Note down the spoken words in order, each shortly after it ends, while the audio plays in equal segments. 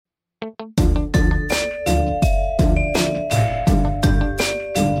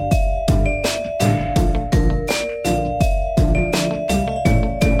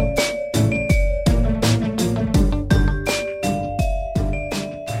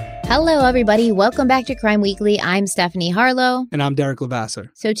Hello, everybody. Welcome back to Crime Weekly. I'm Stephanie Harlow. And I'm Derek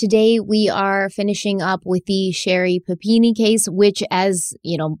Levasseur. So today we are finishing up with the Sherry Papini case, which, as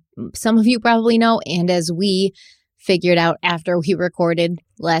you know, some of you probably know, and as we figured out after we recorded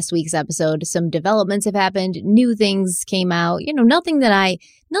last week's episode, some developments have happened. New things came out. You know, nothing that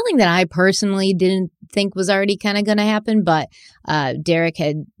I personally didn't think was already kind of going to happen. But Derek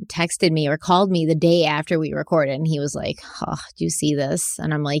had texted me or called me the day after we recorded, and he was like, "Oh, do you see this?"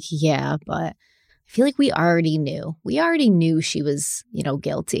 And I'm like, "Yeah, but I feel like we already knew. We already knew she was,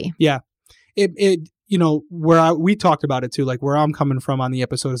 guilty." Yeah, we talked about it too. Like where I'm coming from on the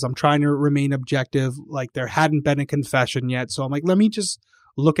episode is I'm trying to remain objective. Like there hadn't been a confession yet, so I'm like, let me just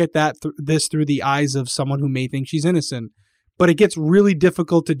look at this through the eyes of someone who may think she's innocent. But it gets really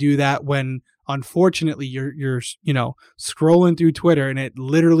difficult to do that when, unfortunately, you're scrolling through Twitter and it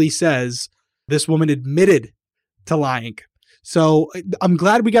literally says this woman admitted to lying. So I'm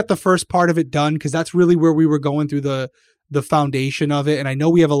glad we got the first part of it done because that's really where we were going through the foundation of it. And I know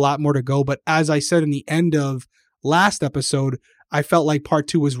we have a lot more to go. But as I said in the end of last episode, I felt like part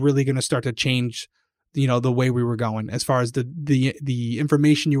 2 was really going to start to change, the way we were going as far as the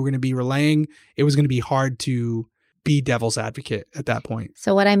information you were going to be relaying. It was going to be hard to be devil's advocate at that point.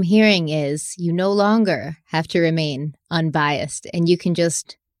 So what I'm hearing is you no longer have to remain unbiased and you can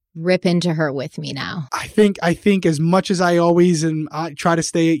just rip into her with me now. I think as much as I always I try to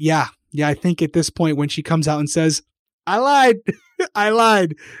stay, I think at this point when she comes out and says, I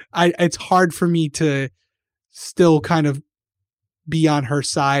lied, it's hard for me to still kind of be on her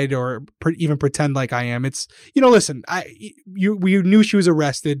side or even pretend like I am. It's, listen, we knew she was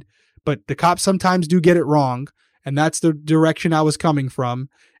arrested, but the cops sometimes do get it wrong. And that's the direction I was coming from.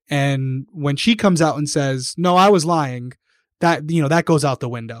 And when she comes out and says, no, I was lying, that goes out the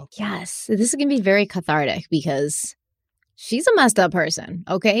window. Yes. This is going to be very cathartic because she's a messed up person.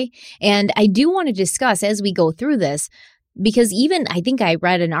 Okay. And I do want to discuss as we go through this, because I think I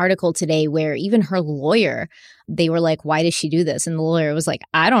read an article today where even her lawyer, they were like, why does she do this? And the lawyer was like,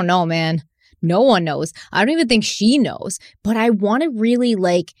 I don't know, man. No one knows. I don't even think she knows. But I want to really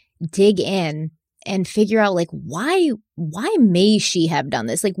dig in and figure out why may she have done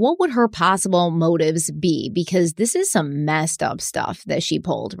this? What would her possible motives be? Because this is some messed up stuff that she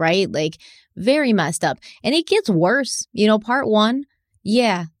pulled, right? Very messed up. And it gets worse. Part 1,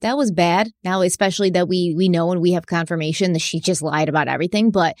 yeah, that was bad. Now, especially that we know and we have confirmation that she just lied about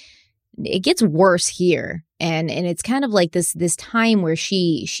everything, but it gets worse here. And it's kind of like this time where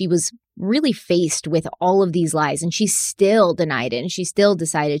she was really faced with all of these lies and she still denied it and she still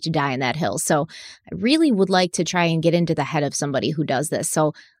decided to die on that hill. So I really would like to try and get into the head of somebody who does this.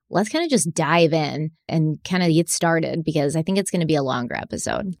 So let's kind of just dive in and kind of get started because I think it's going to be a longer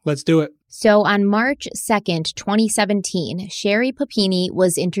episode. Let's do it. So on March 2nd, 2017, Sherry Papini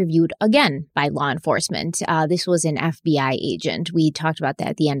was interviewed again by law enforcement. This was an FBI agent. We talked about that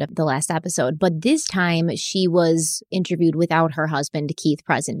at the end of the last episode. But this time she was interviewed without her husband, Keith,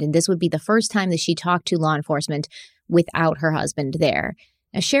 present. And this would be the first time that she talked to law enforcement without her husband there.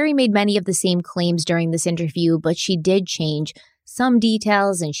 Now, Sherry made many of the same claims during this interview, but she did change some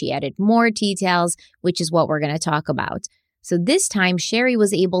details and she added more details, which is what we're going to talk about. So this time, Sherry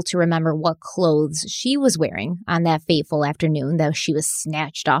was able to remember what clothes she was wearing on that fateful afternoon that she was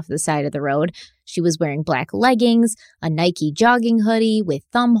snatched off the side of the road. She was wearing black leggings, a Nike jogging hoodie with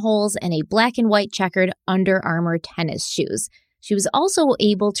thumb holes, and a black and white checkered Under Armour tennis shoes. She was also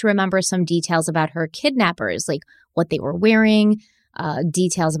able to remember some details about her kidnappers, like what they were wearing,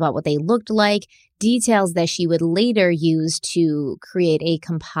 details about what they looked like, details that she would later use to create a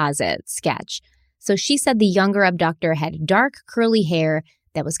composite sketch. So she said the younger abductor had dark curly hair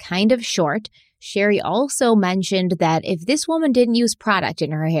that was kind of short. Sherry also mentioned that if this woman didn't use product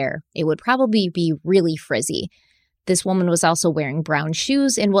in her hair, it would probably be really frizzy. This woman was also wearing brown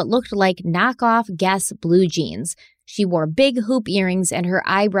shoes and what looked like knockoff Guess blue jeans. She wore big hoop earrings and her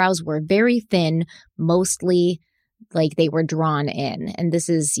eyebrows were very thin, mostly like they were drawn in. And this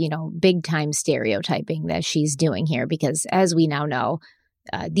is, big time stereotyping that she's doing here because as we now know,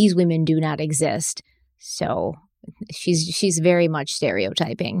 these women do not exist. So she's very much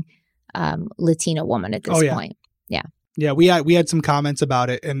stereotyping Latina woman at this point. Yeah. Yeah. We had some comments about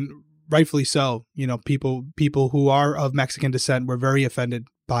it and rightfully so. People who are of Mexican descent were very offended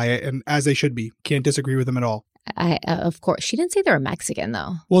by it and as they should be. Can't disagree with them at all. Of course. She didn't say they were Mexican,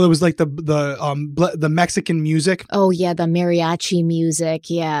 though. Well, it was like the Mexican music. Oh, yeah. The mariachi music.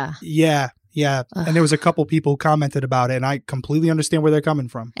 Yeah. Yeah. Yeah. Ugh. And there was a couple people who commented about it, and I completely understand where they're coming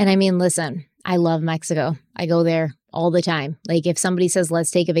from. And I mean, listen, I love Mexico. I go there all the time. Like if somebody says,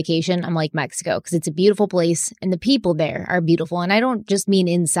 let's take a vacation, I'm like Mexico because it's a beautiful place and the people there are beautiful. And I don't just mean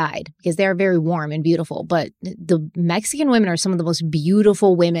inside because they are very warm and beautiful, but the Mexican women are some of the most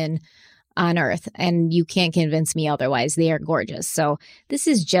beautiful women on earth. And you can't convince me otherwise. They are gorgeous. So this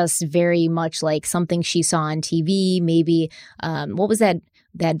is just very much like something she saw on TV. Maybe, what was that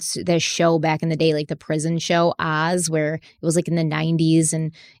show back in the day, like the prison show, Oz, where it was like in the 90s.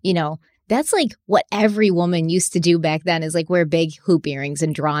 And, you know, that's like what every woman used to do back then is like wear big hoop earrings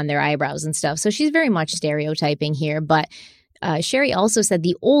and draw on their eyebrows and stuff. So she's very much stereotyping here. But Sherry also said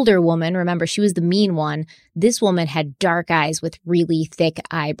the older woman, remember, she was the mean one. This woman had dark eyes with really thick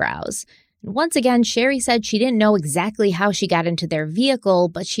eyebrows. Once again, Sherry said she didn't know exactly how she got into their vehicle,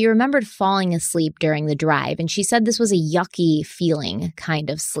 but she remembered falling asleep during the drive. And she said this was a yucky feeling kind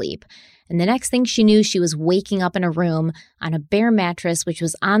of sleep. And the next thing she knew, she was waking up in a room on a bare mattress, which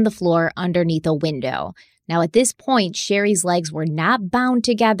was on the floor underneath a window. Now, at this point, Sherry's legs were not bound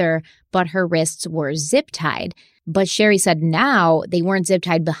together, but her wrists were zip-tied. But Sherry said now they weren't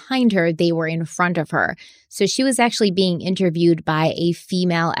zip-tied behind her, they were in front of her. So she was actually being interviewed by a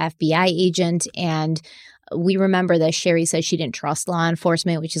female FBI agent, and we remember that Sherry said she didn't trust law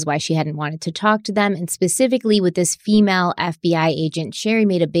enforcement, which is why she hadn't wanted to talk to them. And specifically with this female FBI agent, Sherry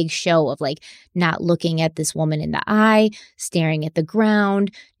made a big show of like not looking at this woman in the eye, staring at the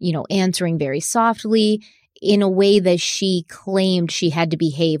ground, you know, answering very softly in a way that she claimed she had to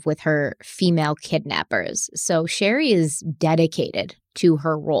behave with her female kidnappers. So Sherry is dedicated to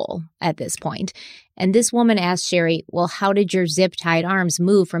her role at this point. And this woman asked Sherry, well, how did your zip-tied arms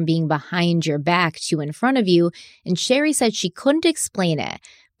move from being behind your back to in front of you? And Sherry said she couldn't explain it,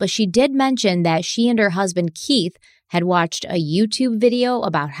 but she did mention that she and her husband, Keith, had watched a YouTube video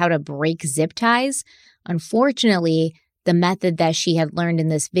about how to break zip ties. Unfortunately, the method that she had learned in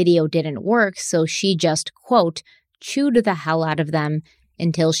this video didn't work, so she just, quote, chewed the hell out of them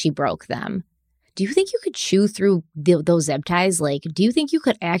until she broke them. Do you think you could chew through those zip ties? Like, do you think you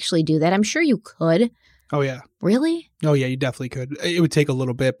could actually do that? I'm sure you could. Oh, yeah. Really? Oh, yeah, you definitely could. It would take a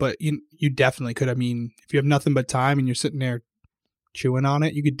little bit, but you definitely could. I mean, if you have nothing but time and you're sitting there chewing on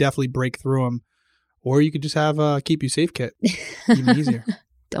it, you could definitely break through them. Or you could just have a Keep You Safe kit. Even easier.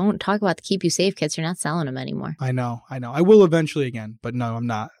 Don't talk about the Keep You Safe kits. You're not selling them anymore. I know. I will eventually again, but no, I'm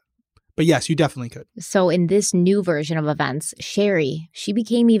not. But yes, you definitely could. So in this new version of events, Sherry, she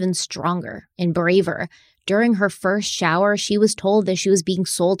became even stronger and braver. During her first shower, she was told that she was being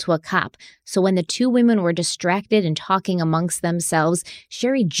sold to a cop. So when the two women were distracted and talking amongst themselves,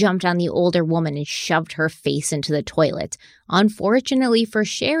 Sherry jumped on the older woman and shoved her face into the toilet. Unfortunately for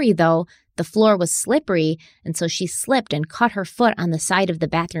Sherry, though, the floor was slippery, and so she slipped and cut her foot on the side of the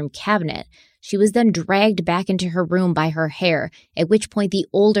bathroom cabinet. She was then dragged back into her room by her hair, at which point the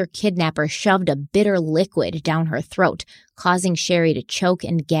older kidnapper shoved a bitter liquid down her throat, causing Sherry to choke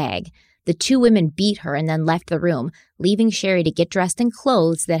and gag. The two women beat her and then left the room, leaving Sherry to get dressed in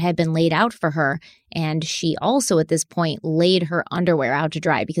clothes that had been laid out for her, and she also at this point laid her underwear out to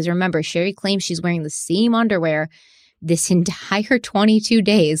dry, because remember, Sherry claims she's wearing the same underwear this entire 22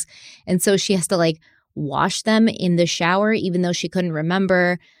 days, and so she has to like wash them in the shower, even though she couldn't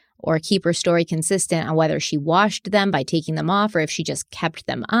remember or keep her story consistent on whether she washed them by taking them off or if she just kept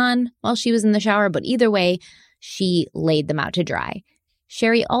them on while she was in the shower. But either way, she laid them out to dry.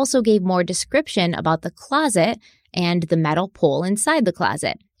 Sherry also gave more description about the closet and the metal pole inside the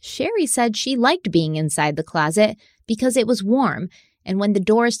closet. Sherry said she liked being inside the closet because it was warm. And when the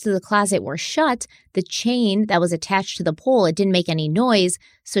doors to the closet were shut, the chain that was attached to the pole, it didn't make any noise,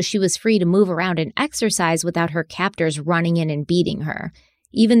 so she was free to move around and exercise without her captors running in and beating her.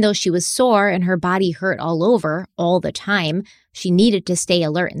 Even though she was sore and her body hurt all over all the time, she needed to stay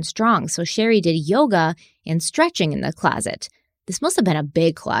alert and strong, so Sherry did yoga and stretching in the closet. This must have been a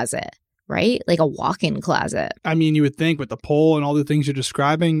big closet, right? Like a walk-in closet. I mean, you would think with the pole and all the things you're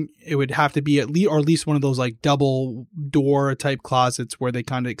describing, it would have to be at least one of those like double door type closets where they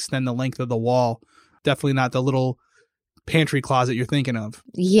kind of extend the length of the wall. Definitely not the little pantry closet you're thinking of.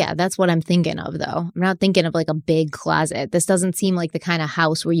 Yeah, that's what I'm thinking of, though. I'm not thinking of like a big closet. This doesn't seem like the kind of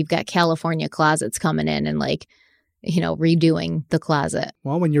house where you've got California closets coming in and like, you know, redoing the closet.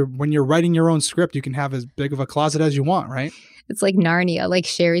 Well, when you're writing your own script, you can have as big of a closet as you want, right? It's like Narnia, like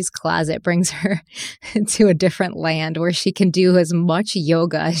Sherry's closet brings her to a different land where she can do as much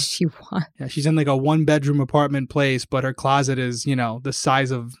yoga as she wants. Yeah, she's in like a 1-bedroom apartment place, but her closet is, you know, the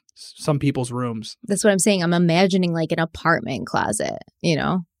size of some people's rooms. That's what I'm saying. I'm imagining like an apartment closet, you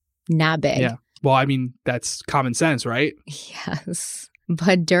know, not big. Yeah. Well, I mean, that's common sense, right? Yes.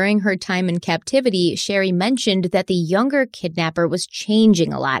 But during her time in captivity, Sherry mentioned that the younger kidnapper was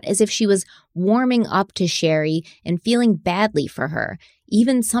changing a lot, as if she was warming up to Sherry and feeling badly for her,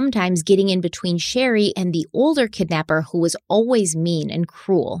 even sometimes getting in between Sherry and the older kidnapper who was always mean and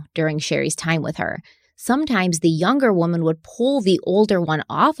cruel during Sherry's time with her. Sometimes the younger woman would pull the older one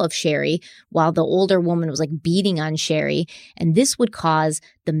off of Sherry while the older woman was like beating on Sherry, and this would cause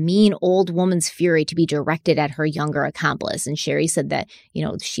the mean old woman's fury to be directed at her younger accomplice. And Sherry said that,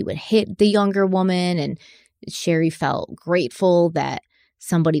 she would hit the younger woman, and Sherry felt grateful that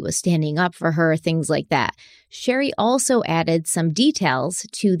somebody was standing up for her, things like that. Sherry also added some details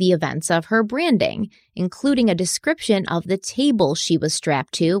to the events of her branding, including a description of the table she was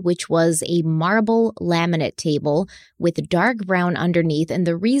strapped to, which was a marble laminate table with dark brown underneath. And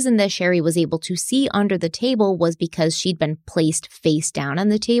the reason that Sherry was able to see under the table was because she'd been placed face down on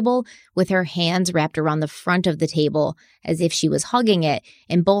the table with her hands wrapped around the front of the table as if she was hugging it,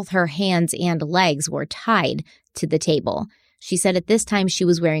 and both her hands and legs were tied to the table. She said at this time she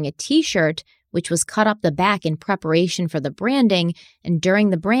was wearing a t-shirt, which was cut up the back in preparation for the branding. And during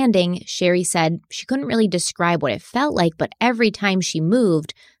the branding, Sherry said she couldn't really describe what it felt like, but every time she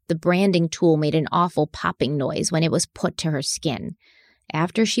moved, the branding tool made an awful popping noise when it was put to her skin.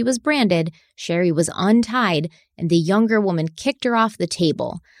 After she was branded, Sherry was untied, and the younger woman kicked her off the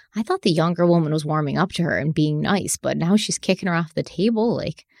table. I thought the younger woman was warming up to her and being nice, but now she's kicking her off the table?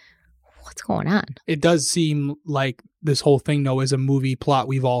 Like, what's going on? It does seem like this whole thing, though, is a movie plot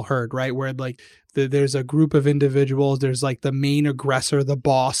we've all heard, right? Where like there's a group of individuals, there's like the main aggressor, the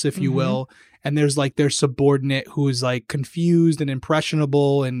boss, if you will, and there's like their subordinate who's like confused and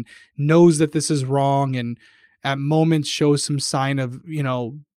impressionable and knows that this is wrong, and at moments shows some sign of,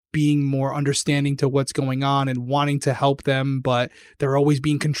 being more understanding to what's going on and wanting to help them, but they're always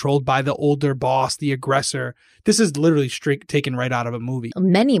being controlled by the older boss, the aggressor. This is literally straight taken right out of a movie.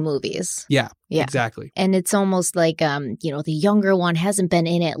 Many movies. Yeah, exactly. And it's almost like, the younger one hasn't been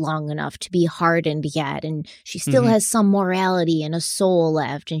in it long enough to be hardened yet, and she still has some morality and a soul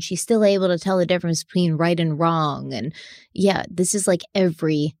left, and she's still able to tell the difference between right and wrong. And yeah, this is like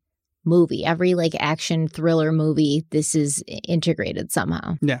every movie, every like action thriller movie, this is integrated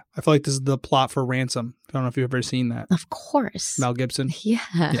somehow. Yeah, I feel like this is the plot for Ransom. I don't know if you've ever seen that. Of course. Mel Gibson.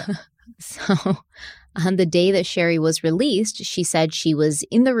 Yeah. So on the day that Sherry was released, she said she was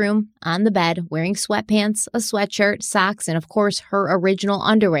in the room on the bed wearing sweatpants, a sweatshirt, socks, and of course her original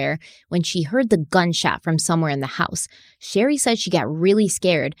underwear when she heard the gunshot from somewhere in the house. Sherry said she got really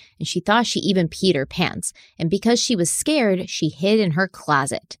scared and she thought she even peed her pants. And because she was scared, she hid in her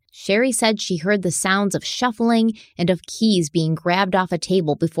closet. Sherry said she heard the sounds of shuffling and of keys being grabbed off a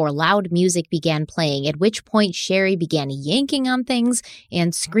table before loud music began playing, at which point Sherry began yanking on things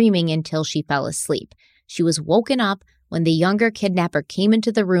and screaming until she fell asleep. She was woken up when the younger kidnapper came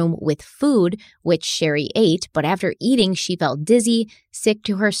into the room with food, which Sherry ate, but after eating, she felt dizzy, sick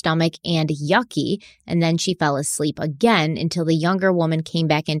to her stomach, and yucky, and then she fell asleep again until the younger woman came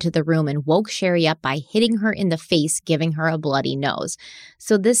back into the room and woke Sherry up by hitting her in the face, giving her a bloody nose.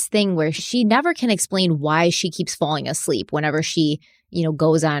 So this thing where she never can explain why she keeps falling asleep whenever she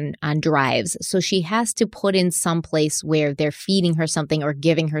goes on drives. So she has to put in some place where they're feeding her something or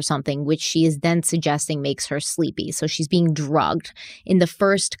giving her something, which she is then suggesting makes her sleepy. So she's being drugged. In the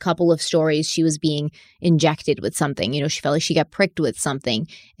first couple of stories, she was being injected with something. She felt like she got pricked with something.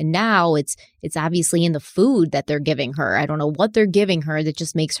 And now it's obviously in the food that they're giving her. I don't know what they're giving her that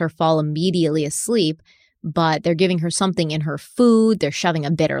just makes her fall immediately asleep. But they're giving her something in her food. They're shoving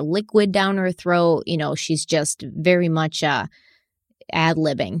a bitter liquid down her throat. She's just very much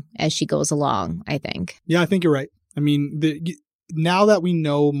ad-libbing as she goes along, I think. Yeah, I think you're right. I mean, now that we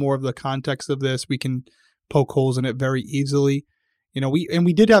know more of the context of this, we can poke holes in it very easily.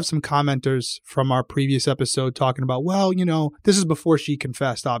 We did have some commenters from our previous episode talking about, this is before she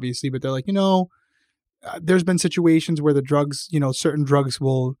confessed, obviously, but they're like, there's been situations where the drugs, certain drugs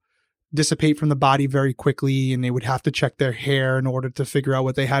will dissipate from the body very quickly, and they would have to check their hair in order to figure out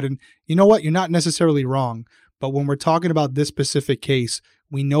what they had. And you know what? You're not necessarily wrong. But when we're talking about this specific case,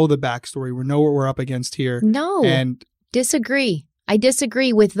 we know the backstory. We know what we're up against here. No, and disagree. I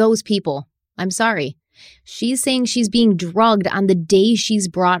disagree with those people. I'm sorry. She's saying she's being drugged on the day she's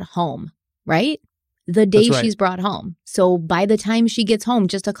brought home, right? The day she's brought home. So by the time she gets home,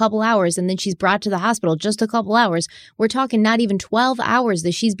 just a couple hours, and then she's brought to the hospital, just a couple hours. We're talking not even 12 hours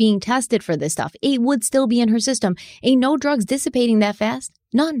that she's being tested for this stuff. It would still be in her system. Ain't no drugs dissipating that fast.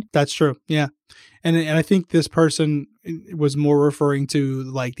 None. That's true. Yeah. And I think this person was more referring to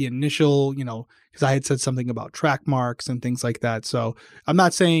like the initial, because I had said something about track marks and things like that. So I'm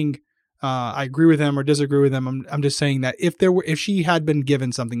not saying I agree with him or disagree with him. I'm just saying that if she had been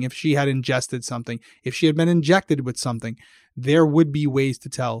given something, if she had ingested something, if she had been injected with something, there would be ways to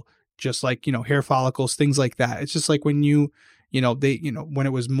tell, just like, hair follicles, things like that. It's just like when when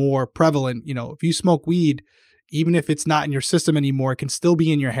it was more prevalent, if you smoke weed, even if it's not in your system anymore, it can still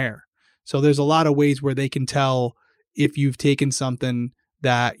be in your hair. So there's a lot of ways where they can tell if you've taken something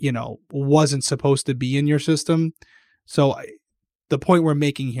that, wasn't supposed to be in your system. So the point we're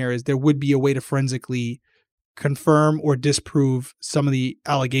making here is there would be a way to forensically confirm or disprove some of the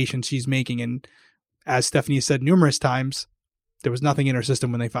allegations she's making. And as Stephanie has said numerous times, there was nothing in her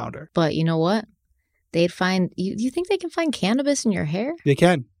system when they found her. But you know what? They'd find, you think they can find cannabis in your hair? They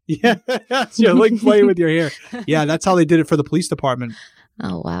can. Yeah. So like play with your hair. Yeah, that's how they did it for the police department.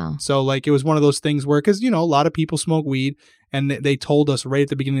 Oh, wow. So like it was one of those things where, because, a lot of people smoke weed, and they told us right at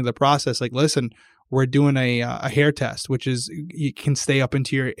the beginning of the process, like, listen, we're doing a hair test, which is you can stay up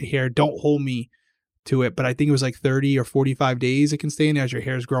into your hair. Don't hold me to it. But I think it was like 30 or 45 days it can stay in as your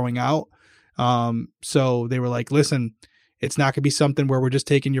hair is growing out. So they were like, listen, it's not going to be something where we're just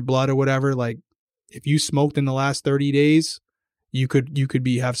taking your blood or whatever. Like if you smoked in the last 30 days, you could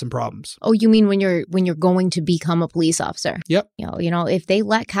have some problems. Oh, you mean when you're going to become a police officer? Yep. If they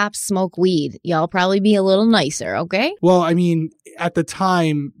let cops smoke weed, y'all probably be a little nicer, okay? Well, I mean, at the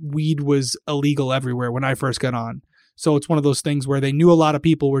time, weed was illegal everywhere when I first got on. So it's one of those things where they knew a lot of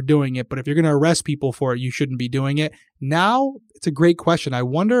people were doing it, but if you're going to arrest people for it, you shouldn't be doing it. Now, it's a great question. I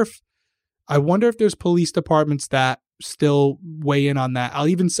wonder if there's police departments that still weigh in on that. I'll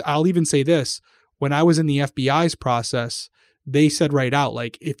even say this. When I was in the FBI's process, they said right out,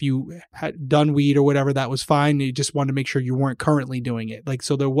 like, if you had done weed or whatever, that was fine. You just wanted to make sure you weren't currently doing it. Like,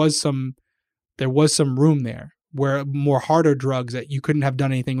 so there was some room there where more harder drugs that you couldn't have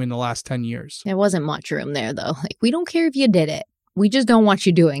done anything in the last 10 years. There wasn't much room there, though. Like, we don't care if you did it. We just don't want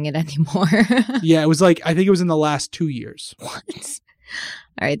you doing it anymore. Yeah, it was like, I think it was in the last 2 years. What?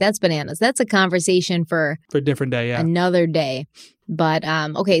 All right, that's bananas. That's a conversation for a different day, yeah. Another day. But,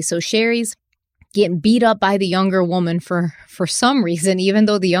 okay, so Sherry's getting beat up by the younger woman for some reason, even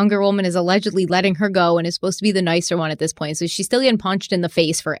though the younger woman is allegedly letting her go and is supposed to be the nicer one at this point. So she's still getting punched in the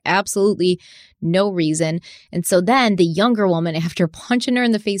face for absolutely no reason. And so then the younger woman, after punching her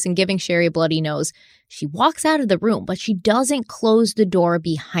in the face and giving Sherry a bloody nose, she walks out of the room, but she doesn't close the door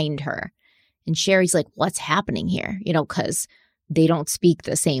behind her. And Sherry's like, what's happening here? Because they don't speak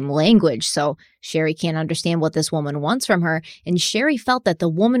the same language. So Sherry can't understand what this woman wants from her. And Sherry felt that the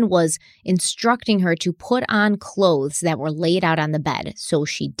woman was instructing her to put on clothes that were laid out on the bed. So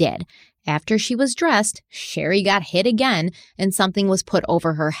she did. After she was dressed, Sherry got hit again and something was put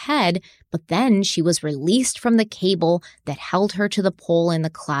over her head. But then she was released from the cable that held her to the pole in the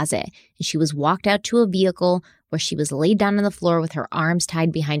closet. And she was walked out to a vehicle where she was laid down on the floor with her arms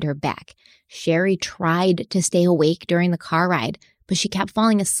tied behind her back. Sherry tried to stay awake during the car ride, but she kept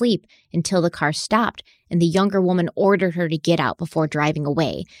falling asleep until the car stopped and the younger woman ordered her to get out before driving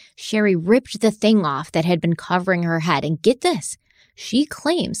away. Sherry ripped the thing off that had been covering her head, and get this, she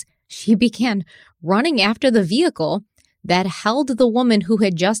claims she began running after the vehicle that held the woman who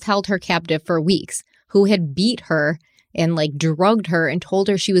had just held her captive for weeks, who had beat her and drugged her and told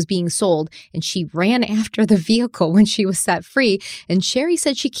her she was being sold. And she ran after the vehicle when she was set free. And Sherry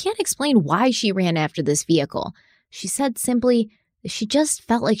said she can't explain why she ran after this vehicle. She said simply, she just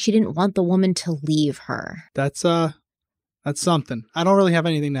felt like she didn't want the woman to leave her. That's something. I don't really have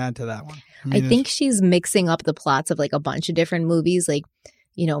anything to add to that one. I think she's mixing up the plots of a bunch of different movies.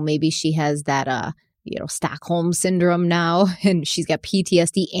 Maybe she has that, Stockholm syndrome now, and she's got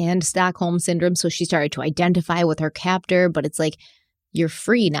PTSD and Stockholm syndrome. So she started to identify with her captor, but it's like, you're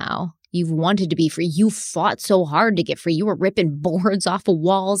free now. You've wanted to be free. You fought so hard to get free. You were ripping boards off of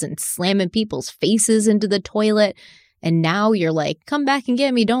walls and slamming people's faces into the toilet. And now you're like, come back and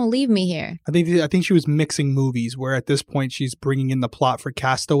get me. Don't leave me here. I think she was mixing movies where at this point she's bringing in the plot for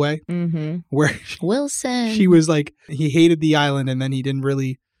Castaway. Mm-hmm. Where Wilson. She was like, he hated the island and then he didn't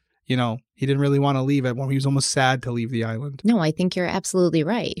really want to leave it when he was almost sad to leave the island. No, I think you're absolutely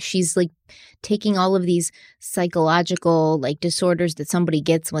right. She's taking all of these psychological disorders that somebody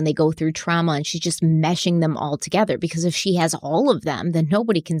gets when they go through trauma, and she's just meshing them all together, because if she has all of them, then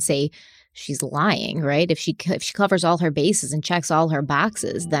nobody can say she's lying, right? If she covers all her bases and checks all her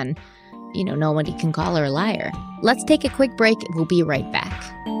boxes, then, nobody can call her a liar. Let's take a quick break. We'll be right back.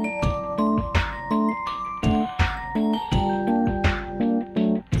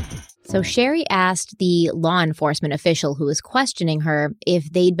 So Sherry asked the law enforcement official who was questioning her if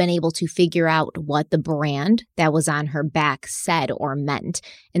they'd been able to figure out what the brand that was on her back said or meant.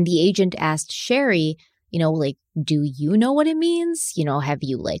 And the agent asked Sherry like, do you know what it means? Have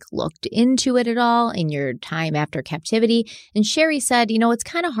you like looked into it at all in your time after captivity? And Sherry said, it's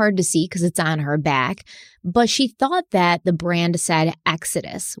kind of hard to see because it's on her back, but she thought that the brand said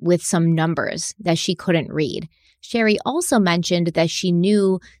Exodus with some numbers that she couldn't read. Sherry also mentioned that she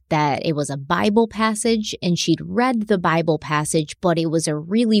knew that it was a Bible passage and she'd read the Bible passage, but it was a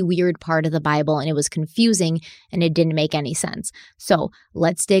really weird part of the Bible and it was confusing and it didn't make any sense. So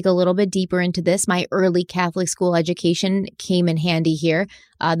let's dig a little bit deeper into this. My early Catholic school education came in handy here.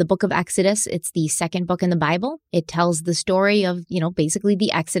 The book of Exodus, it's the second book in the Bible. It tells the story of, basically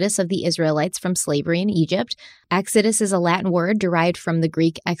the exodus of the Israelites from slavery in Egypt. Exodus is a Latin word derived from the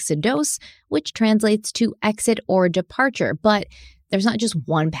Greek exodos, which translates to exit or departure. But there's not just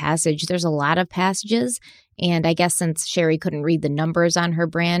one passage. There's a lot of passages. And I guess since Sherry couldn't read the numbers on her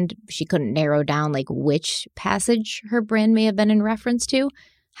brand, she couldn't narrow down like which passage her brand may have been in reference to.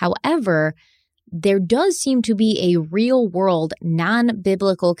 However, there does seem to be a real world,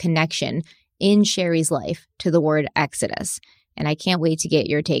 non-biblical connection in Sherry's life to the word Exodus. And I can't wait to get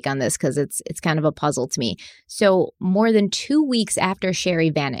your take on this because it's kind of a puzzle to me. So more than 2 weeks after Sherry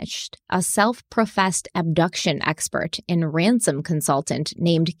vanished, a self-professed abduction expert and ransom consultant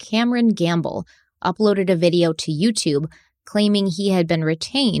named Cameron Gamble uploaded a video to YouTube claiming he had been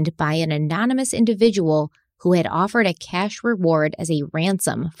retained by an anonymous individual who had offered a cash reward as a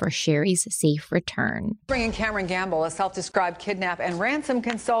ransom for Sherry's safe return. Bringing Cameron Gamble, a self-described kidnap and ransom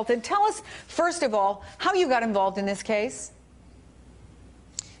consultant. Tell us, first of all, how you got involved in this case.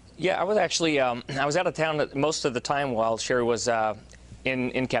 Yeah, I was actually, I was out of town most of the time while Sherry was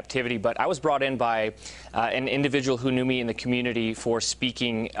in captivity, but I was brought in by an individual who knew me in the community for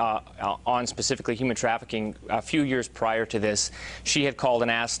speaking on specifically human trafficking a few years prior to this. She had called and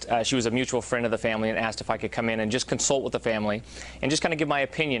asked, she was a mutual friend of the family, and asked if I could come in and just consult with the family and just kind of give my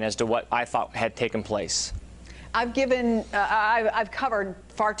opinion as to what I thought had taken place. I've covered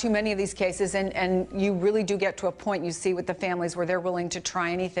far too many of these cases, and you really do get to a point you see with the families where they're willing to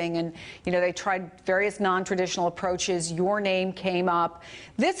try anything. And, they tried various non-traditional approaches. Your name came up.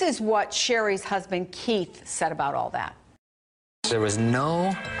 This is what Sherry's husband, Keith, said about all that. There was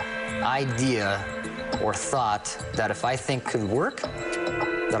no idea or thought that if I think could work,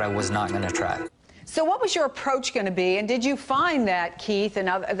 that I was not going to try. So what was your approach going to be? And did you find that Keith and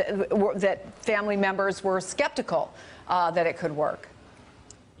that family members were skeptical that it could work?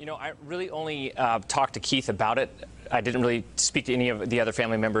 I really only talked to Keith about it. I didn't really speak to any of the other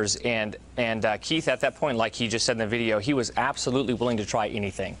family members. And Keith, at that point, like he just said in the video, he was absolutely willing to try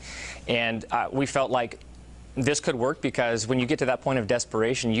anything. And we felt like this could work because when you get to that point of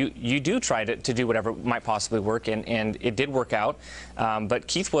desperation, you do try to do whatever might possibly work, and it did work out. But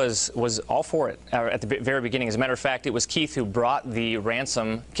Keith was all for it at the very beginning. As a matter of fact, it was Keith who brought the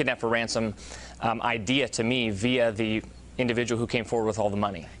kidnap for ransom idea to me via the individual who came forward with all the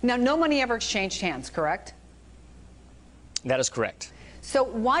money. Now, no money ever exchanged hands, correct? That is correct. So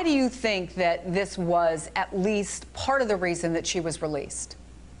why do you think that this was at least part of the reason that she was released?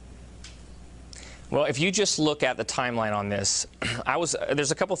 Well, if you just look at the timeline on this,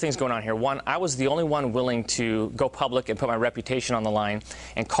 there's a couple things going on here. One, I was the only one willing to go public and put my reputation on the line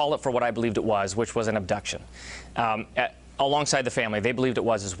and call it for what I believed it was, which was an abduction. Alongside the family, they believed it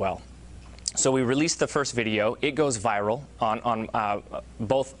was as well. So we released the first video. It goes viral on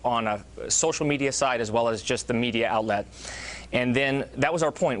both on a social media side as well as just the media outlet. And then that was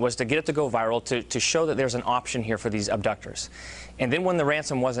our point, was to get it to go viral, to show that there's an option here for these abductors. And then when the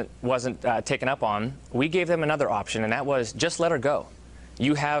ransom wasn't taken up on, we gave them another option, and that was just let her go.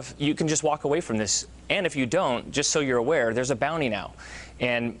 You can just walk away from this. And if you don't, just so you're aware, there's a bounty now.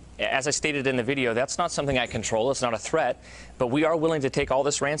 And as I stated in the video, that's not something I control. It's not a threat. But we are willing to take all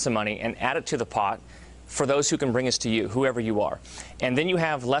this ransom money and add it to the pot for those who can bring us to you, whoever you are. And then you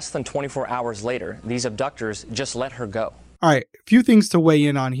have less than 24 hours later, these abductors just let her go. All right, a few things to weigh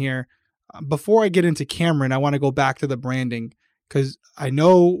in on here. Before I get into Cameron, I want to go back to the branding because I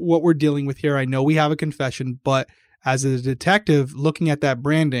know what we're dealing with here. I know we have a confession, but as a detective looking at that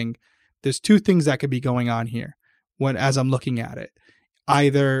branding, there's two things that could be going on here as I'm looking at it.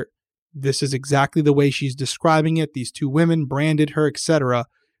 Either this is exactly the way she's describing it, these two women branded her, etc.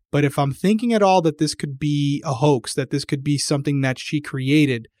 But if I'm thinking at all that this could be a hoax, that this could be something that she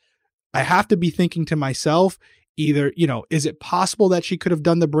created, I have to be thinking to myself, either, is it possible that she could have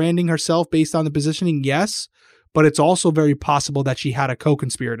done the branding herself based on the positioning? Yes. But it's also very possible that she had a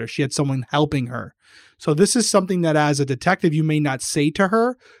co-conspirator. She had someone helping her. So this is something that as a detective, you may not say to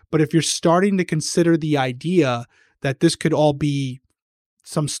her, but if you're starting to consider the idea that this could all be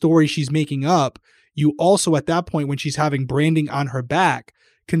some story she's making up, you also at that point, when she's having branding on her back,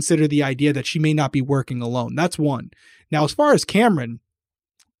 consider the idea that she may not be working alone. That's one. Now, as far as Cameron,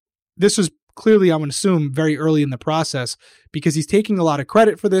 this was clearly, I'm going to assume, very early in the process, because he's taking a lot of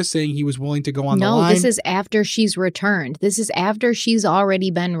credit for this, saying he was willing to go on the line. No, this is after she's returned. This is after she's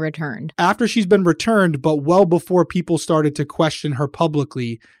already been returned. After she's been returned, but well before people started to question her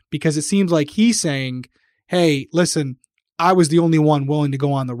publicly, because it seems like he's saying, hey, listen, I was the only one willing to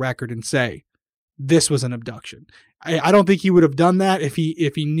go on the record and say this was an abduction. I don't think he would have done that if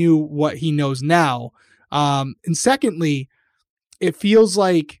he knew what he knows now. And secondly, it feels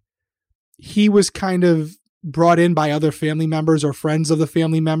like he was kind of brought in by other family members or friends of the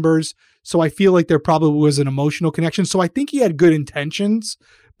family members. So I feel like there probably was an emotional connection. So I think he had good intentions,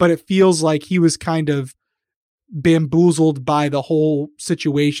 but it feels like he was kind of bamboozled by the whole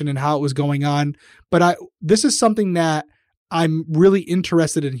situation and how it was going on. But this is something that I'm really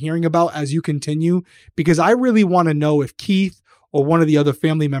interested in hearing about as you continue, because I really want to know if Keith or one of the other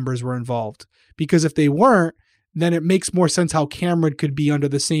family members were involved. Because if they weren't, then it makes more sense how Cameron could be under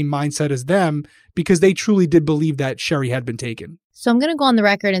the same mindset as them, because they truly did believe that Sherry had been taken. So I'm going to go on the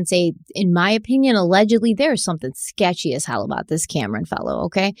record and say, in my opinion, allegedly, there's something sketchy as hell about this Cameron fellow,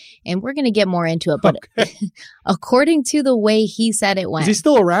 okay? And we're going to get more into it. But according to the way he said it went. Is he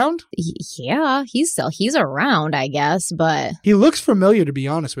still around? Yeah, he's around, I guess, but. He looks familiar, to be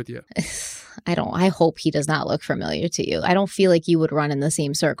honest with you. I hope he does not look familiar to you. I don't feel like you would run in the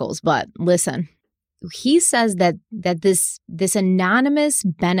same circles, but listen. He says that this anonymous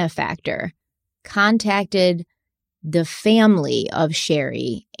benefactor contacted the family of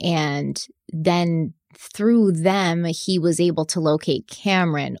Sherry, and then through them, he was able to locate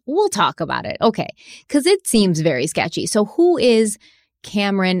Cameron. We'll talk about it. Okay. Because it seems very sketchy. So who is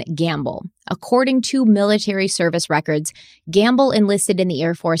Cameron Gamble? According to military service records, Gamble enlisted in the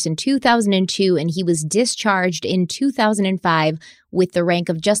Air Force in 2002, and he was discharged in 2005 with the rank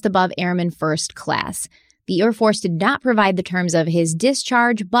of just above Airman First Class. The Air Force did not provide the terms of his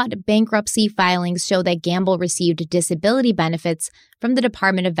discharge, but bankruptcy filings show that Gamble received disability benefits from the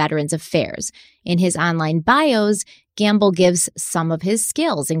Department of Veterans Affairs. In his online bios, Gamble gives some of his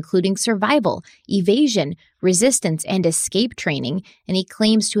skills, including survival, evasion, resistance, and escape training, and he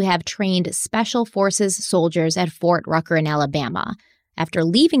claims to have trained Special Forces soldiers at Fort Rucker in Alabama. After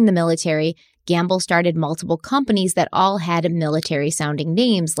leaving the military, Gamble started multiple companies that all had military-sounding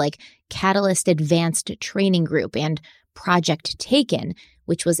names like Catalyst Advanced Training Group and Project Taken,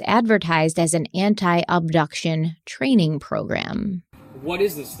 which was advertised as an anti-abduction training program. What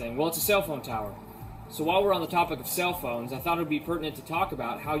is this thing? Well, it's a cell phone tower. So while we're on the topic of cell phones, I thought it would be pertinent to talk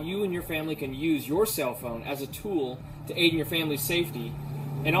about how you and your family can use your cell phone as a tool to aid in your family's safety,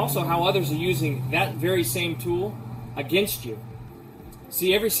 and also how others are using that very same tool against you.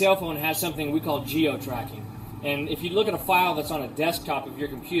 See, every cell phone has something we call geo-tracking. And if you look at a file that's on a desktop of your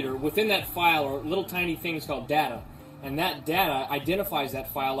computer, within that file are little tiny things called data. And that data identifies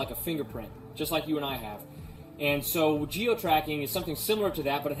that file like a fingerprint, just like you and I have. And so geo-tracking is something similar to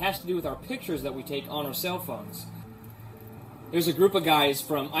that, but it has to do with our pictures that we take on our cell phones. There's a group of guys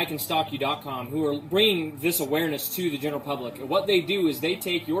from ICanStalkYou.com who are bringing this awareness to the general public. And what they do is they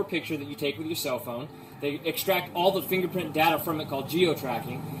take your picture that you take with your cell phone, they extract all the fingerprint data from it called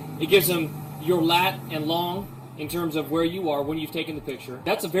geo-tracking. It gives them your lat and long in terms of where you are when you've taken the picture.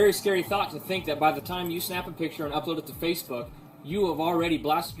 That's a very scary thought, to think that by the time you snap a picture and upload it to Facebook, you have already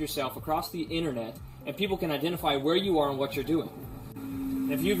blasted yourself across the internet, and people can identify where you are and what you're doing.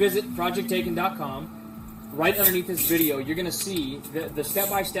 And if you visit ProjectTaken.com, right underneath this video, you're going to see the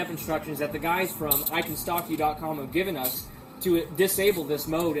step-by-step instructions that the guys from ICanStalkYou.com have given us to disable this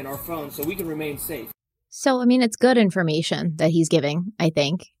mode in our phone so we can remain safe. So, I mean, it's good information that he's giving, I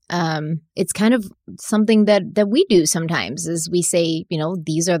think. It's kind of something that we do sometimes, is we say, you know,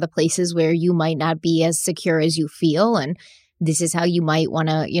 these are the places where you might not be as secure as you feel, and this is how you might want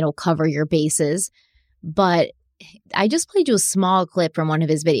to, you know, cover your bases. But I just played you a small clip from one of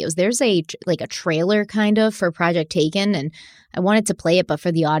his videos. There's a trailer kind of for Project Taken, and I wanted to play it, but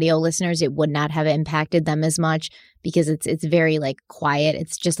for the audio listeners, it would not have impacted them as much because it's very like quiet.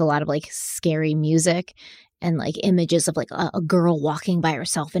 It's just a lot of like scary music and like images of like a girl walking by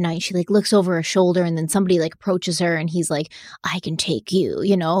herself at night. She like looks over her shoulder, and then somebody like approaches her, and he's like, "I can take you,"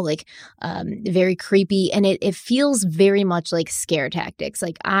 you know, like very creepy. And it feels very much like scare tactics.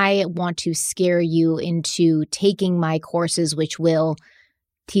 Like, I want to scare you into taking my courses, which will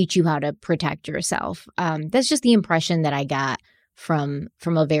teach you how to protect yourself. That's just the impression that I got from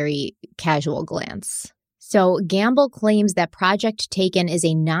a very casual glance. So Gamble claims that Project Taken is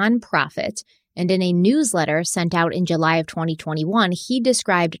a nonprofit And in a newsletter sent out in July of 2021, he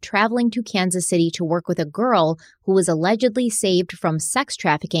described traveling to Kansas City to work with a girl who was allegedly saved from sex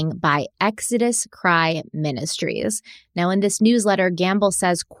trafficking by Exodus Cry Ministries. Now, in this newsletter, Gamble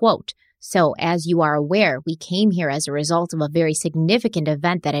says, quote, "So, as you are aware, we came here as a result of a very significant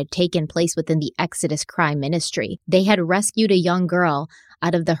event that had taken place within the Exodus Cry Ministry. They had rescued a young girl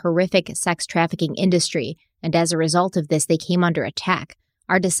out of the horrific sex trafficking industry, and as a result of this, they came under attack.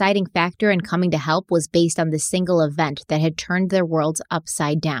 Our deciding factor in coming to help was based on the single event that had turned their worlds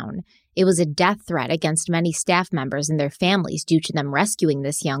upside down. It was a death threat against many staff members and their families due to them rescuing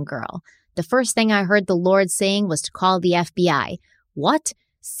this young girl. The first thing I heard the Lord saying was to call the FBI. What?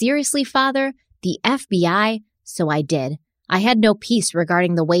 Seriously, Father? The FBI? So I did. I had no peace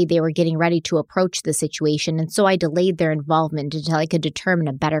regarding the way they were getting ready to approach the situation, and so I delayed their involvement until I could determine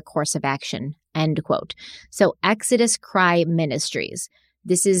a better course of action." End quote. So Exodus Cry Ministries.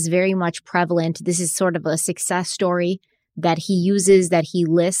 This is very much prevalent. This is sort of a success story that he uses, that he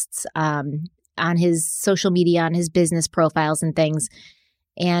lists on his social media, on his business profiles and things.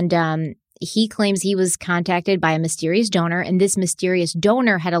 And he claims he was contacted by a mysterious donor, and this mysterious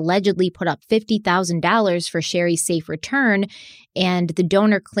donor had allegedly put up $50,000 for Sherry's safe return, and the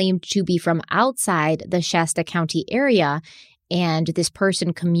donor claimed to be from outside the Shasta County area. And this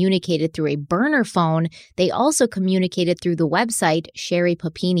person communicated through a burner phone. They also communicated through the website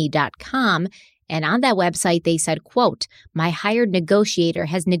sherrypapini.com. And on that website, they said, quote, "My hired negotiator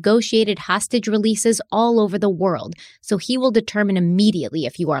has negotiated hostage releases all over the world, so he will determine immediately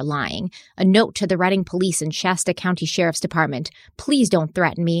if you are lying. A note to the Reading Police and Shasta County Sheriff's Department. Please don't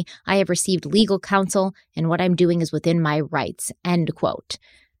threaten me. I have received legal counsel, and what I'm doing is within my rights." End quote.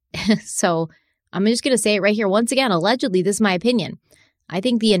 So I'm just going to say it right here. Once again, allegedly, this is my opinion. I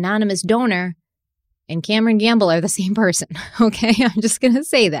think the anonymous donor and Cameron Gamble are the same person. Okay, I'm just going to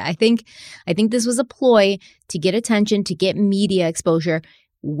say that. I think this was a ploy to get attention, to get media exposure,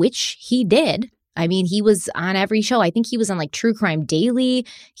 which he did. I mean, he was on every show. I think he was on like True Crime Daily.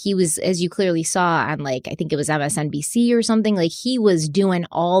 He was, as you clearly saw, on like, I think it was MSNBC or something. Like, he was doing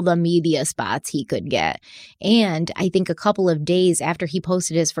all the media spots he could get. And I think a couple of days after he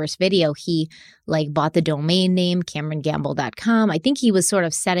posted his first video, he like bought the domain name CameronGamble.com. I think he was sort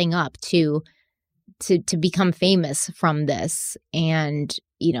of setting up to become famous from this. And,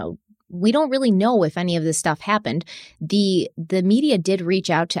 you know, we don't really know if any of this stuff happened. The media did reach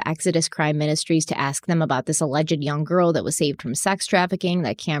out to Exodus Cry Ministries to ask them about this alleged young girl that was saved from sex trafficking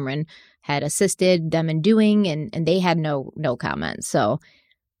that Cameron had assisted them in doing, and they had no comment. So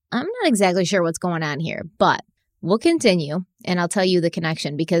I'm not exactly sure what's going on here, but we'll continue, and I'll tell you the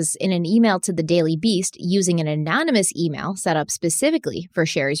connection, because in an email to the Daily Beast, using an anonymous email set up specifically for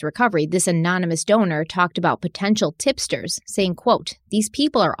Sherry's recovery, this anonymous donor talked about potential tipsters, saying, quote, "These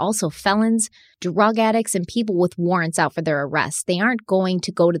people are also felons, drug addicts, and people with warrants out for their arrests. They aren't going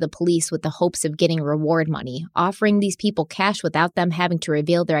to go to the police with the hopes of getting reward money. Offering these people cash without them having to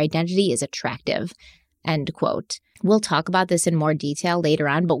reveal their identity is attractive." End quote. We'll talk about this in more detail later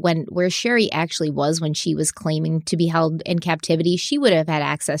on, but where Sherry actually was when she was claiming to be held in captivity, she would have had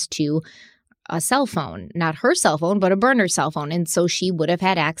access to a cell phone, not her cell phone, but a burner cell phone. And so she would have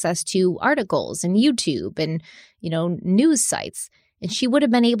had access to articles and YouTube and, news sites. And she would have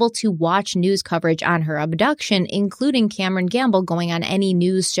been able to watch news coverage on her abduction, including Cameron Gamble going on any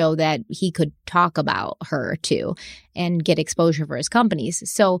news show that he could talk about her to and get exposure for his companies.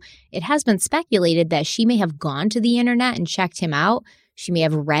 So it has been speculated that she may have gone to the internet and checked him out. She may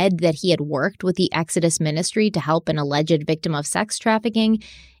have read that he had worked with the Exodus Ministry to help an alleged victim of sex trafficking.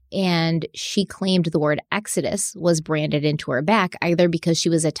 And she claimed the word Exodus was branded into her back, either because she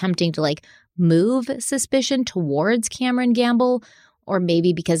was attempting to move suspicion towards Cameron Gamble, or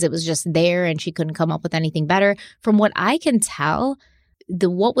maybe because it was just there and she couldn't come up with anything better. From what I can tell,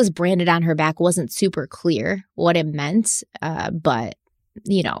 what was branded on her back wasn't super clear what it meant. But,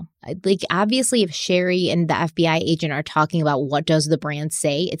 obviously if Sherry and the FBI agent are talking about what does the brand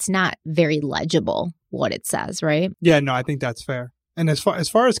say, it's not very legible what it says, right? Yeah, no, I think that's fair. And as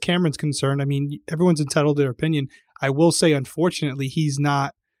far as Cameron's concerned, I mean, everyone's entitled to their opinion. I will say, unfortunately, he's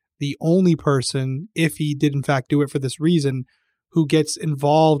not the only person, if he did in fact do it for this reason, who gets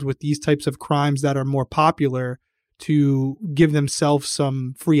involved with these types of crimes that are more popular to give themselves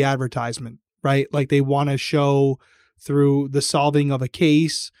some free advertisement, right? Like they want to show through the solving of a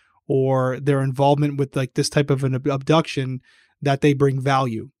case or their involvement with this type of an abduction that they bring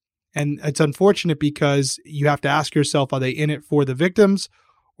value. And it's unfortunate because you have to ask yourself, are they in it for the victims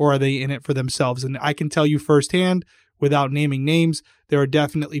or are they in it for themselves? And I can tell you firsthand, without naming names, there are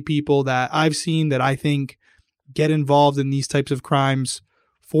definitely people that I've seen that I think get involved in these types of crimes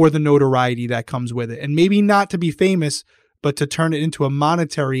for the notoriety that comes with it. And maybe not to be famous, but to turn it into a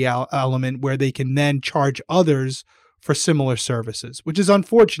monetary element where they can then charge others for similar services, which is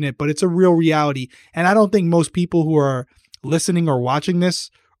unfortunate, but it's a real reality. And I don't think most people who are listening or watching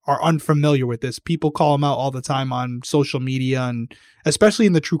this are unfamiliar with this. People call them out all the time on social media, and especially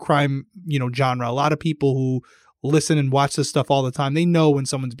in the true crime, genre. A lot of people who listen and watch this stuff all the time, they know when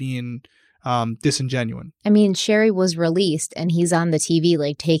someone's being disingenuous. I mean, Sherry was released and he's on the TV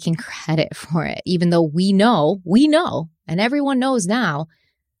like taking credit for it, even though we know, and everyone knows now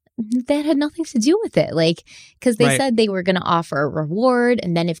that had nothing to do with it. Like, because they said they were going to offer a reward,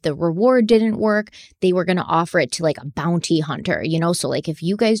 and then if the reward didn't work, they were going to offer it to like a bounty hunter, So like, if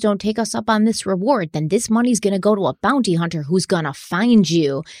you guys don't take us up on this reward, then this money's going to go to a bounty hunter who's going to find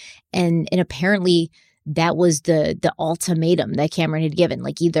you. And apparently that was the ultimatum that Cameron had given.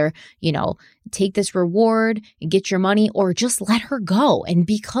 Like, either, take this reward and get your money, or just let her go. And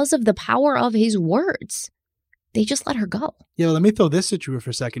because of the power of his words, they just let her go. Yeah, let me throw this at you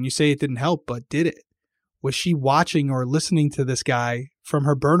for a second. You say it didn't help, but did it? Was she watching or listening to this guy from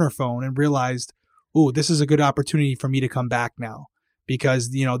her burner phone and realized, ooh, this is a good opportunity for me to come back now? Because,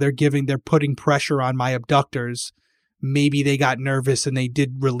 they're putting pressure on my abductors. Maybe they got nervous and they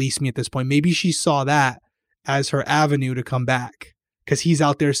did release me at this point. Maybe she saw that as her avenue to come back, because he's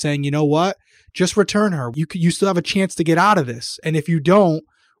out there saying, you know what? Just return her. You still have a chance to get out of this. And if you don't,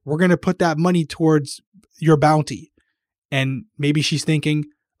 we're going to put that money towards your bounty. And maybe she's thinking,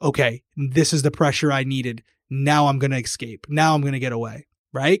 okay, this is the pressure I needed. Now I'm going to escape. Now I'm going to get away.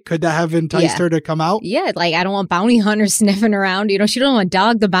 Right? Could that have enticed her to come out? Yeah, like, I don't want bounty hunters sniffing around. She don't want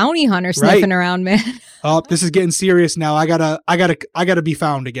Dog the bounty hunter sniffing around, man. Oh, this is getting serious now. I gotta be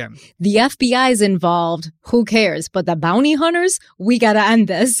found again. The FBI's involved. Who cares? But the bounty hunters, we gotta end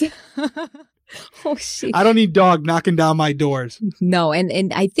this. Oh shit! I don't need Dog knocking down my doors. No,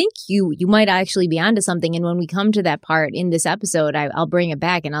 and I think you might actually be onto something. And when we come to that part in this episode, I'll bring it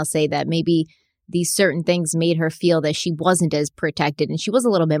back and I'll say that maybe these certain things made her feel that she wasn't as protected and she was a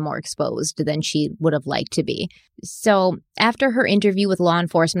little bit more exposed than she would have liked to be. So after her interview with law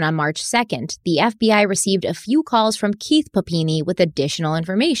enforcement on March 2nd, the FBI received a few calls from Keith Papini with additional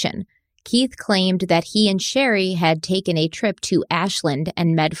information. Keith claimed that he and Sherry had taken a trip to Ashland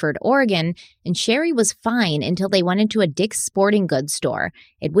and Medford, Oregon, and Sherry was fine until they went into a Dick's Sporting Goods store,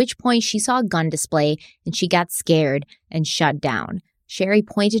 at which point she saw a gun display and she got scared and shut down. Sherry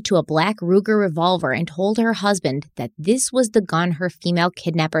pointed to a black Ruger revolver and told her husband that this was the gun her female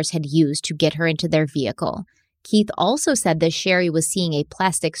kidnappers had used to get her into their vehicle. Keith also said that Sherry was seeing a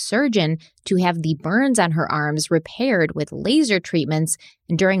plastic surgeon to have the burns on her arms repaired with laser treatments,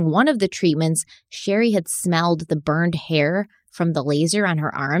 and during one of the treatments, Sherry had smelled the burned hair from the laser on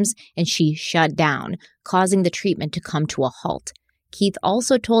her arms, and she shut down, causing the treatment to come to a halt. Keith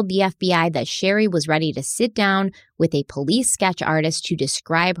also told the FBI that Sherry was ready to sit down with a police sketch artist to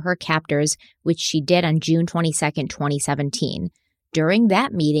describe her captors, which she did on June 22, 2017. During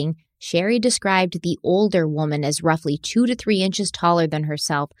that meeting, Sherry described the older woman as roughly 2 to 3 inches taller than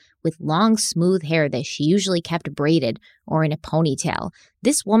herself, with long, smooth hair that she usually kept braided or in a ponytail.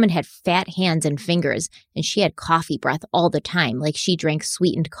 This woman had fat hands and fingers, and she had coffee breath all the time, like she drank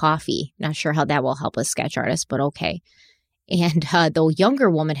sweetened coffee. Not sure how that will help a sketch artist, but okay. And the younger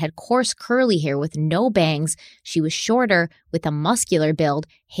woman had coarse curly hair with no bangs. She was shorter with a muscular build,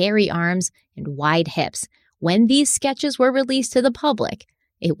 hairy arms, and wide hips. When these sketches were released to the public,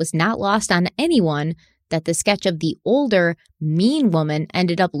 it was not lost on anyone that the sketch of the older, mean woman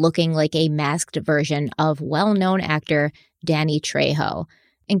ended up looking like a masked version of well-known actor Danny Trejo.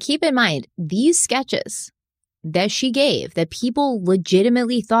 And keep in mind, these sketches that she gave, that people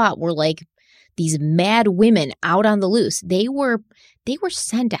legitimately thought were like these mad women out on the loose, they were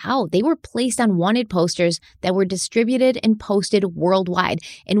sent out. They were placed on wanted posters that were distributed and posted worldwide.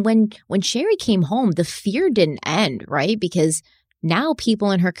 And when Sherry came home, the fear didn't end, right? Because now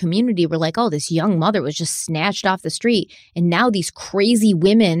people in her community were like, oh, this young mother was just snatched off the street. And now these crazy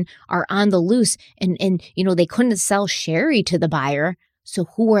women are on the loose. And they couldn't sell Sherry to the buyer. So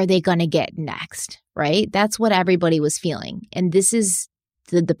who are they going to get next, right? That's what everybody was feeling. And this is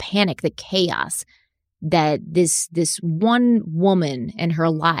the panic, the chaos that this one woman and her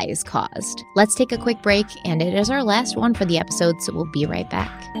lies caused. Let's take a quick break, and it is our last one for the episode, so we'll be right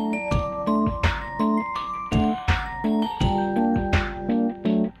back.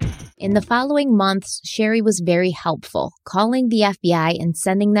 In the following months, Sherry was very helpful, calling the FBI and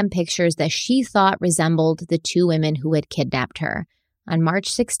sending them pictures that she thought resembled the 2 women who had kidnapped her. On March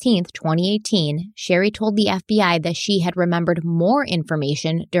 16, 2018, Sherry told the FBI that she had remembered more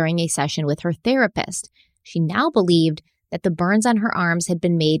information during a session with her therapist. She now believed that the burns on her arms had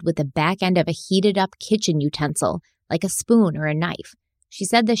been made with the back end of a heated-up kitchen utensil, like a spoon or a knife. She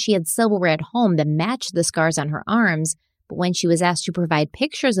said that she had silverware at home that matched the scars on her arms, but when she was asked to provide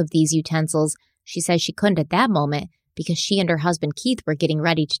pictures of these utensils, she said she couldn't at that moment because she and her husband Keith were getting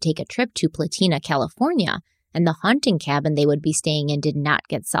ready to take a trip to Platina, California, and the hunting cabin they would be staying in did not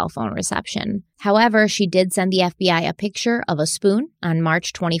get cell phone reception. However, she did send the FBI a picture of a spoon on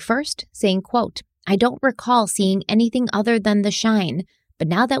March 21st, saying, quote, "I don't recall seeing anything other than the shine, but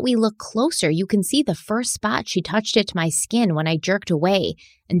now that we look closer, you can see the first spot she touched it to my skin when I jerked away,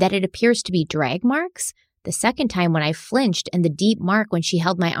 and that it appears to be drag marks. The second time when I flinched, and the deep mark when she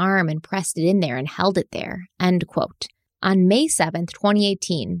held my arm and pressed it in there and held it there." End quote. On May 7th,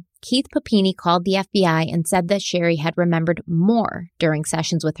 2018, Keith Papini called the FBI and said that Sherry had remembered more during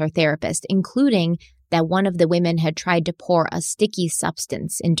sessions with her therapist, including that one of the women had tried to pour a sticky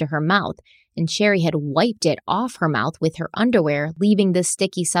substance into her mouth, and Sherry had wiped it off her mouth with her underwear, leaving the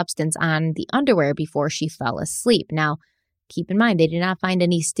sticky substance on the underwear before she fell asleep. Now, keep in mind, they did not find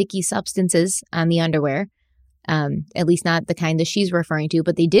any sticky substances on the underwear, at least not the kind that she's referring to,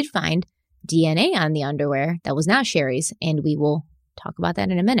 but they did find DNA on the underwear that was not Sherry's, and we will talk about that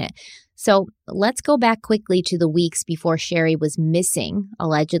in a minute. So let's go back quickly to the weeks before Sherry was missing,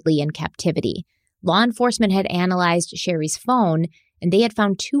 allegedly in captivity. Law enforcement had analyzed Sherry's phone, and they had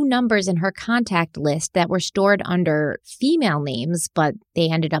found 2 numbers in her contact list that were stored under female names, but they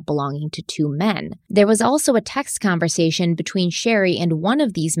ended up belonging to 2 men. There was also a text conversation between Sherry and one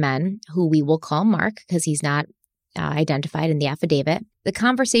of these men, who we will call Mark because he's not identified in the affidavit. The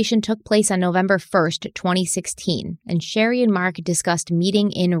conversation took place on November 1st, 2016, and Sherry and Mark discussed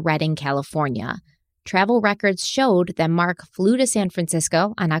meeting in Redding, California. Travel records showed that Mark flew to San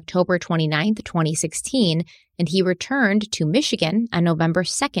Francisco on October 29th, 2016, and he returned to Michigan on November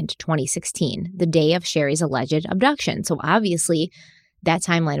 2nd, 2016, the day of Sherry's alleged abduction. So obviously, that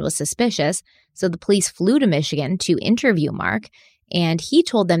timeline was suspicious. So the police flew to Michigan to interview Mark, and he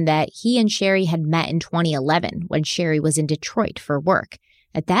told them that he and Sherry had met in 2011 when Sherry was in Detroit for work.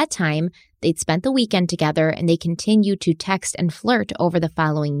 At that time, they'd spent the weekend together, and they continued to text and flirt over the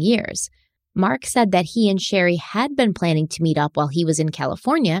following years. Mark said that he and Sherry had been planning to meet up while he was in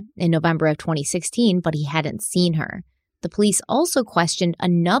California in November of 2016, but he hadn't seen her. The police also questioned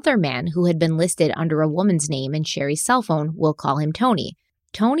another man who had been listed under a woman's name in Sherry's cell phone. We'll call him Tony.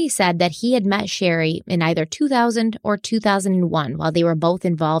 Tony said that he had met Sherry in either 2000 or 2001 while they were both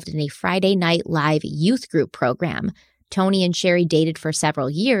involved in a Friday Night Live youth group program. Tony and Sherry dated for several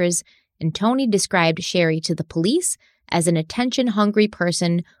years, and Tony described Sherry to the police as an attention-hungry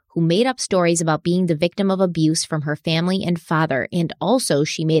person who made up stories about being the victim of abuse from her family and father, and also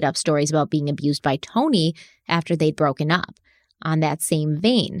she made up stories about being abused by Tony after they'd broken up. On that same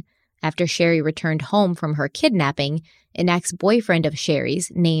vein, after Sherry returned home from her kidnapping, an ex-boyfriend of Sherry's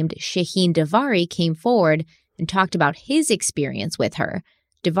named Shaheen Davari came forward and talked about his experience with her.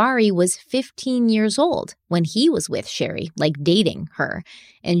 Davari was 15 years old when he was with Sherry, like dating her,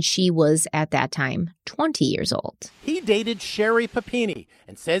 and she was at that time 20 years old. He dated Sherry Papini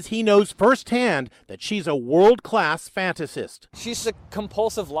and says he knows firsthand that she's a world-class fantasist. She's a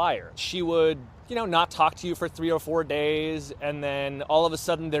compulsive liar. She would, not talk to you for 3 or 4 days, and then all of a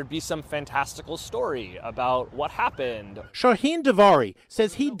sudden there'd be some fantastical story about what happened. Shaheen Davari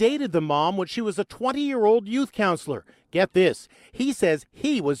says he dated the mom when she was a 20-year-old youth counselor. Get this, he says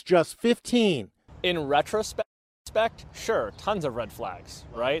he was just 15. In retrospect, sure, tons of red flags,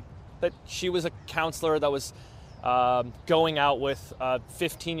 right? That she was a counselor that was going out with a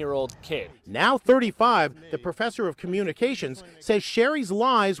 15-year-old kid. Now 35, the professor of communications says Sherry's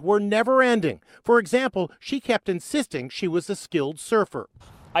lies were never ending. For example, she kept insisting she was a skilled surfer.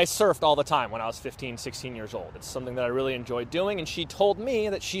 I surfed all the time when I was 15, 16 years old. It's something that I really enjoyed doing, and she told me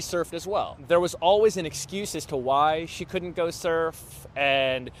that she surfed as well. There was always an excuse as to why she couldn't go surf,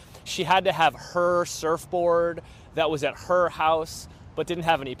 and she had to have her surfboard that was at her house but didn't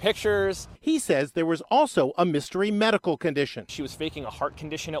have any pictures. He says there was also a mystery medical condition. She was faking a heart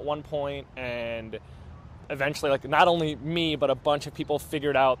condition at one point, and eventually, not only me, but a bunch of people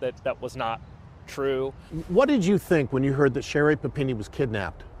figured out that that was not true. What did you think when you heard that Sherry Papini was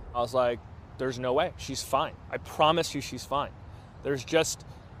kidnapped? I was like, there's no way. She's fine. I promise you she's fine. There's just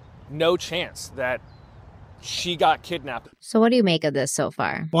no chance that she got kidnapped. So what do you make of this so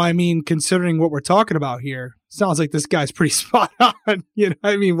far? Well, I mean, considering what we're talking about here, sounds like this guy's pretty spot on.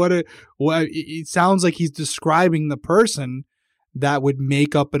 It sounds like he's describing the person that would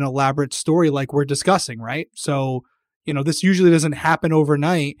make up an elaborate story like we're discussing, right? So, this usually doesn't happen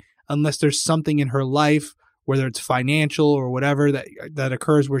overnight unless there's something in her life, whether it's financial or whatever, that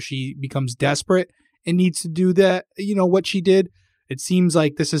occurs where she becomes desperate and needs to do that, what she did. It seems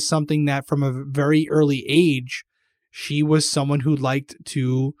like this is something that from a very early age, she was someone who liked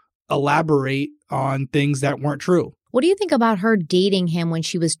to elaborate on things that weren't true. What do you think about her dating him when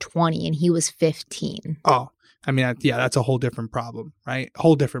she was 20 and he was 15? Oh, I mean, that's a whole different problem, right? A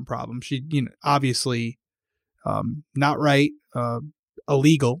whole different problem. She, obviously not right,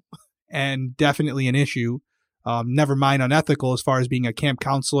 illegal, and definitely an issue. Never mind unethical as far as being a camp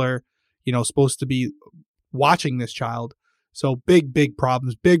counselor, supposed to be watching this child. So big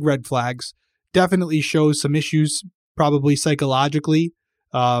problems, big red flags. Definitely shows some issues, probably psychologically,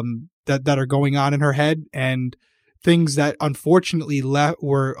 that are going on in her head, and things that unfortunately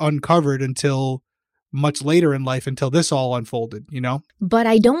were uncovered until much later in life, until this all unfolded, But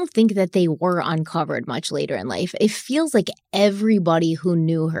I don't think that they were uncovered much later in life. It feels like everybody who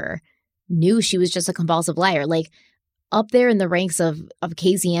knew her knew she was just a compulsive liar. Like, up there in the ranks of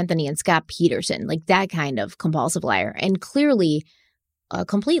Casey Anthony and Scott Peterson, like that kind of compulsive liar. And clearly a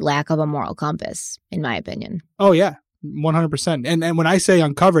complete lack of a moral compass, in my opinion. Oh, yeah, 100%. And when I say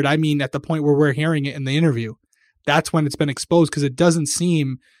uncovered, I mean at the point where we're hearing it in the interview. That's when it's been exposed, because it doesn't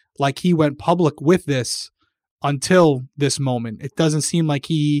seem like he went public with this until this moment. It doesn't seem like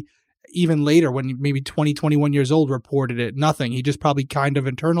he, even later, when maybe 20, 21 years old, reported it. Nothing. He just probably kind of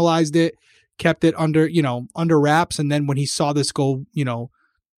internalized it, kept it under wraps. And then when he saw this go,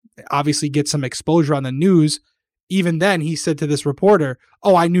 obviously get some exposure on the news, even then he said to this reporter,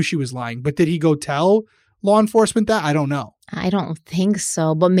 "Oh, I knew she was lying." But did he go tell law enforcement that? I don't know. I don't think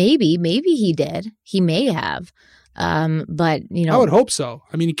so, but maybe he did. He may have. But I would hope so.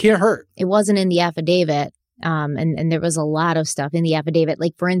 I mean, it can't hurt. It wasn't in the affidavit. And there was a lot of stuff in the affidavit.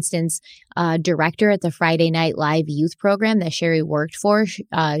 Like, for instance, director at the Friday Night Live youth program that Sherri worked for,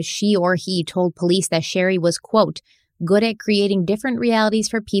 she or he told police that Sherri was, quote, good at creating different realities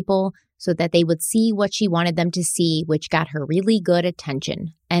for people so that they would see what she wanted them to see, which got her really good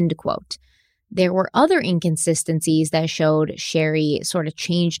attention, end quote. There were other inconsistencies that showed Sherri sort of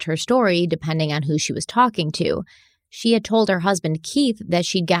changed her story depending on who she was talking to. She had told her husband, Keith, that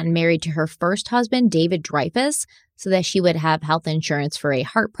she'd gotten married to her first husband, David Dreyfus, so that she would have health insurance for a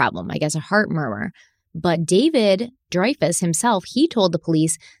heart problem, I guess a heart murmur. But David Dreyfus himself, he told the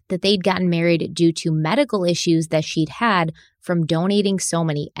police that they'd gotten married due to medical issues that she'd had from donating so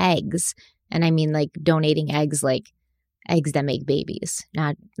many eggs. And I mean, like, donating eggs, like eggs that make babies,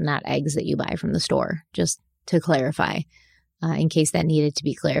 not eggs that you buy from the store, just to clarify. In case that needed to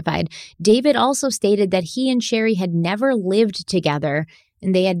be clarified. David also stated that he and Sherri had never lived together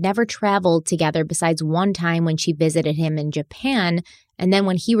and they had never traveled together besides one time when she visited him in Japan. And then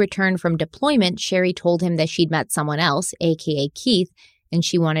when he returned from deployment, Sherri told him that she'd met someone else, aka Keith, and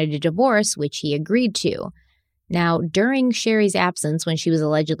she wanted a divorce, which he agreed to. Now, during Sherri's absence, when she was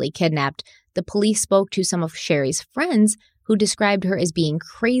allegedly kidnapped, the police spoke to some of Sherri's friends who described her as being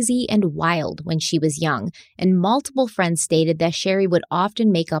crazy and wild when she was young, and multiple friends stated that Sherri would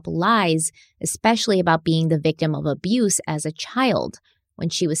often make up lies, especially about being the victim of abuse as a child. When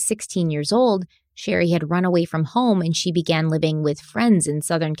she was 16 years old, Sherri had run away from home and she began living with friends in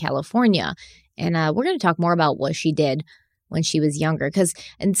Southern California. And we're going to talk more about what she did when she was younger,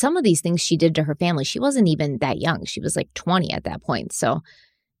 and some of these things she did to her family, she wasn't even that young. She was like 20 at that point. So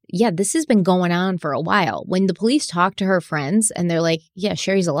yeah, this has been going on for a while. When the police talk to her friends and they're like, yeah,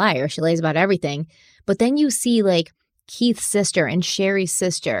 Sherri's a liar. She lies about everything. But then you see like Keith's sister and Sherri's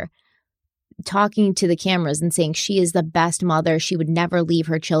sister talking to the cameras and saying she is the best mother. She would never leave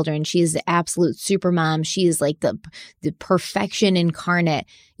her children. She is the absolute super mom. She is like the perfection incarnate.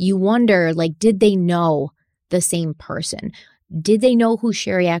 You wonder, like, did they know the same person? Did they know who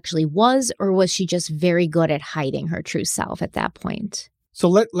Sherri actually was, or was she just very good at hiding her true self at that point? So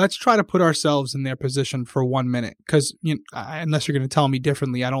let's try to put ourselves in their position for 1 minute, because unless you're going to tell me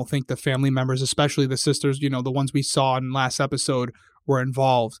differently, I don't think the family members, especially the sisters, the ones we saw in last episode, were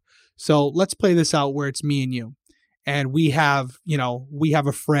involved. So let's play this out where it's me and you, and we have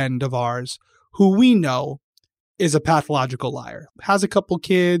a friend of ours who we know is a pathological liar, has a couple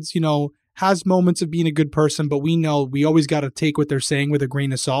kids, has moments of being a good person, but we know we always got to take what they're saying with a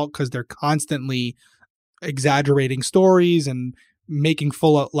grain of salt because they're constantly exaggerating stories and making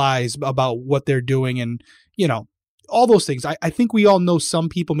full out lies about what they're doing and, all those things. I think we all know some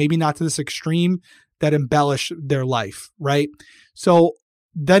people, maybe not to this extreme, that embellish their life, right? So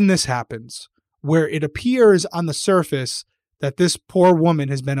then this happens where it appears on the surface that this poor woman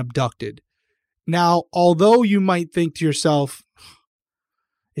has been abducted. Now, although you might think to yourself,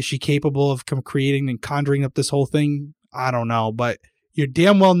 is she capable of creating and conjuring up this whole thing? I don't know, but you're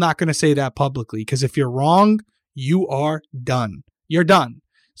damn well not going to say that publicly, because if you're wrong, you are done. You're done.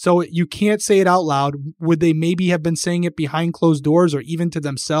 So you can't say it out loud. Would they maybe have been saying it behind closed doors or even to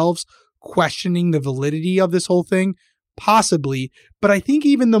themselves, questioning the validity of this whole thing? Possibly. But I think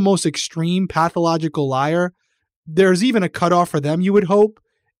even the most extreme pathological liar, there's even a cutoff for them, you would hope.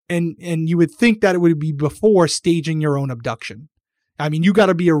 And you would think that it would be before staging your own abduction. I mean, you got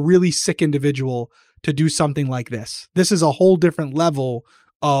to be a really sick individual to do something like this. This is a whole different level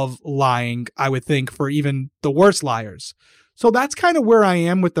of lying, I would think, for even the worst liars. So that's kind of where I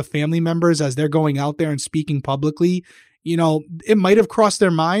am with the family members as they're going out there and speaking publicly. You know, it might have crossed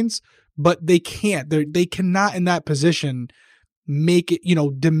their minds, but they can't. They cannot in that position make it, you know,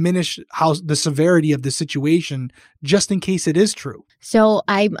 diminish how the severity of the situation just in case it is true. So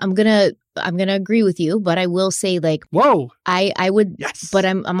I'm gonna agree with you, but I will say, like, whoa, I would, yes, but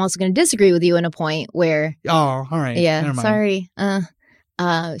I'm also gonna disagree with you in a point where, oh, all right, yeah, sorry,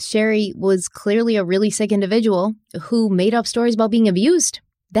 Sherry was clearly a really sick individual who made up stories about being abused.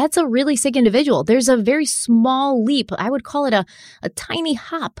 That's a really sick individual. There's a very small leap. I would call it a tiny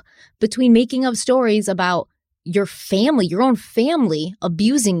hop between making up stories about your family, your own family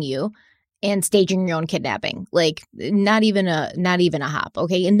abusing you, and staging your own kidnapping. Like, not even a hop.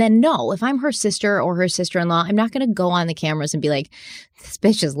 Okay. And then no, if I'm her sister or her sister-in-law, I'm not going to go on the cameras and be like, this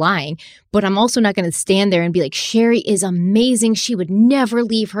bitch is lying. But I'm also not going to stand there and be like, Sherry is amazing. She would never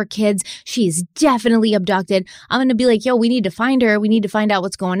leave her kids. She is definitely abducted. I'm going to be like, yo, we need to find her. We need to find out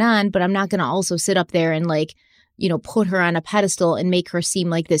what's going on. But I'm not going to also sit up there and, like, you know, put her on a pedestal and make her seem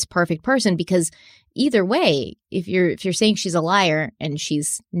like this perfect person, because either way, if you're saying she's a liar and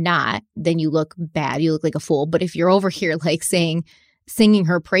she's not, then you look bad. You look like a fool. But if you're over here, like, singing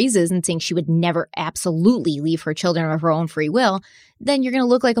her praises and saying she would never absolutely leave her children of her own free will, then you're going to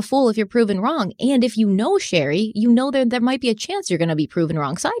look like a fool if you're proven wrong. And if you know Sherry, you know there might be a chance you're going to be proven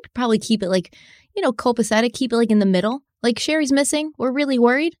wrong. So I'd probably keep it, like, you know, copacetic, keep it like in the middle. Like, Sherry's missing. We're really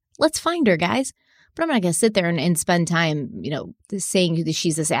worried. Let's find her, guys. But I'm not going to sit there and spend time, you know, saying that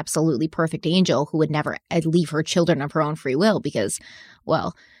she's this absolutely perfect angel who would never leave her children of her own free will, because,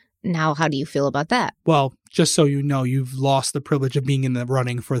 well, now how do you feel about that? Well, just so you know, you've lost the privilege of being in the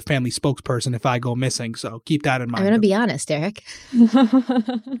running for the family spokesperson if I go missing. So keep that in mind. I'm going to be honest, Eric.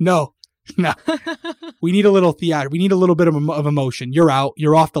 No. We need a little theater. We need a little bit of emotion. You're out.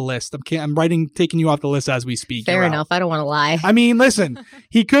 You're off the list. I'm taking you off the list as we speak. Fair enough. I don't want to lie. I mean, listen,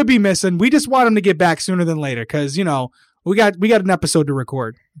 he could be missing. We just want him to get back sooner than later because, you know, we got an episode to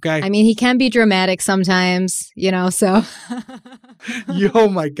record. Okay. I mean, he can be dramatic sometimes, you know, so. Oh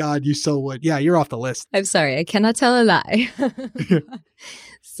my God, you so would. Yeah, you're off the list. I'm sorry. I cannot tell a lie.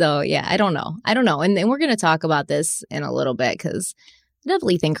 So, yeah, I don't know. And we're going to talk about this in a little bit because I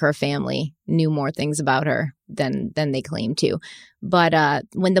definitely think her family knew more things about her than they claim to. But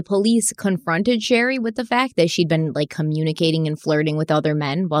when the police confronted Sherry with the fact that she'd been, like, communicating and flirting with other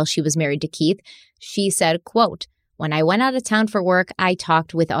men while she was married to Keith, she said, quote, "When I went out of town for work, I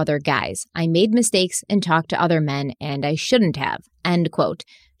talked with other guys. I made mistakes and talked to other men, and I shouldn't have." End quote.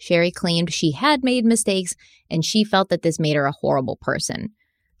 Sherry claimed she had made mistakes, and she felt that this made her a horrible person.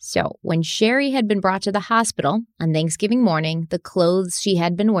 So when Sherry had been brought to the hospital on Thanksgiving morning, the clothes she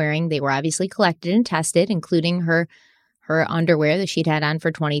had been wearing, they were obviously collected and tested, including her underwear that she'd had on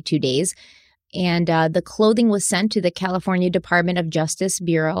for 22 days. And the clothing was sent to the California Department of Justice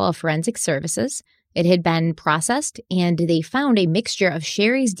Bureau of Forensic Services. It had been processed, and they found a mixture of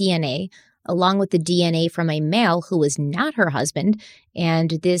Sherry's DNA along with the DNA from a male who was not her husband.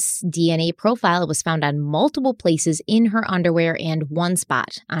 And this DNA profile was found on multiple places in her underwear and one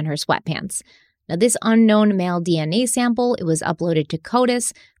spot on her sweatpants. Now, this unknown male DNA sample, it was uploaded to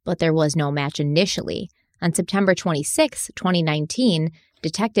CODIS, but there was no match initially. On September 26, 2019,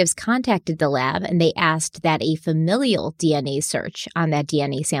 detectives contacted the lab and they asked that a familial DNA search on that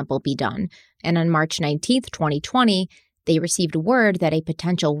DNA sample be done. And on March 19, 2020, they received word that a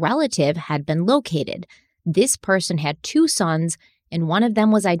potential relative had been located. This person had 2 sons, and one of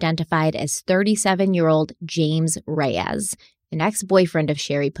them was identified as 37-year-old James Reyes, an ex-boyfriend of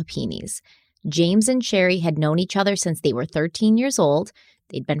Sherry Papini's. James and Sherry had known each other since they were 13 years old.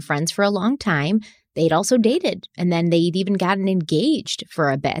 They'd been friends for a long time. They'd also dated, and then they'd even gotten engaged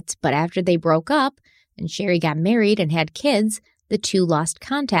for a bit. But after they broke up and Sherry got married and had kids, the two lost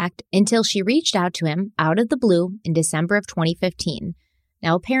contact until she reached out to him out of the blue in December of 2015.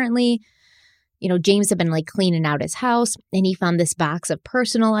 Now, apparently, James had been cleaning out his house, and he found this box of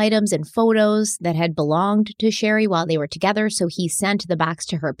personal items and photos that had belonged to Sherry while they were together. So he sent the box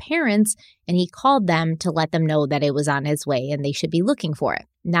to her parents, and he called them to let them know that it was on his way and they should be looking for it.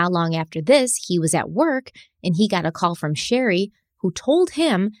 Not long after this, he was at work, and he got a call from Sherry, who told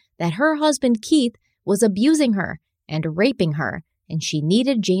him that her husband, Keith, was abusing her and raping her, and she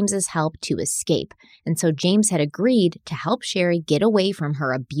needed James's help to escape. And so James had agreed to help Sherry get away from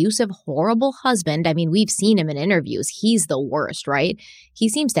her abusive, horrible husband. I mean, we've seen him in interviews. He's the worst, right? He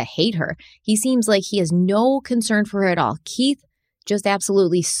seems to hate her. He seems like he has no concern for her at all. Keith just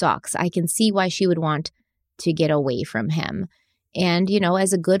absolutely sucks. I can see why she would want to get away from him. And, you know,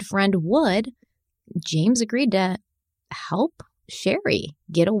 as a good friend would, James agreed to help Sherry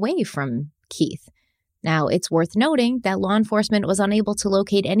get away from Keith. Now, it's worth noting that law enforcement was unable to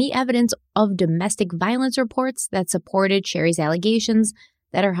locate any evidence of domestic violence reports that supported Sherry's allegations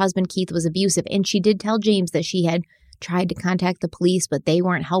that her husband Keith was abusive. And she did tell James that she had tried to contact the police, but they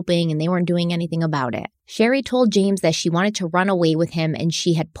weren't helping and they weren't doing anything about it. Sherry told James that she wanted to run away with him and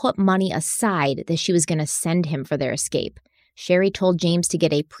she had put money aside that she was going to send him for their escape. Sherry told James to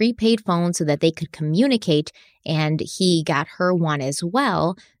get a prepaid phone so that they could communicate, and he got her one as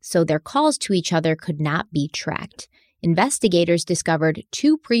well, so their calls to each other could not be tracked. Investigators discovered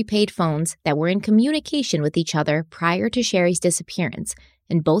 2 prepaid phones that were in communication with each other prior to Sherry's disappearance,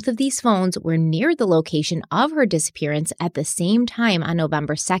 and both of these phones were near the location of her disappearance at the same time on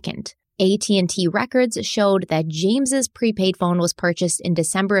November 2nd. AT&T records showed that James's prepaid phone was purchased in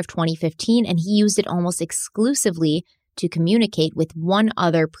December of 2015, and he used it almost exclusively to communicate with one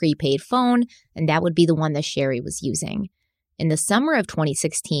other prepaid phone, and that would be the one that Sherry was using. In the summer of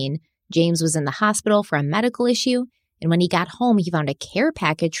 2016, James was in the hospital for a medical issue, and when he got home, he found a care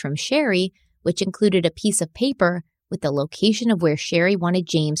package from Sherry, which included a piece of paper with the location of where Sherry wanted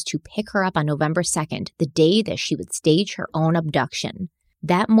James to pick her up on November 2nd, the day that she would stage her own abduction.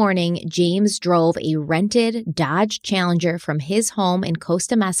 That morning, James drove a rented Dodge Challenger from his home in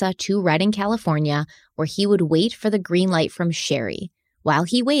Costa Mesa to Redding, California, where he would wait for the green light from Sherry. While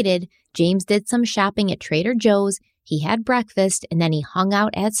he waited, James did some shopping at Trader Joe's, he had breakfast, and then he hung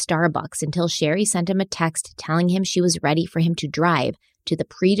out at Starbucks until Sherry sent him a text telling him she was ready for him to drive to the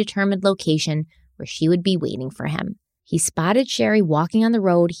predetermined location where she would be waiting for him. He spotted Sherry walking on the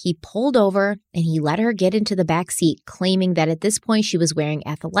road. He pulled over and he let her get into the back seat, claiming that at this point she was wearing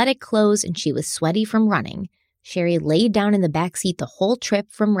athletic clothes and she was sweaty from running. Sherry laid down in the back seat the whole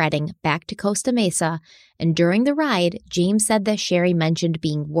trip from Redding back to Costa Mesa, and during the ride, James said that Sherry mentioned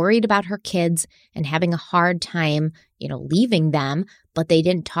being worried about her kids and having a hard time, leaving them, but they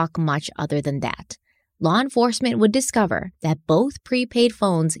didn't talk much other than that. Law enforcement would discover that both prepaid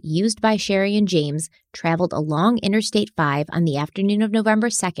phones used by Sherry and James traveled along Interstate 5 on the afternoon of November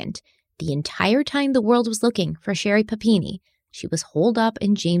 2nd. The entire time the world was looking for Sherry Papini, she was holed up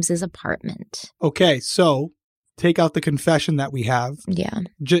in James's apartment. Okay, so take out the confession that we have. Yeah.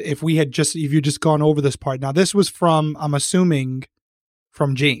 If you just gone over this part. Now, this was from, I'm assuming,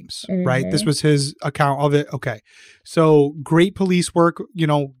 from James, right? This was his account of it. Okay. So great police work,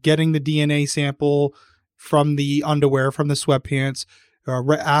 getting the DNA sample from the underwear, from the sweatpants,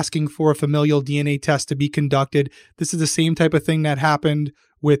 asking for a familial DNA test to be conducted. This is the same type of thing that happened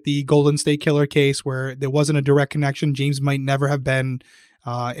with the Golden State Killer case where there wasn't a direct connection. James might never have been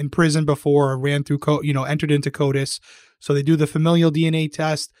in prison before or entered into CODIS. So they do the familial DNA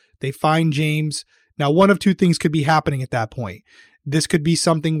test. They find James. Now, one of two things could be happening at that point. This could be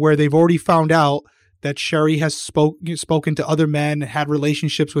something where they've already found out that Sherry has spoken to other men, had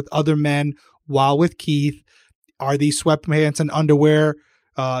relationships with other men while with Keith. Are these sweatpants and underwear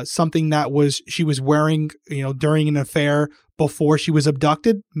something that she was wearing, during an affair before she was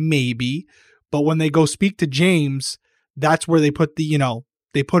abducted? Maybe. But when they go speak to James, that's where they put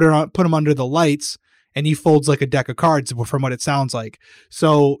they put him under the lights, and he folds like a deck of cards from what it sounds like.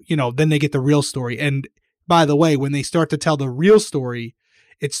 So, then they get the real story. And by the way, when they start to tell the real story,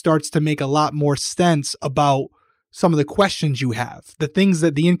 it starts to make a lot more sense about some of the questions you have, the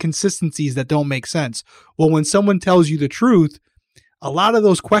inconsistencies that don't make sense. Well, when someone tells you the truth, a lot of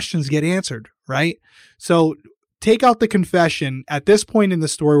those questions get answered, right? So take out the confession. At this point in the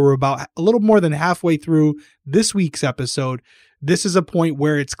story, we're about a little more than halfway through this week's episode. This is a point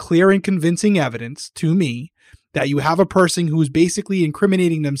where it's clear and convincing evidence to me that you have a person who's basically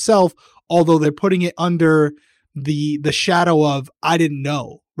incriminating themselves, although they're putting it under the shadow of, I didn't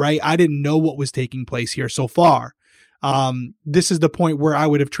know, right? I didn't know what was taking place here so far. This is the point where I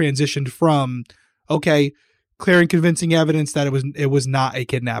would have transitioned from, okay, clear and convincing evidence that it was not a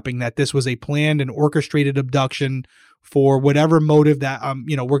kidnapping, that this was a planned and orchestrated abduction for whatever motive that,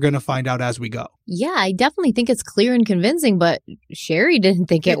 we're going to find out as we go. Yeah, I definitely think it's clear and convincing, but Sherry didn't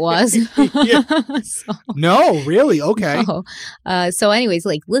think it was. No, really? Okay. So anyways,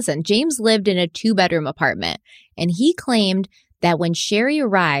 listen, James lived in a 2-bedroom apartment, and he claimed that when Sherry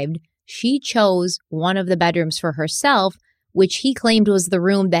arrived, she chose one of the bedrooms for herself, which he claimed was the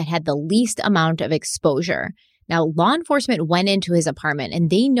room that had the least amount of exposure. Now, law enforcement went into his apartment and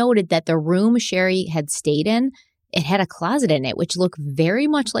they noted that the room Sherry had stayed in, it had a closet in it, which looked very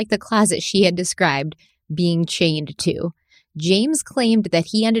much like the closet she had described being chained to. James claimed that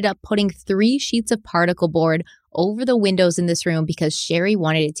he ended up putting 3 sheets of particle board over the windows in this room because Sherry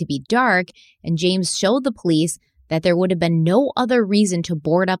wanted it to be dark, and James showed the police that there would have been no other reason to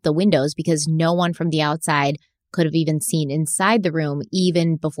board up the windows because no one from the outside could have even seen inside the room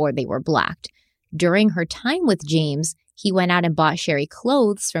even before they were blocked. During her time with James, he went out and bought Sherry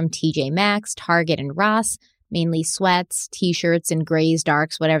clothes from TJ Maxx, Target, and Ross, mainly sweats, t-shirts, and grays,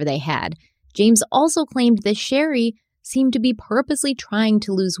 darks, whatever they had. James also claimed that Sherry seemed to be purposely trying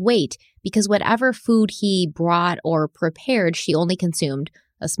to lose weight because whatever food he brought or prepared, she only consumed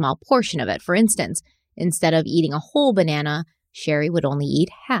a small portion of it. For instance, instead of eating a whole banana, Sherry would only eat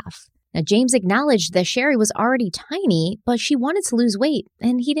half. Now, James acknowledged that Sherry was already tiny, but she wanted to lose weight,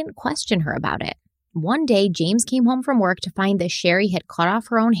 and he didn't question her about it. One day, James came home from work to find that Sherry had cut off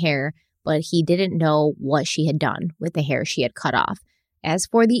her own hair, but he didn't know what she had done with the hair she had cut off. As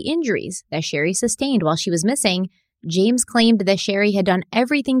for the injuries that Sherry sustained while she was missing, James claimed that Sherry had done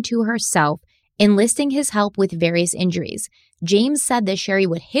everything to herself, enlisting his help with various injuries. James said that Sherry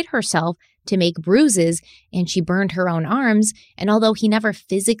would hit herself to make bruises, and she burned her own arms, and although he never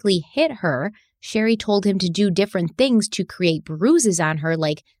physically hit her, Sherry told him to do different things to create bruises on her,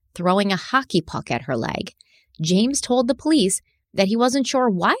 like throwing a hockey puck at her leg. James told the police that he wasn't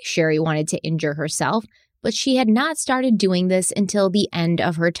sure why Sherry wanted to injure herself, but she had not started doing this until the end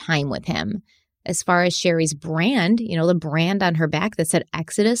of her time with him. As far as Sherry's brand, the brand on her back that said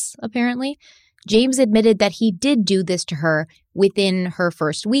Exodus, apparently, James admitted that he did do this to her within her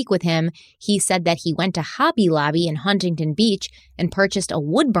first week with him. He said that he went to Hobby Lobby in Huntington Beach and purchased a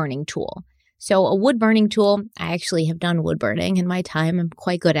wood-burning tool. So a wood-burning tool, I actually have done wood-burning in my time. I'm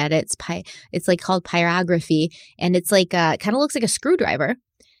quite good at it. It's like called pyrography, and it's like kind of looks like a screwdriver,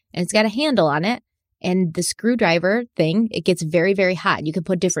 and it's got a handle on it. And the screwdriver thing, it gets very, very hot. You can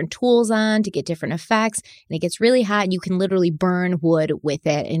put different tools on to get different effects, and it gets really hot, and you can literally burn wood with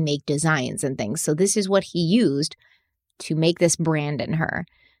it and make designs and things. So this is what he used to make this brand in her.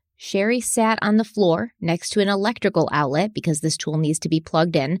 Sherry sat on the floor next to an electrical outlet because this tool needs to be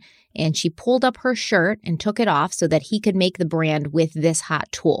plugged in, and she pulled up her shirt and took it off so that he could make the brand with this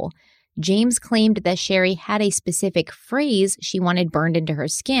hot tool. James claimed that Sherry had a specific phrase she wanted burned into her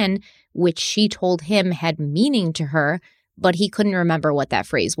skin, which she told him had meaning to her, but he couldn't remember what that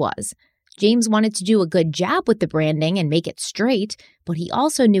phrase was. James wanted to do a good job with the branding and make it straight, but he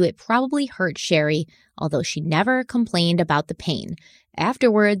also knew it probably hurt Sherry, although she never complained about the pain.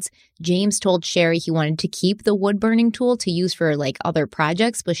 Afterwards, James told Sherry he wanted to keep the wood-burning tool to use for other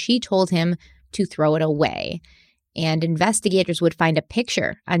projects, but she told him to throw it away. And investigators would find a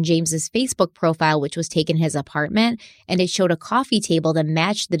picture on James's Facebook profile, which was taken in his apartment, and it showed a coffee table that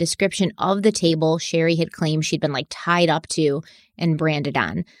matched the description of the table Sherry had claimed she'd been tied up to and branded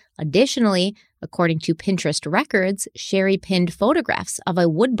on. Additionally, according to Pinterest records, Sherry pinned photographs of a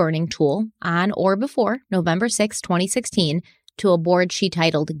wood-burning tool on or before November 6, 2016, to a board she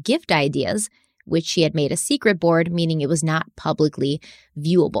titled Gift Ideas, which she had made a secret board, meaning it was not publicly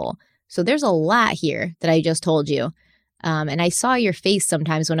viewable. So there's a lot here that I just told you. And I saw your face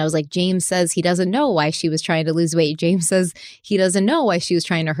sometimes when I was like, James says he doesn't know why she was trying to lose weight. James says he doesn't know why she was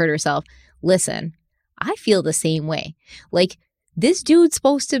trying to hurt herself. Listen, I feel the same way. This dude's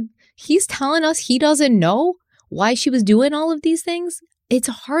he's telling us he doesn't know why she was doing all of these things. It's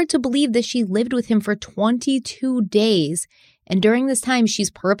hard to believe that she lived with him for 22 days. And during this time,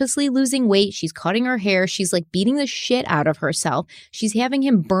 she's purposely losing weight. She's cutting her hair. She's beating the shit out of herself. She's having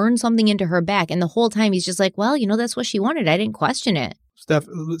him burn something into her back. And the whole time he's just well, that's what she wanted. I didn't question it.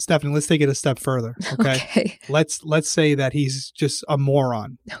 Stephanie, let's take it a step further. Okay. Let's say that he's just a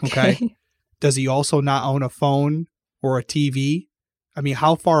moron. Okay. Does he also not own a phone or a TV? I mean,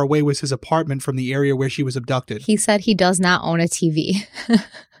 how far away was his apartment from the area where she was abducted? He said he does not own a TV.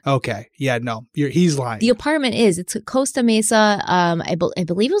 Okay. Yeah, no, he's lying. The apartment it's Costa Mesa. I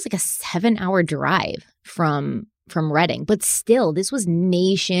believe it was a 7-hour drive from Redding, but still, this was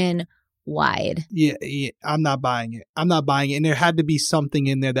nationwide. Yeah, I'm not buying it. And there had to be something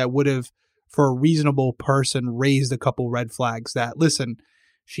in there that would have, for a reasonable person, raised a couple red flags that, listen,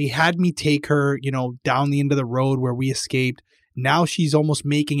 she had me take her, down the end of the road where we escaped. Now she's almost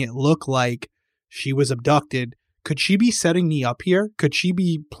making it look like she was abducted. Could she be setting me up here? Could she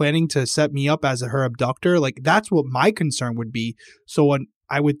be planning to set me up as her abductor? That's what my concern would be. So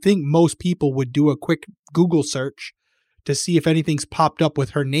I would think most people would do a quick Google search to see if anything's popped up with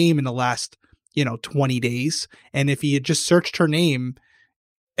her name in the last, 20 days. And if he had just searched her name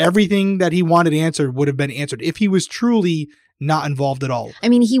everything that he wanted answered would have been answered if he was truly not involved at all. I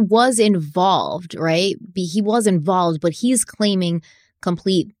mean, he was involved, right? He was involved, but he's claiming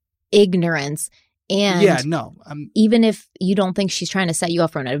complete ignorance. And yeah, no. Even if you don't think she's trying to set you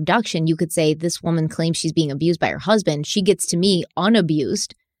up for an abduction, you could say this woman claims she's being abused by her husband. She gets to me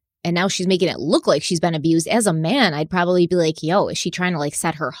unabused, and now she's making it look like she's been abused. As a man, I'd probably be like, yo, is she trying to like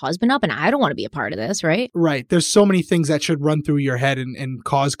set her husband up? And I don't want to be a part of this, right? Right. There's so many things that should run through your head and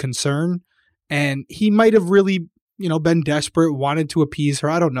cause concern. And he might have really, been desperate, wanted to appease her.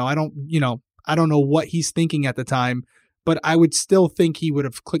 I don't know. I don't know what he's thinking at the time, but I would still think he would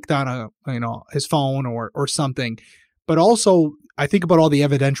have clicked on his phone or something. But also, I think about all the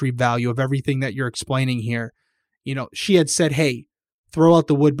evidentiary value of everything that you're explaining here. She had said, hey, throw out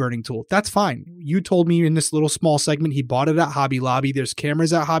the wood burning tool. That's fine. You told me in this little small segment he bought it at Hobby Lobby. There's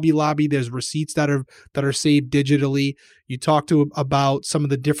cameras at Hobby Lobby. There's receipts that are saved digitally. You talked about some of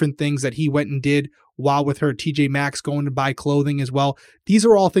the different things that he went and did while with her, TJ Maxx, going to buy clothing as well. These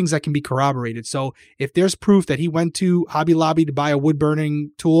are all things that can be corroborated. So if there's proof that he went to Hobby Lobby to buy a wood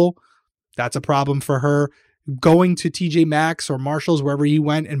burning tool, that's a problem for her. Going to TJ Maxx or Marshall's, wherever he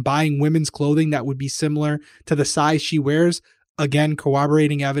went, and buying women's clothing that would be similar to the size she wears, again,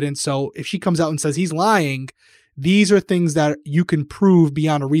 corroborating evidence. So if she comes out and says he's lying, these are things that you can prove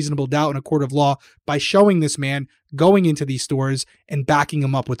beyond a reasonable doubt in a court of law by showing this man going into these stores and backing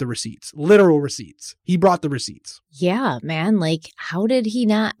him up with the receipts, literal receipts. He brought the receipts. Yeah, man. Like, how did he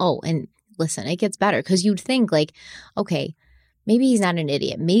not? Oh, and listen, it gets better because you'd think like, okay, maybe he's not an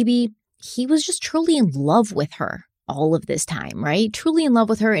idiot. Maybe he was just truly in love with her all of this time, right? Truly in love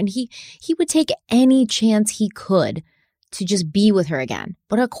with her. And he would take any chance he could to just be with her again.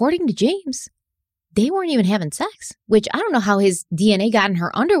 But according to James, they weren't even having sex, which I don't know how his DNA got in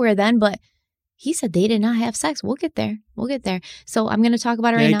her underwear then, but he said they did not have sex. We'll get there. So I'm going to talk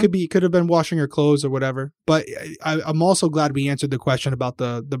about it right now. It could have been washing her clothes or whatever. But I'm also glad we answered the question about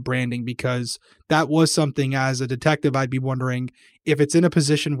the branding, because that was something as a detective I'd be wondering if it's in a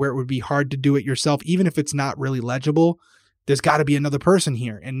position where it would be hard to do it yourself, even if it's not really legible. There's got to be another person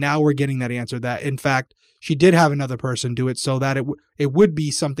here. And now we're getting that answer that, in fact, she did have another person do it so that it would be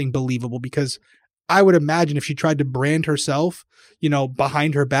something believable, because I would imagine if she tried to brand herself,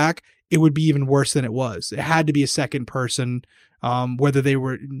 behind her back, it would be even worse than it was. It had to be a second person, whether they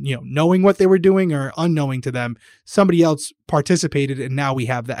were, knowing what they were doing or unknowing to them. Somebody else participated, and now we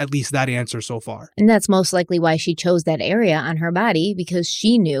have at least that answer so far. And that's most likely why she chose that area on her body, because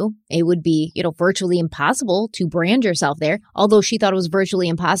she knew it would be, virtually impossible to brand yourself there. Although she thought it was virtually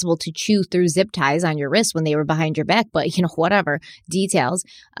impossible to chew through zip ties on your wrists when they were behind your back. But, whatever, details.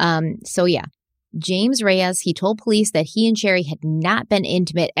 So yeah. James Reyes, he told police that he and Sherry had not been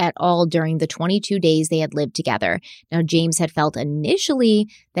intimate at all during the 22 days they had lived together. Now, James had felt initially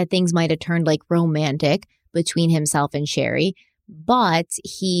that things might have turned like romantic between himself and Sherry, but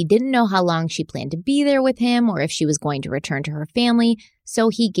he didn't know how long she planned to be there with him or if she was going to return to her family, so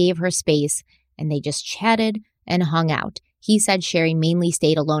he gave her space and they just chatted and hung out. He said Sherry mainly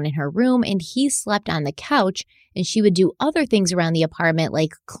stayed alone in her room and he slept on the couch, and she would do other things around the apartment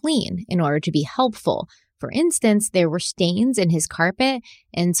like clean in order to be helpful. For instance, there were stains in his carpet,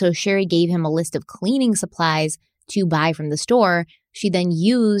 and so Sherry gave him a list of cleaning supplies to buy from the store. She then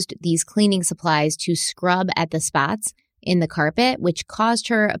used these cleaning supplies to scrub at the spots in the carpet, which caused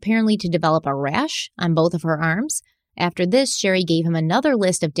her apparently to develop a rash on both of her arms. After this, Sherry gave him another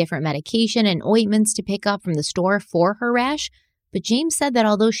list of different medication and ointments to pick up from the store for her rash. But James said that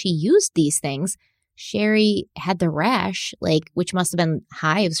although she used these things, Sherry had the rash, which must have been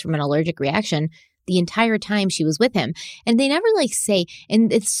hives from an allergic reaction, the entire time she was with him. And they never say,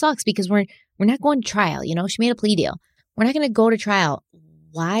 and it sucks because we're not going to trial, she made a plea deal. We're not going to go to trial.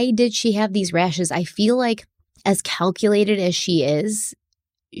 Why did she have these rashes? I feel like as calculated as she is,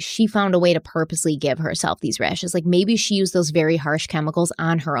 she found a way to purposely give herself these rashes. Maybe she used those very harsh chemicals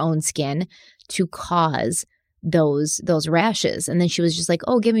on her own skin to cause those rashes. And then she was just like,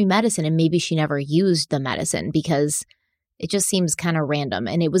 oh, give me medicine. And maybe she never used the medicine because it just seems kind of random.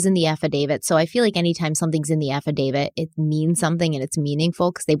 And it was in the affidavit. So I feel like anytime something's in the affidavit, it means something and it's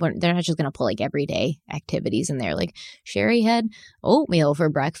meaningful, because they're not just going to pull everyday activities in there. Sherry had oatmeal for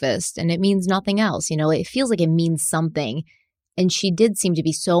breakfast and it means nothing else. It feels like it means something. And she did seem to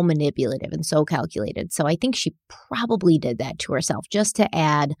be so manipulative and so calculated. So I think she probably did that to herself just to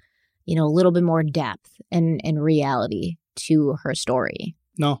add, a little bit more depth and reality to her story.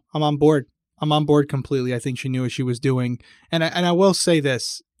 No, I'm on board. I'm on board completely. I think she knew what she was doing. And I will say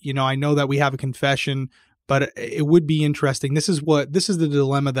this, I know that we have a confession, but it would be interesting. This is the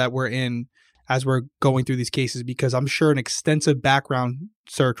dilemma that we're in as we're going through these cases, because I'm sure an extensive background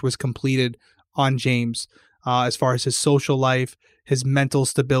search was completed on James as far as his social life, his mental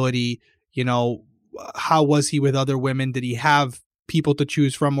stability, how was he with other women? Did he have people to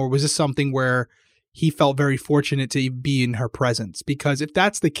choose from? Or was this something where he felt very fortunate to be in her presence? Because if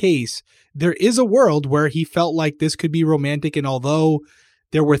that's the case, there is a world where he felt like this could be romantic. And although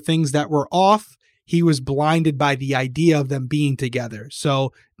there were things that were off, he was blinded by the idea of them being together.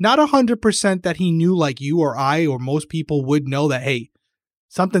 So not 100% that he knew, like you or I or most people would know, that, hey,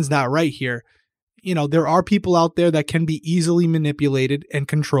 something's not right here. There are people out there that can be easily manipulated and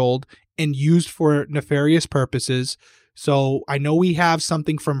controlled and used for nefarious purposes. So I know we have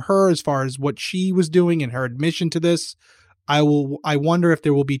something from her as far as what she was doing and her admission to this. I wonder if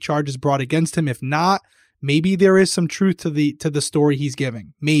there will be charges brought against him. If not, maybe there is some truth to the story he's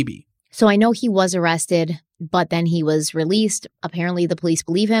giving. Maybe. So I know he was arrested, but then he was released. Apparently the police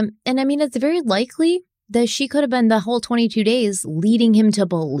believe him. And I mean, it's very likely that she could have been the whole 22 days leading him to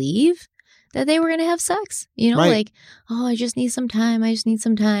believe that they were going to have sex, right. Like, oh, I just need some time.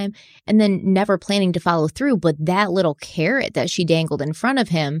 And then never planning to follow through. But that little carrot that she dangled in front of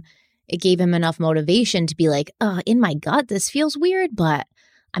him, it gave him enough motivation to be like, oh, in my gut, this feels weird, but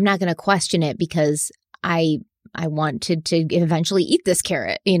I'm not going to question it because I want to eventually eat this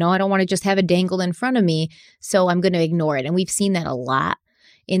carrot. I don't want to just have it dangled in front of me. So I'm going to ignore it. And we've seen that a lot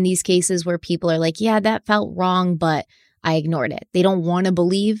in these cases where people are like, yeah, that felt wrong, but I ignored it. They don't want to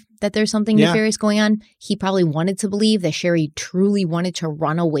believe that there's something nefarious going on. He probably wanted to believe that Sherry truly wanted to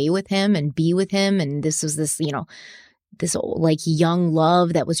run away with him and be with him. And this was this, this like young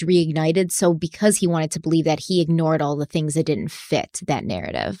love that was reignited. So because he wanted to believe that, he ignored all the things that didn't fit that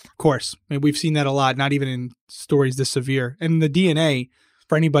narrative. Of course. I mean, we've seen that a lot, not even in stories this severe. And the DNA,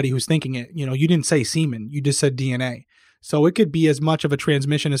 for anybody who's thinking it, you didn't say semen, you just said DNA. So it could be as much of a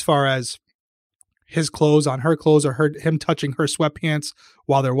transmission as far as his clothes on her clothes or him touching her sweatpants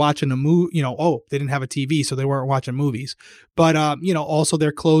while they're watching a movie. They didn't have a TV, so they weren't watching movies. But, also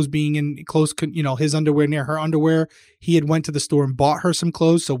their clothes being in close, his underwear near her underwear. He had went to the store and bought her some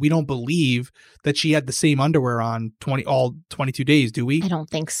clothes, so we don't believe that she had the same underwear on all 22 days, do we? I don't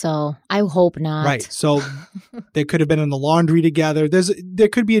think so. I hope not. Right. So they could have been in the laundry together. There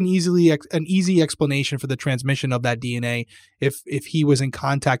could be an easy explanation for the transmission of that DNA if he was in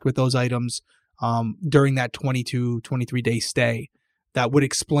contact with those items during that 23-day stay. That would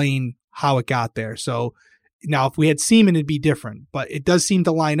explain how it got there. So now if we had semen, it'd be different, but it does seem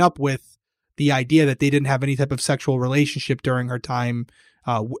to line up with the idea that they didn't have any type of sexual relationship during her time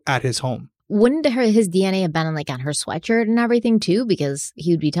at his home. Wouldn't his DNA have been on her sweatshirt and everything too? Because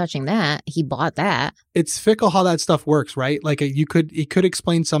he would be touching that. He bought that. It's fickle how that stuff works, right? Like it could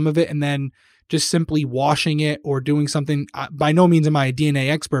explain some of it, and then just simply washing it or doing something. By no means am I a DNA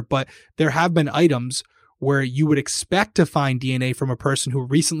expert, but there have been items where you would expect to find DNA from a person who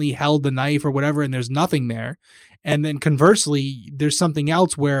recently held the knife or whatever, and there's nothing there. And then conversely, there's something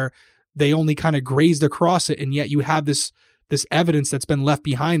else where they only kind of grazed across it, and yet you have this evidence that's been left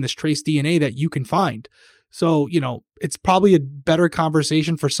behind, this trace DNA that you can find. So, it's probably a better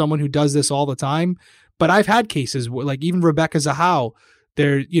conversation for someone who does this all the time. But I've had cases where, like even Rebecca Zahau,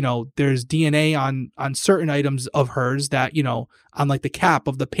 there's DNA on certain items of hers that, on like the cap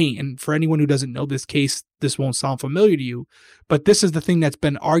of the paint. And for anyone who doesn't know this case, this won't sound familiar to you, but this is the thing that's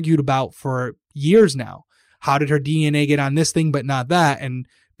been argued about for years now. How did her DNA get on this thing, but not that? And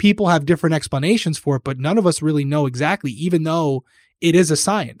people have different explanations for it, but none of us really know exactly, even though it is a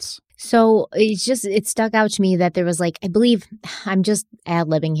science. So it stuck out to me that there was I believe, I'm just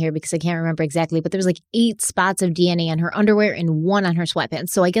ad-libbing here because I can't remember exactly, but there was 8 spots of DNA on her underwear and 1 on her sweatpants.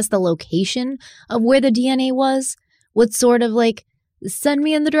 So I guess the location of where the DNA was would sort of send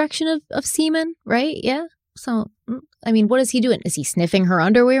me in the direction of semen, right? Yeah. So, I mean, what is he doing? Is he sniffing her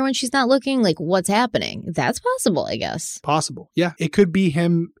underwear when she's not looking? What's happening? That's possible, I guess. Possible. Yeah. It could be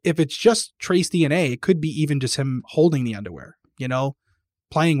him. If it's just trace DNA, it could be even just him holding the underwear,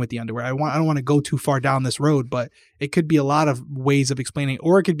 playing with the underwear. I don't want to go too far down this road, but it could be a lot of ways of explaining,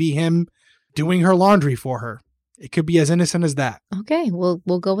 or it could be him doing her laundry for her. It could be as innocent as that. Okay, we'll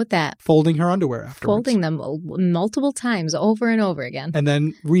go with that. Folding her underwear afterwards. Folding them multiple times over and over again. And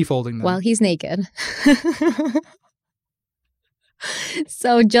then refolding them. While he's naked.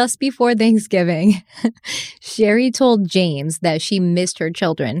 So just before Thanksgiving, Sherry told James that she missed her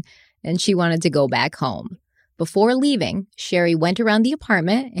children and she wanted to go back home. Before leaving, Sherry went around the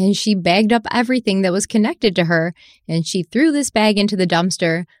apartment and she bagged up everything that was connected to her, and she threw this bag into the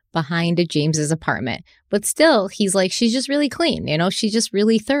dumpster behind James's apartment. But still, he's she's just really clean, she's just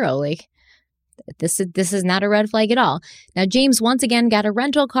really thorough. This is not a red flag at all. Now, James once again got a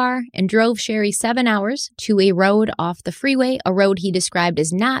rental car and drove Sherry 7 hours to a road off the freeway, a road he described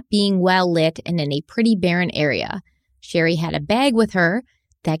as not being well lit and in a pretty barren area. Sherry had a bag with her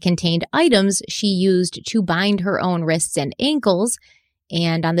that contained items she used to bind her own wrists and ankles.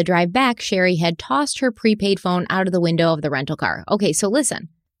 And on the drive back, Sherry had tossed her prepaid phone out of the window of the rental car. Okay, so listen,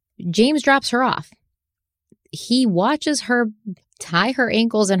 James drops her off. He watches her tie her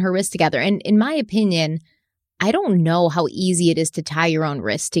ankles and her wrists together. And in my opinion, I don't know how easy it is to tie your own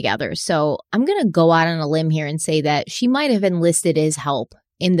wrists together. So I'm going to go out on a limb here and say that she might have enlisted his help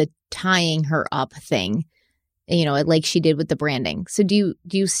in the tying her up thing, you know, like she did with the branding. So do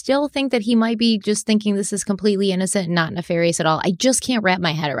you still think that he might be just thinking this is completely innocent and not nefarious at all? I just can't wrap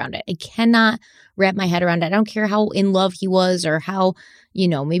my head around it. I cannot wrap my head around it. I don't care how in love he was or how, you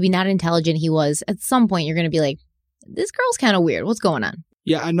know, maybe not intelligent he was. At some point, you're going to be like, this girl's kind of weird. What's going on?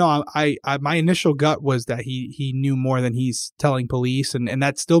 Yeah, I know. I my initial gut was that he knew more than he's telling police, and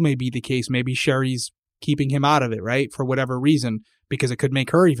that still may be the case. Maybe Sherry's keeping him out of it, right? For whatever reason, because it could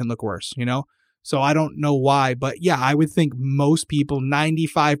make her even look worse, you know? So I don't know why, but yeah, I would think most people,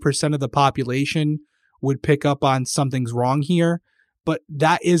 95% of the population would pick up on something's wrong here. But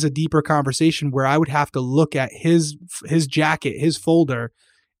that is a deeper conversation where I would have to look at his jacket, his folder,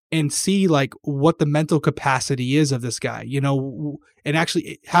 and see like what the mental capacity is of this guy, you know, and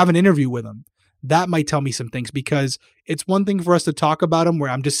actually have an interview with him. That might tell me some things, because it's one thing for us to talk about him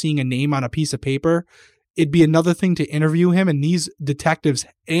where I'm just seeing a name on a piece of paper. It'd be another thing to interview him. And these detectives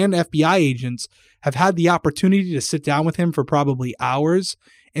and FBI agents have had the opportunity to sit down with him for probably hours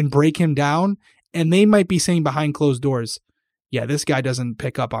and break him down. And they might be saying behind closed doors, yeah, this guy doesn't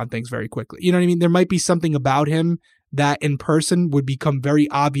pick up on things very quickly. You know what I mean? There might be something about him that in person would become very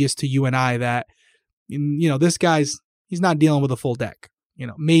obvious to you and I that, you know, this guy's, he's not dealing with a full deck, you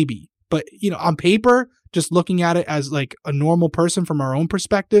know, maybe. But, you know, on paper, just looking at it as like a normal person from our own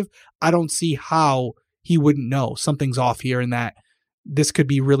perspective, I don't see how he wouldn't know something's off here and that this could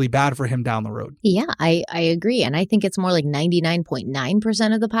be really bad for him down the road. Yeah, I agree. And I think it's more like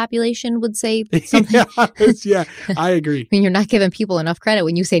 99.9% of the population would say something. Yeah, I agree. I mean, you're not giving people enough credit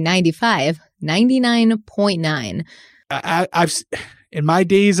when you say 95, 99.9. I've in my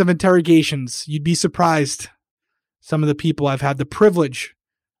days of interrogations, you'd be surprised. Some of the people I've had the privilege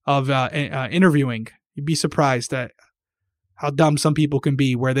of interviewing, you'd be surprised at how dumb some people can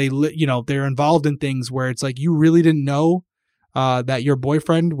be, where they, you know, they're involved in things where it's like, you really didn't know that your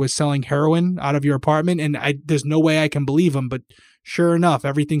boyfriend was selling heroin out of your apartment. And there's no way I can believe him, but sure enough,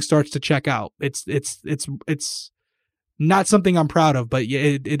 everything starts to check out. It's not something I'm proud of, but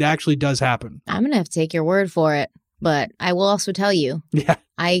it actually does happen. I'm going to have to take your word for it. But I will also tell you, yeah,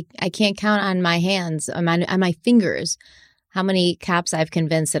 I can't count on my hands, on my fingers, how many cops I've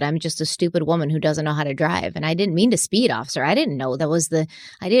convinced that I'm just a stupid woman who doesn't know how to drive. And I didn't mean to speed, officer. I didn't know that was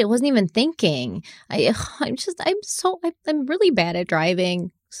I wasn't even thinking. I'm really bad at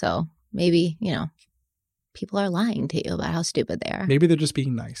driving. So maybe, you know, people are lying to you about how stupid they are. Maybe they're just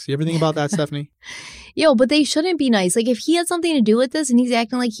being nice. You ever think about that, Stephanie? Yo, but they shouldn't be nice. Like, if he had something to do with this and he's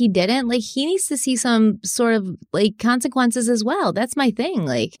acting like he didn't, like, he needs to see some sort of, like, consequences as well. That's my thing.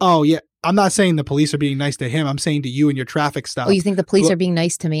 Like, oh, yeah. I'm not saying the police are being nice to him. I'm saying to you and your traffic stop. Oh, you think the police are being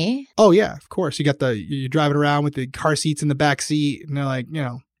nice to me? Oh, yeah, of course. You're driving around with the car seats in the back seat, and they're like, you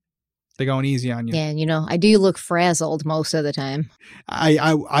know, they're going easy on you. Yeah, you know, I do look frazzled most of the time.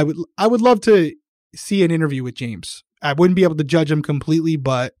 I would love to see an interview with James. I wouldn't be able to judge him completely,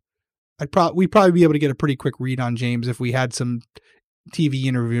 but we'd probably be able to get a pretty quick read on James if we had some TV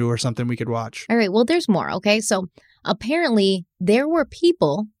interview or something we could watch. All right, well, there's more, okay? So apparently there were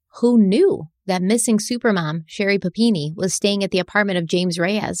people who knew that missing supermom Sherry Papini was staying at the apartment of James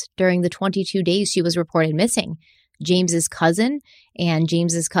Reyes during the 22 days she was reported missing. James's cousin and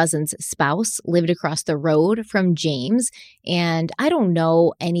James's cousin's spouse lived across the road from James. And I don't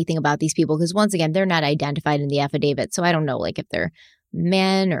know anything about these people because, once again, they're not identified in the affidavit. So I don't know, like, if they're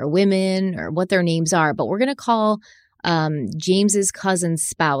men or women or what their names are. But we're going to call James's cousin's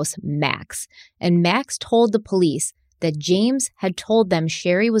spouse Max. And Max told the police that James had told them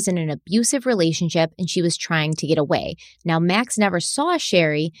Sherry was in an abusive relationship and she was trying to get away. Now, Max never saw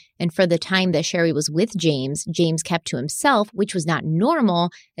Sherry, and for the time that Sherry was with James, James kept to himself, which was not normal,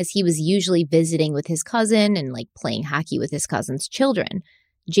 as he was usually visiting with his cousin and, like, playing hockey with his cousin's children.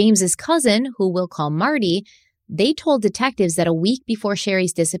 James's cousin, who we'll call Marty, they told detectives that a week before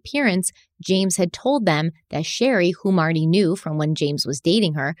Sherry's disappearance, James had told them that Sherry, who Marty knew from when James was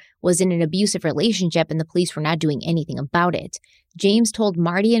dating her, was in an abusive relationship and the police were not doing anything about it. James told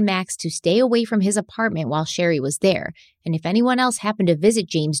Marty and Max to stay away from his apartment while Sherry was there, and if anyone else happened to visit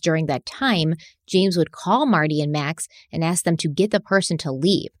James during that time, James would call Marty and Max and ask them to get the person to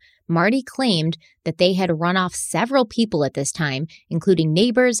leave. Marty claimed that they had run off several people at this time, including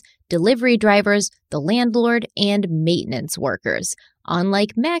neighbors, delivery drivers, the landlord, and maintenance workers.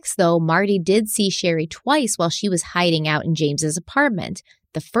 Unlike Max, though, Marty did see Sherry twice while she was hiding out in James's apartment.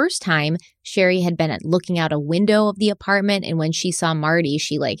 The first time, Sherry had been looking out a window of the apartment, and when she saw Marty,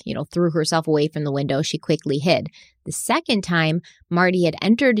 she threw herself away from the window. She quickly hid. The second time, Marty had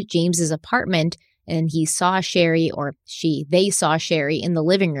entered James's apartment, and he saw Sherry, they saw Sherry in the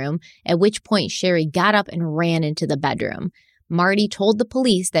living room, at which point Sherry got up and ran into the bedroom. Marty told the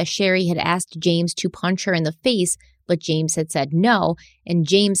police that Sherry had asked James to punch her in the face, but James had said no, and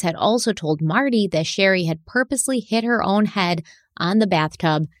James had also told Marty that Sherry had purposely hit her own head on the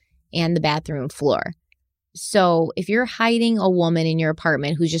bathtub and the bathroom floor. So if you're hiding a woman in your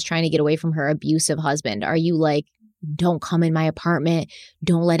apartment who's just trying to get away from her abusive husband, are you like, don't come in my apartment,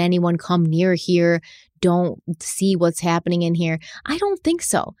 don't let anyone come near here, don't see what's happening in here? I don't think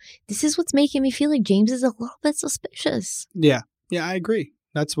so. This is what's making me feel like James is a little bit suspicious. Yeah, I agree.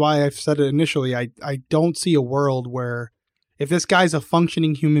 That's why I've said it initially. I don't see a world where if this guy's a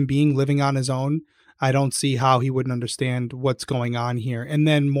functioning human being living on his own, I don't see how he wouldn't understand what's going on here. And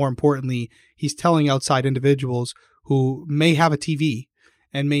then more importantly, he's telling outside individuals who may have a TV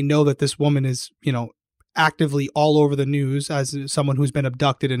and may know that this woman is, actively all over the news as someone who's been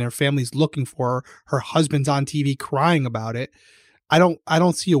abducted and her family's looking for her. Her husband's on TV crying about it. I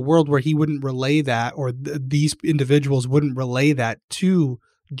don't see a world where he wouldn't relay that, or these individuals wouldn't relay that to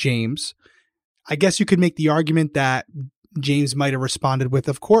James. I guess you could make the argument that James might have responded with,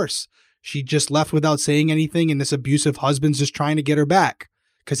 of course, she just left without saying anything and this abusive husband's just trying to get her back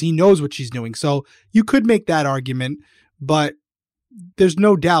because he knows what she's doing. So you could make that argument, but there's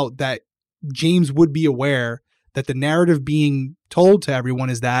no doubt that James would be aware that the narrative being told to everyone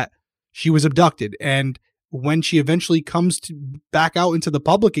is that she was abducted. And when she eventually comes back out into the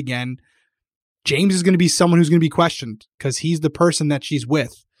public again, James is going to be someone who's going to be questioned because he's the person that she's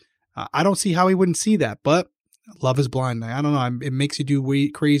with. I don't see how he wouldn't see that, but love is blind. I don't know. It makes you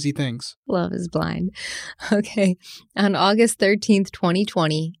do crazy things. Love is blind. Okay. On August 13th,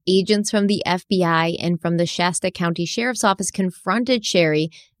 2020, agents from the FBI and from the Shasta County Sheriff's Office confronted Sherry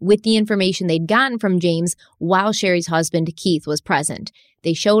with the information they'd gotten from James while Sherry's husband, Keith, was present.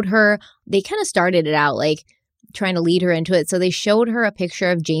 They showed her, they kind of started it out like trying to lead her into it. So they showed her a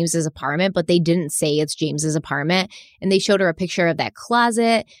picture of James's apartment, but they didn't say it's James's apartment. And they showed her a picture of that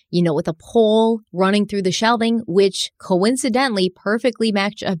closet, with a pole running through the shelving, which coincidentally perfectly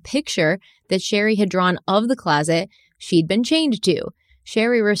matched a picture that Sherry had drawn of the closet she'd been chained to.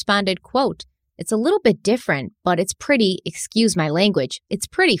 Sherry responded, quote, "It's a little bit different, but it's pretty, excuse my language, it's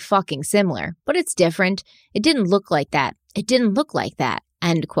pretty fucking similar, but it's different. It didn't look like that. It didn't look like that."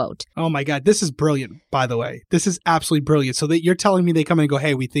 End quote. Oh my God. This is brilliant, by the way. This is absolutely brilliant. So that you're telling me they come in and go,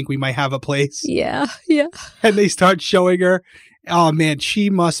 hey, we think we might have a place. Yeah. And they start showing her. Oh man, she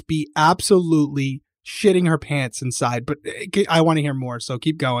must be absolutely shitting her pants inside. But I want to hear more. So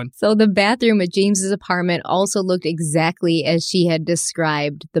keep going. So the bathroom at James's apartment also looked exactly as she had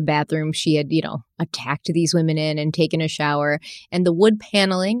described the bathroom she had, attacked these women in and taken a shower. And the wood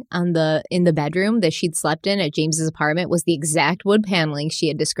paneling in the bedroom that she'd slept in at James's apartment was the exact wood paneling she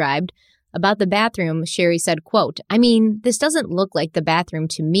had described. About the bathroom, Sherry said, quote, "I mean, this doesn't look like the bathroom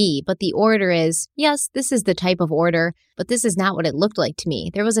to me, but the order is, yes, this is the type of order, but this is not what it looked like to me.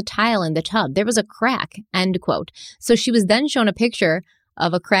 There was a tile in the tub. There was a crack," end quote. So she was then shown a picture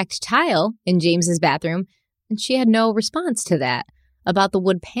of a cracked tile in James's bathroom, and she had no response to that. About the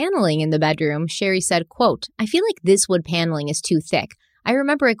wood paneling in the bedroom, Sherry said, quote, "I feel like this wood paneling is too thick. I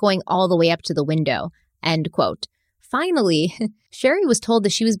remember it going all the way up to the window," end quote. Finally, Sherry was told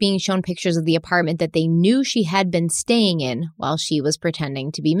that she was being shown pictures of the apartment that they knew she had been staying in while she was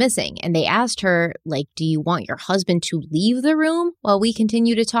pretending to be missing. And they asked her, do you want your husband to leave the room while we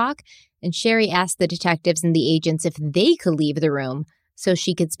continue to talk? And Sherry asked the detectives and the agents if they could leave the room so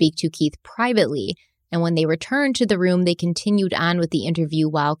she could speak to Keith privately. And when they returned to the room, they continued on with the interview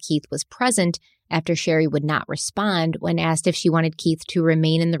while Keith was present after Sherry would not respond when asked if she wanted Keith to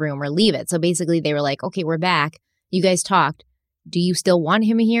remain in the room or leave it. So basically they were like, okay, we're back. You guys talked. Do you still want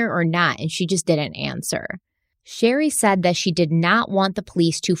him here or not? And she just didn't answer. Sherry said that she did not want the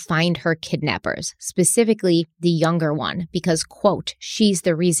police to find her kidnappers, specifically the younger one, because, quote, "she's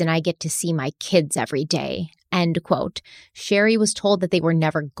the reason I get to see my kids every day," end quote. Sherry was told that they were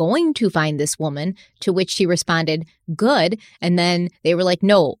never going to find this woman, to which she responded, "Good." And then they were like,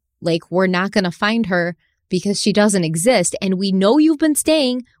 no, we're not going to find her because she doesn't exist. And we know you've been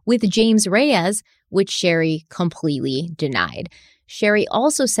staying with James Reyes, which Sherry completely denied. Sherry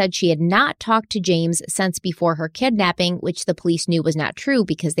also said she had not talked to James since before her kidnapping, which the police knew was not true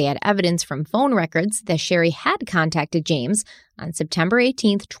because they had evidence from phone records that Sherry had contacted James on September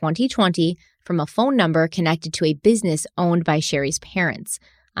 18th, 2020, from a phone number connected to a business owned by Sherry's parents.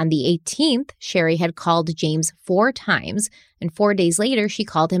 On the 18th, Sherry had called James 4 times, and 4 days later, she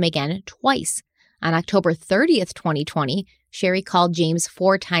called him again twice. On October 30th, 2020, Sherry called James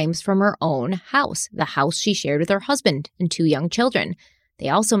 4 times from her own house, the house she shared with her husband and 2 young children. They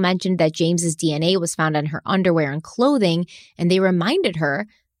also mentioned that James's DNA was found on her underwear and clothing, and they reminded her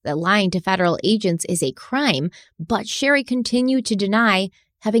that lying to federal agents is a crime, but Sherry continued to deny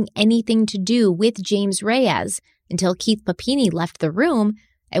having anything to do with James Reyes until Keith Papini left the room,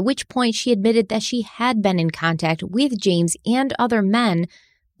 at which point she admitted that she had been in contact with James and other men,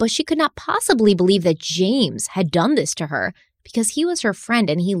 but she could not possibly believe that James had done this to her because he was her friend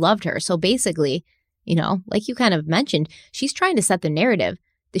and he loved her. So basically, you know, like you kind of mentioned, she's trying to set the narrative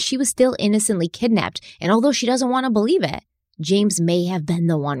that she was still innocently kidnapped. And although she doesn't want to believe it, James may have been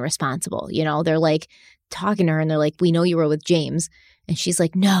the one responsible. You know, they're like talking to her and they're like, we know you were with James. And she's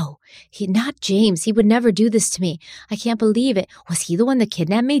like, no, not James. He would never do this to me. I can't believe it. Was he the one that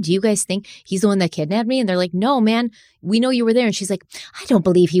kidnapped me? Do you guys think he's the one that kidnapped me? And they're like, no, man, we know you were there. And she's like, I don't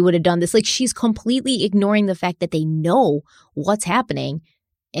believe he would have done this. Like, she's completely ignoring the fact that they know what's happening.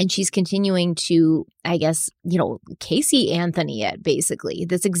 And she's continuing to, I guess, you know, Casey Anthony it, basically.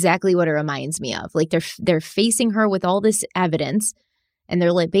 That's exactly what it reminds me of. Like, they're facing her with all this evidence and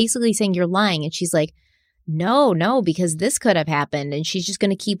they're like basically saying you're lying. And she's like, no, because this could have happened. And she's just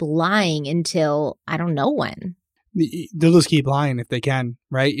going to keep lying until I don't know when. They'll just keep lying if they can,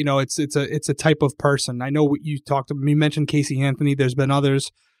 right? You know, it's a type of person. I know you mentioned Casey Anthony. There's been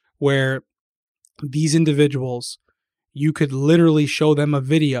others where these individuals, you could literally show them a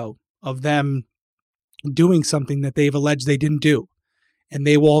video of them doing something that they've alleged they didn't do. And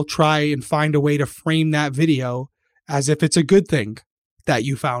they will try and find a way to frame that video as if it's a good thing that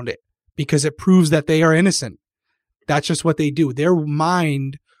you found it, because it proves that they are innocent. That's just what they do. Their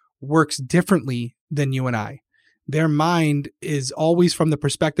mind works differently than you and I. Their mind is always from the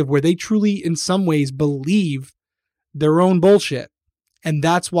perspective where they truly, in some ways, believe their own bullshit. And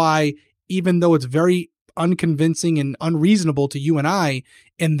that's why, even though it's very unconvincing and unreasonable to you and I,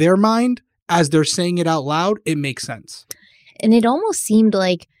 in their mind, as they're saying it out loud, it makes sense. And it almost seemed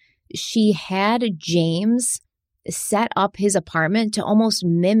like she had James set up his apartment to almost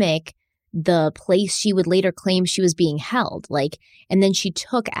mimic the place she would later claim she was being held. And then she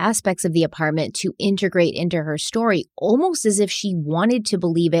took aspects of the apartment to integrate into her story, almost as if she wanted to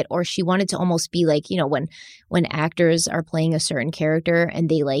believe it, or she wanted to almost be like, you know, when actors are playing a certain character and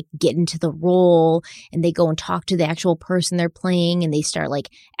they like get into the role and they go and talk to the actual person they're playing and they start like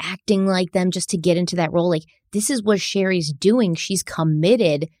acting like them just to get into that role. Like, this is what Sherry's doing. She's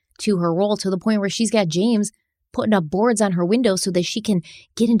committed to her role to the point where she's got James putting up boards on her window so that she can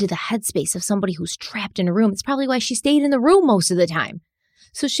get into the headspace of somebody who's trapped in a room. It's probably why she stayed in the room most of the time.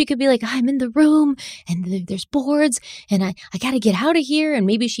 So she could be like, I'm in the room and there's boards and I got to get out of here. And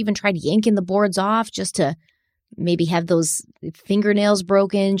maybe she even tried yanking the boards off just to maybe have those fingernails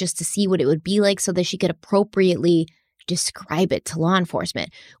broken just to see what it would be like so that she could appropriately describe it to law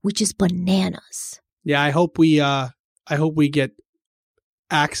enforcement, which is bananas. Yeah, I hope we get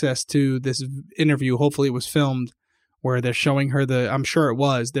access to this interview. Hopefully it was filmed where they're showing her I'm sure it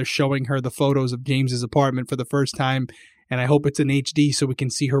was, they're showing her the photos of James's apartment for the first time. And I hope it's in HD so we can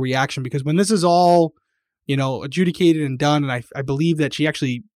see her reaction, because when this is all, you know, adjudicated and done, and I believe that she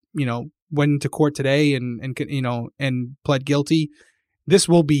actually, you know, went into court today and you know, and pled guilty, this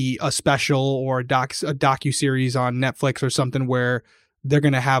will be a special or a docuseries on Netflix or something where they're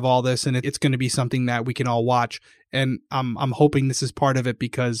going to have all this and it's going to be something that we can all watch. And I'm hoping this is part of it,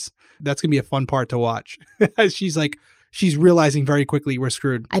 because that's going to be a fun part to watch. She's realizing very quickly we're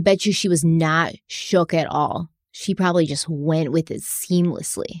screwed. I bet you she was not shook at all. She probably just went with it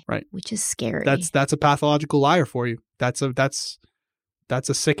seamlessly. Right. Which is scary. That's a pathological liar for you. That's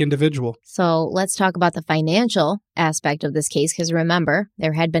a sick individual. So let's talk about the financial aspect of this case, because remember,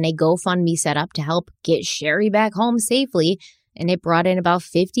 there had been a GoFundMe set up to help get Sherry back home safely, and it brought in about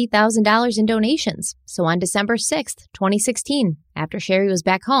 $50,000 in donations. So on December 6th, 2016, after Sherry was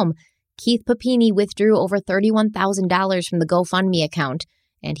back home, Keith Papini withdrew over $31,000 from the GoFundMe account,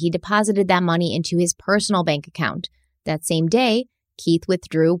 and he deposited that money into his personal bank account. That same day, Keith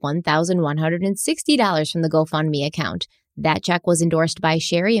withdrew $1,160 from the GoFundMe account. That check was endorsed by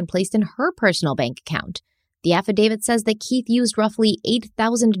Sherry and placed in her personal bank account. The affidavit says that Keith used roughly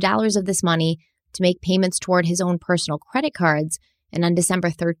 $8,000 of this money to make payments toward his own personal credit cards. And on December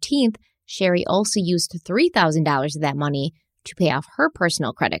 13th, Sherry also used $3,000 of that money to pay off her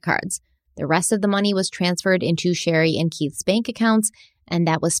personal credit cards. The rest of the money was transferred into Sherry and Keith's bank accounts, and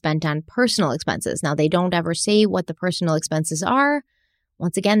that was spent on personal expenses. Now, they don't ever say what the personal expenses are.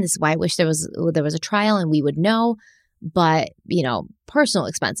 Once again, this is why I wish there was a trial and we would know. But, personal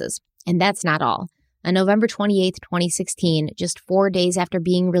expenses. And that's not all. On November 28th, 2016, just 4 days after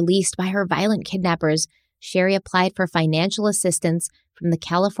being released by her violent kidnappers, Sherry applied for financial assistance from the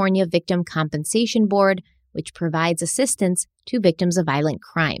California Victim Compensation Board, which provides assistance to victims of violent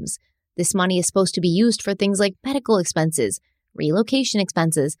crimes. This money is supposed to be used for things like medical expenses, relocation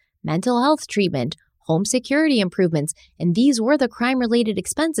expenses, mental health treatment, home security improvements, and these were the crime-related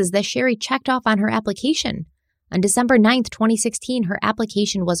expenses that Sherry checked off on her application. On December 9th, 2016, her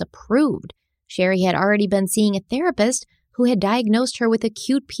application was approved. Sherry had already been seeing a therapist who had diagnosed her with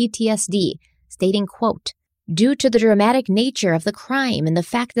acute PTSD, stating, quote, "Due to the dramatic nature of the crime and the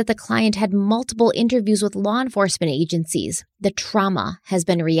fact that the client had multiple interviews with law enforcement agencies, the trauma has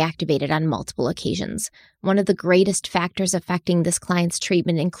been reactivated on multiple occasions. One of the greatest factors affecting this client's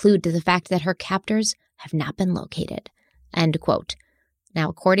treatment include the fact that her captors have not been located." End quote. Now,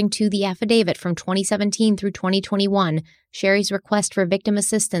 according to the affidavit from 2017 through 2021, Sherry's request for victim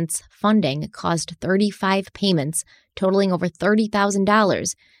assistance funding caused 35 payments totaling over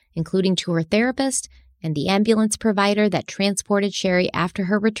 $30,000, including to her therapist and the ambulance provider that transported Sherry after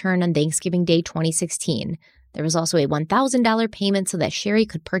her return on Thanksgiving Day 2016. There was also a $1,000 payment so that Sherry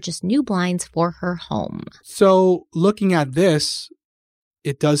could purchase new blinds for her home. So looking at this,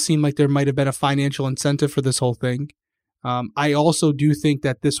 it does seem like there might have been a financial incentive for this whole thing. I also do think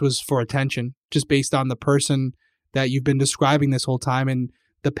that this was for attention, just based on the person that you've been describing this whole time and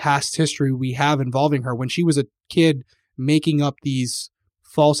the past history we have involving her. When she was a kid making up these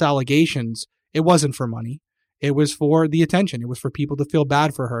false allegations, it wasn't for money. It was for the attention. It was for people to feel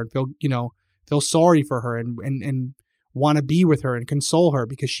bad for her and feel sorry for her and want to be with her and console her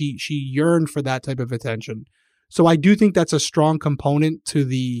because she yearned for that type of attention. So I do think that's a strong component to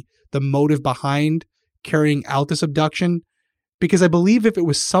the motive behind carrying out this abduction, because I believe if it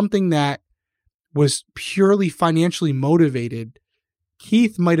was something that was purely financially motivated,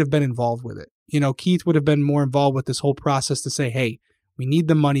 Keith might have been involved with it. Keith would have been more involved with this whole process to say, hey, we need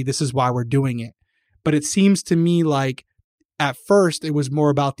the money. This is why we're doing it. But it seems to me like at first it was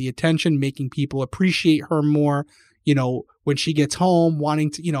more about the attention, making people appreciate her more, when she gets home, wanting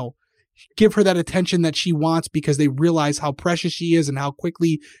to, give her that attention that she wants because they realize how precious she is and how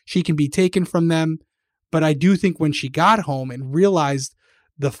quickly she can be taken from them. But I do think when she got home and realized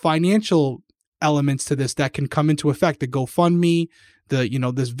the financial elements to this that can come into effect, the GoFundMe,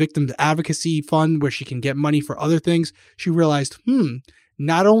 this victim advocacy fund where she can get money for other things, she realized,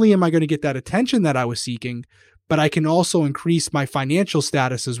 not only am I going to get that attention that I was seeking, but I can also increase my financial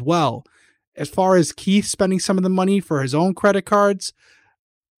status as well. As far as Keith spending some of the money for his own credit cards,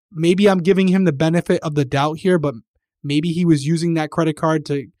 maybe I'm giving him the benefit of the doubt here, but maybe he was using that credit card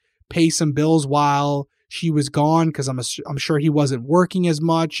to pay some bills while she was gone, because I'm sure he wasn't working as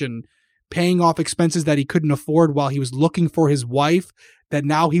much and paying off expenses that he couldn't afford while he was looking for his wife, that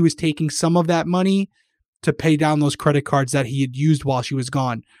now he was taking some of that money to pay down those credit cards that he had used while she was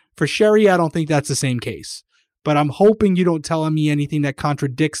gone. For Sherry, I don't think that's the same case. But I'm hoping you don't tell me anything that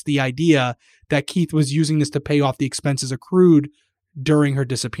contradicts the idea that Keith was using this to pay off the expenses accrued during her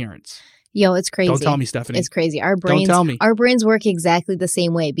disappearance. Yo, it's crazy. Don't tell me, Stephanie. It's crazy. Don't tell me. Our brains work exactly the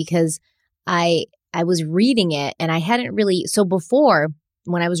same way, because I was reading it and I hadn't really. So before,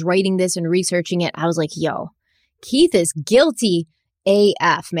 when I was writing this and researching it, I was like, yo, Keith is guilty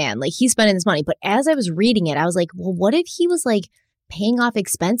AF, man. Like, he's spending this money. But as I was reading it, I was like, well, what if he was like paying off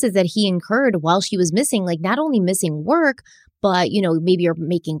expenses that he incurred while she was missing? Like, not only missing work, but, maybe you're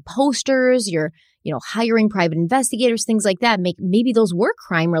making posters, you're, hiring private investigators, things like that. Maybe those were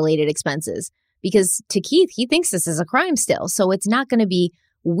crime-related expenses, because to Keith, he thinks this is a crime still. So it's not going to be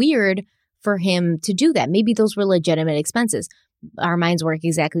weird for him to do that. Maybe those were legitimate expenses. Our minds work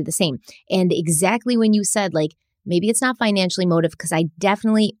exactly the same. And exactly when you said, like, maybe it's not financially motivated, because I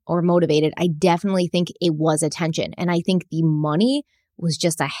definitely think it was attention. And I think the money was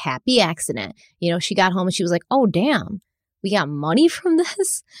just a happy accident. She got home and she was like, oh, damn, we got money from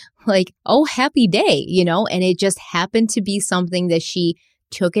this? Like, oh, happy day, and it just happened to be something that she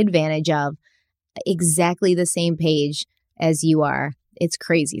took advantage of. Exactly the same page as you are. It's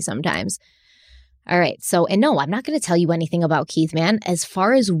crazy sometimes. All right. So, and no, I'm not going to tell you anything about Keith, man. As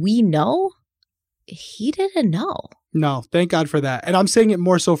far as we know, he didn't know. No, thank God for that. And I'm saying it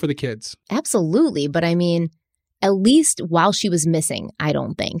more so for the kids. Absolutely. But I mean, at least while she was missing, I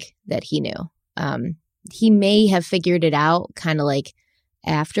don't think that he knew. He may have figured it out kind of like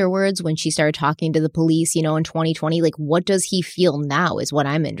afterwards when she started talking to the police, in 2020. Like, what does he feel now is what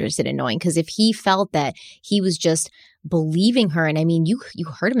I'm interested in knowing. Because if he felt that he was just believing her, and I mean, you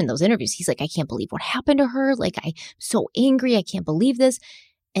heard him in those interviews. He's like, I can't believe what happened to her. Like, I'm so angry. I can't believe this.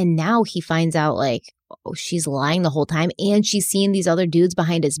 And now he finds out like, oh, she's lying the whole time and she's seeing these other dudes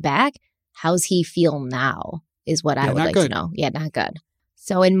behind his back. How's he feel now is what I would like to know. Yeah, not good.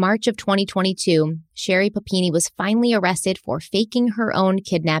 So in March of 2022, Sherri Papini was finally arrested for faking her own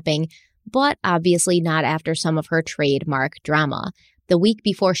kidnapping, but obviously not after some of her trademark drama. The week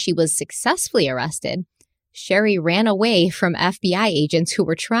before she was successfully arrested, Sherri ran away from FBI agents who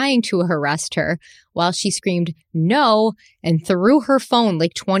were trying to arrest her while she screamed no and threw her phone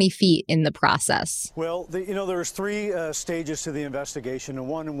like 20 feet in the process. Well, there was 3 stages to the investigation, and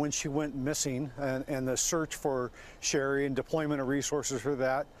one when she went missing and the search for Sherri and deployment of resources for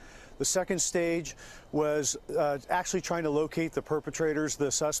that. The second stage was actually trying to locate the perpetrators,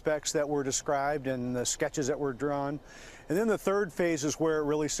 the suspects that were described and the sketches that were drawn. And then the third phase is where it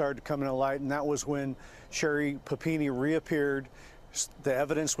really started to come into light, and that was when Sherri Papini reappeared. The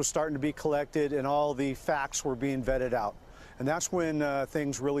evidence was starting to be collected and all the facts were being vetted out. And that's when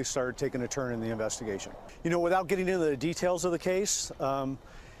things really started taking a turn in the investigation. Without getting into the details of the case,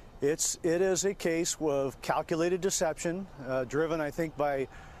 it is a case of calculated deception, driven, I think, by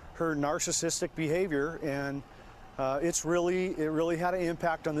her narcissistic behavior, and it really had an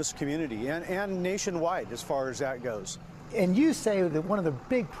impact on this community and nationwide as far as that goes. And you say that one of the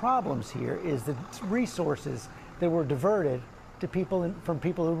big problems here is the resources that were diverted to people from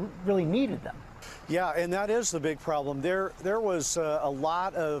people who really needed them. Yeah, and that is the big problem. There was a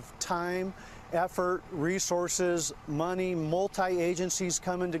lot of time, effort, resources, money, multi-agencies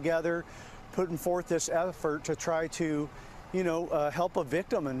coming together, putting forth this effort to try to, help a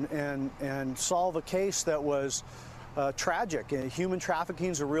victim and solve a case that was tragic. And human trafficking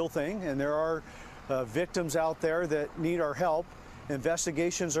is a real thing, and there are victims out there that need our help.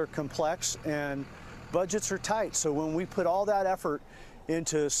 Investigations are complex and budgets are tight. So when we put all that effort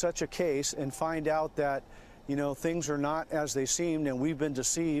into such a case and find out that, things are not as they seemed and we've been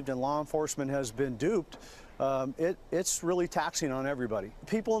deceived and law enforcement has been duped, it's really taxing on everybody.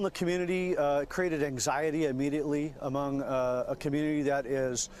 People in the community created anxiety immediately among a community that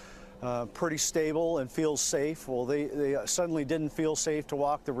is pretty stable and feels safe. Well, they suddenly didn't feel safe to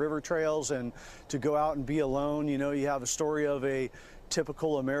walk the river trails and to go out and be alone. You have a story of a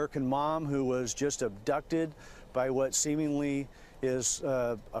typical American mom who was just abducted by what seemingly is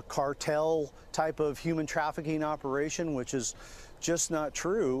a cartel type of human trafficking operation, which is just not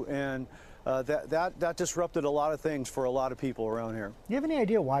true. And that disrupted a lot of things for a lot of people around here. Do you have any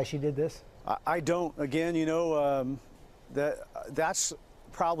idea why she did this? I don't. Again, that's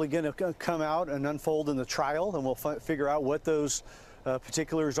probably going to come out and unfold in the trial, and we'll figure out what those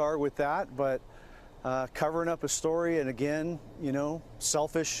particulars are with that. But covering up a story, and again,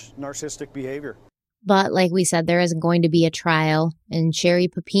 selfish, narcissistic behavior. But like we said, there isn't going to be a trial. And Sherri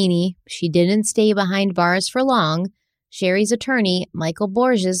Papini, she didn't stay behind bars for long. Sherri's attorney, Michael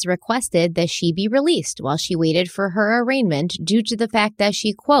Borges, requested that she be released while she waited for her arraignment due to the fact that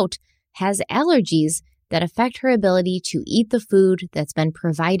she, quote, has allergies that affect her ability to eat the food that's been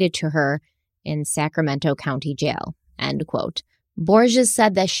provided to her in Sacramento County Jail, end quote. Borges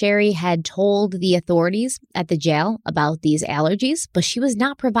said that Sherri had told the authorities at the jail about these allergies, but she was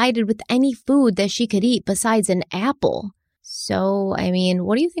not provided with any food that she could eat besides an apple. So, I mean,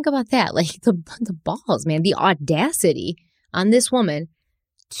 what do you think about that? Like the balls, man, the audacity on this woman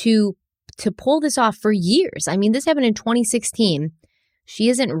to pull this off for years. I mean, this happened in 2016. She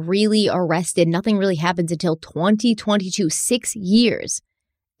isn't really arrested. Nothing really happens until 2022, 6 years.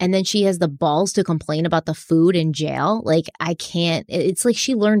 And then she has the balls to complain about the food in jail. Like, I can't. It's like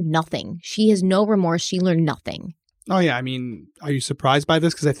she learned nothing. She has no remorse. She learned nothing. Oh, yeah. I mean, are you surprised by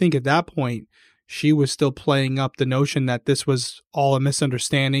this? Because I think at that point, she was still playing up the notion that this was all a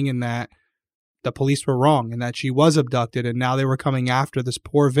misunderstanding and that the police were wrong and that she was abducted and now they were coming after this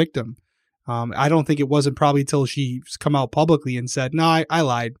poor victim. I don't think it wasn't probably till she's come out publicly and said, no, I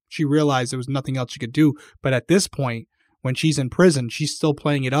lied. She realized there was nothing else she could do. But at this point, when she's in prison, she's still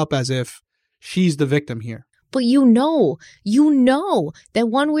playing it up as if she's the victim here. But you know that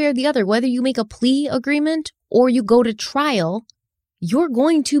one way or the other, whether you make a plea agreement or you go to trial, you're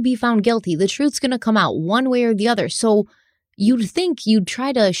going to be found guilty. The truth's going to come out one way or the other. So you'd think you'd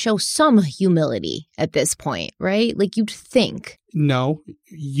try to show some humility at this point, right? Like you'd think. No,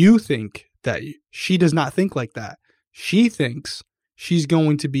 you think that she does not think like that. She thinks she's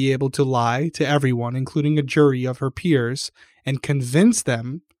going to be able to lie to everyone, including a jury of her peers, and convince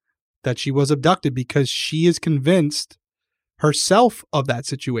them that she was abducted because she is convinced herself of that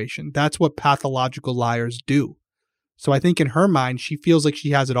situation. That's what pathological liars do. So I think in her mind, she feels like she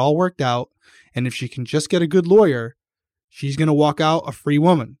has it all worked out. And if she can just get a good lawyer, she's going to walk out a free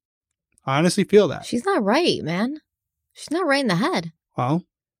woman. I honestly feel that. She's not right, man. She's not right in the head. Well,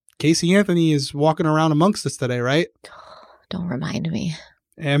 Casey Anthony is walking around amongst us today, right? Don't remind me.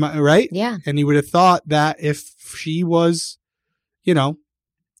 Am I right? Yeah. And you would have thought that if she was,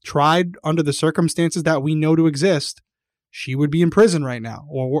 tried under the circumstances that we know to exist, she would be in prison right now,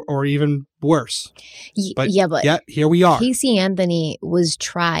 or even worse. But here we are. Casey Anthony was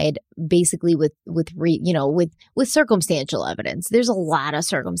tried basically with circumstantial evidence. There's a lot of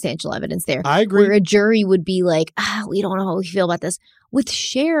circumstantial evidence there. I agree. Where a jury would be like, we don't know how we feel about this. With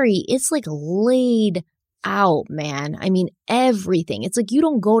Sherry, it's like laid out, man. I mean, everything. It's like you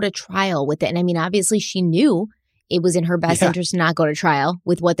don't go to trial with it. And I mean, obviously she knew it was in her best interest to not go to trial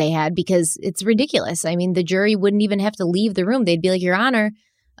with what they had because it's ridiculous. I mean, the jury wouldn't even have to leave the room. They'd be like, Your Honor,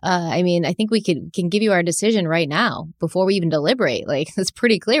 I think we can give you our decision right now before we even deliberate. Like, it's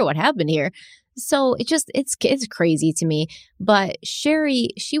pretty clear what happened here. So it's crazy to me. But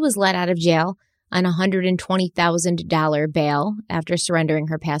Sherry, she was let out of jail on $120,000 bail after surrendering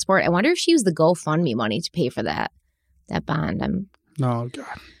her passport. I wonder if she used the GoFundMe money to pay for that bond. Oh, God.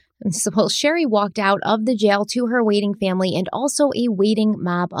 And suppose Sherry walked out of the jail to her waiting family and also a waiting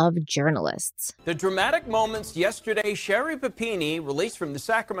mob of journalists. The dramatic moments yesterday, Sherry Papini released from the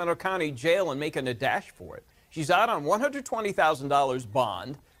Sacramento County Jail and making a dash for it. She's out on $120,000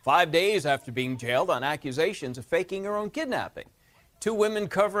 bond 5 days after being jailed on accusations of faking her own kidnapping. 2 women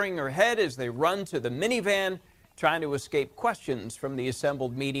covering her head as they run to the minivan, trying to escape questions from the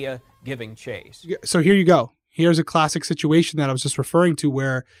assembled media giving chase. So here you go. Here's a classic situation that I was just referring to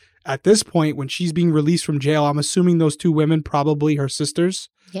where at this point, when she's being released from jail, I'm assuming those 2 women, probably her sisters,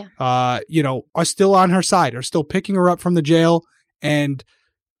 are still on her side, are still picking her up from the jail and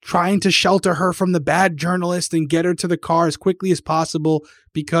trying to shelter her from the bad journalist and get her to the car as quickly as possible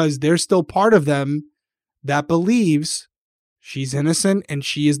because there's still part of them that believes she's innocent and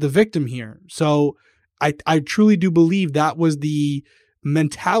she is the victim here. So I truly do believe that was the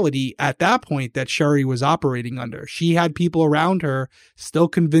mentality at that point that Sherry was operating under. She had people around her still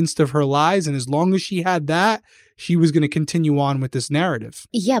convinced of her lies. And as long as she had that, she was going to continue on with this narrative.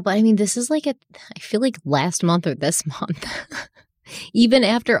 Yeah, but I mean, this is like I feel like last month or this month.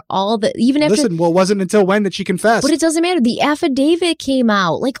 Listen, well, it wasn't until when that she confessed? But it doesn't matter. The affidavit came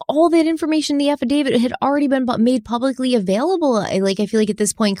out. Like, all that information in the affidavit had already been made publicly available. I feel like at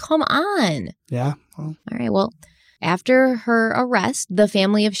this point, come on. Yeah. Well. All right, well, after her arrest, the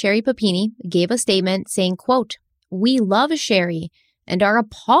family of Sherry Papini gave a statement saying, quote, "We love Sherry and are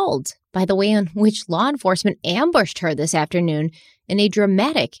appalled by the way in which law enforcement ambushed her this afternoon in a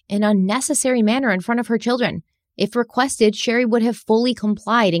dramatic and unnecessary manner in front of her children. If requested, Sherry would have fully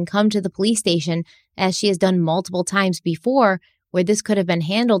complied and come to the police station, as she has done multiple times before, where this could have been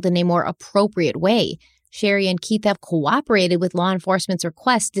handled in a more appropriate way. Sherry and Keith have cooperated with law enforcement's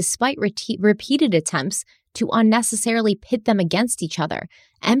request despite repeated attempts to unnecessarily pit them against each other,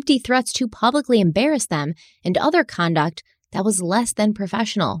 empty threats to publicly embarrass them, and other conduct that was less than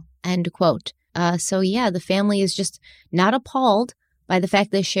professional," end quote. The family is just not appalled by the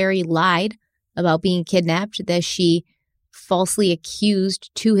fact that Sherry lied about being kidnapped, that she falsely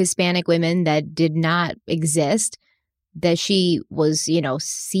accused 2 Hispanic women that did not exist, that she was,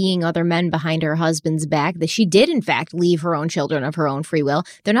 seeing other men behind her husband's back, that she did, in fact, leave her own children of her own free will.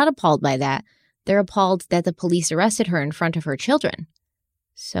 They're not appalled by that. They're appalled that the police arrested her in front of her children.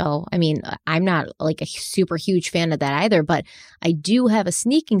 So, I mean, I'm not like a super huge fan of that either, but I do have a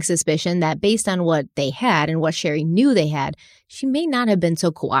sneaking suspicion that based on what they had and what Sherry knew they had, she may not have been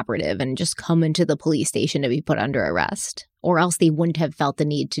so cooperative and just come into the police station to be put under arrest, or else they wouldn't have felt the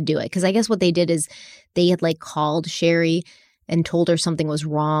need to do it. Because I guess what they did is they had called Sherry and told her something was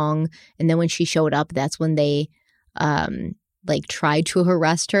wrong. And then when she showed up, that's when they tried to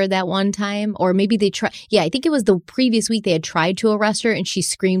arrest her that one time. Or maybe they tried. Yeah, I think it was the previous week they had tried to arrest her and she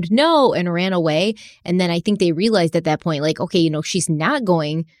screamed no and ran away. And then I think they realized at that point, okay, she's not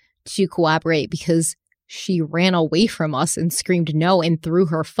going to cooperate because she ran away from us and screamed no and threw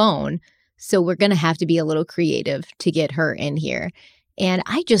her phone. So we're going to have to be a little creative to get her in here. And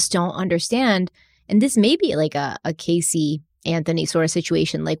I just don't understand. And this may be like a Casey Anthony sort of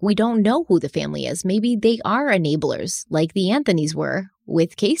situation. We don't know who the family is. Maybe they are enablers like the Anthonys were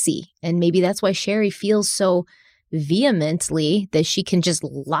with Casey. And maybe that's why Sherry feels so vehemently that she can just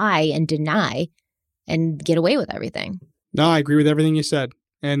lie and deny and get away with everything. No, I agree with everything you said.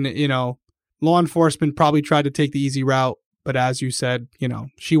 And, law enforcement probably tried to take the easy route But as you said,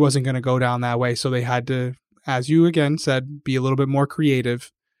 she wasn't going to go down that way. So they had to, as you again said, be a little bit more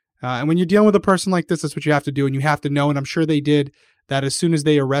creative. And when you're dealing with a person like this, that's what you have to do. And you have to know, and I'm sure they did, that as soon as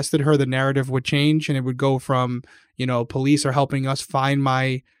they arrested her, the narrative would change and it would go from, police are helping us find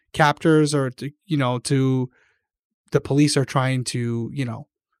my captors, or to the police are trying to,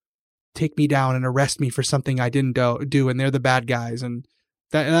 take me down and arrest me for something I didn't do. And they're the bad guys. And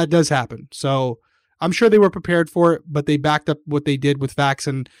that does happen. So I'm sure they were prepared for it, but they backed up what they did with facts.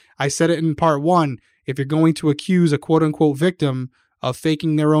 And I said it in part one, if you're going to accuse a quote unquote victim of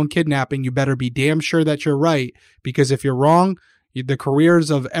faking their own kidnapping, you better be damn sure that you're right, because if you're wrong, the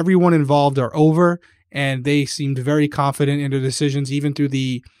careers of everyone involved are over. And they seemed very confident in their decisions, even through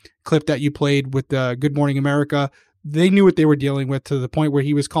the clip that you played with Good Morning America. They knew what they were dealing with, to the point where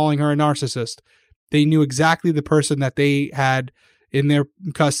he was calling her a narcissist. They knew exactly the person that they had in their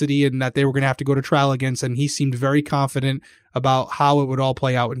custody and that they were going to have to go to trial against. And he seemed very confident about how it would all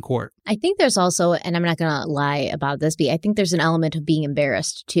play out in court. I think there's also, and I'm not going to lie about this, but I think there's an element of being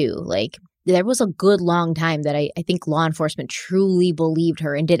embarrassed too. Like, there was a good long time that I think law enforcement truly believed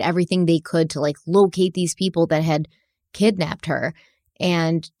her and did everything they could to locate these people that had kidnapped her.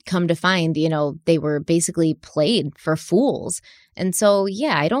 And come to find, they were basically played for fools. And so,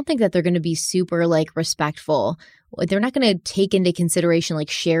 yeah, I don't think that they're going to be super respectful. They're not going to take into consideration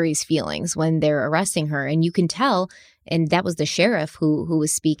Sherry's feelings when they're arresting her. And you can tell, and that was the sheriff who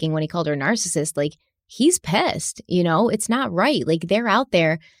was speaking when he called her a narcissist, he's pissed, it's not right. They're out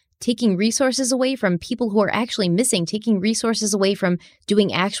there taking resources away from people who are actually missing, taking resources away from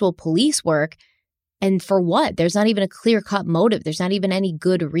doing actual police work. And for what? There's not even a clear-cut motive. There's not even any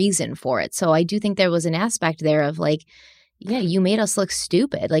good reason for it. So I do think there was an aspect there of yeah, you made us look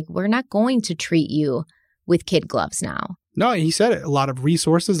stupid. We're not going to treat you with kid gloves now. No, he said it. A lot of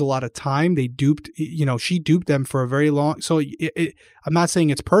resources, a lot of time. They duped, she duped them for a very long. So I'm not saying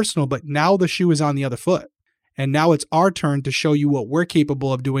it's personal, but now the shoe is on the other foot. And now it's our turn to show you what we're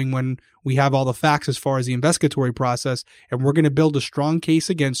capable of doing when we have all the facts as far as the investigatory process. And we're going to build a strong case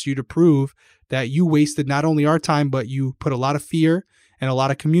against you to prove that you wasted not only our time, but you put a lot of fear and a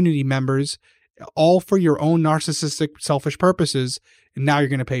lot of community members, all for your own narcissistic, selfish purposes. And now you're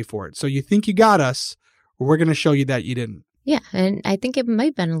going to pay for it. So you think you got us, we're going to show you that you didn't. Yeah. And I think it might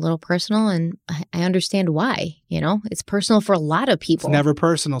have been a little personal, and I understand why. It's personal for a lot of people. It's never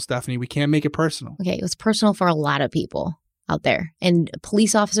personal, Stephanie. We can't make it personal. Okay. It was personal for a lot of people out there. And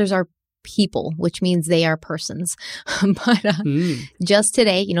police officers are people, which means they are persons. But just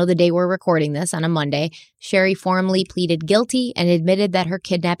today, the day we're recording this on a Monday, Sherry formally pleaded guilty and admitted that her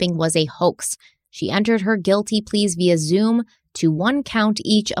kidnapping was a hoax. She entered her guilty pleas via Zoom to 1 count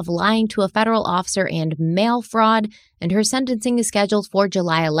each of lying to a federal officer and mail fraud, and her sentencing is scheduled for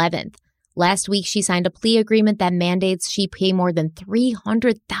July 11th. Last week, she signed a plea agreement that mandates she pay more than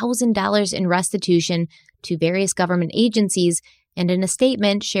 $300,000 in restitution to various government agencies, and in a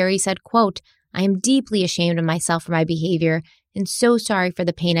statement, Sherry said, quote, "I am deeply ashamed of myself for my behavior and so sorry for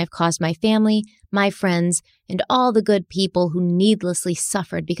the pain I've caused my family, my friends, and all the good people who needlessly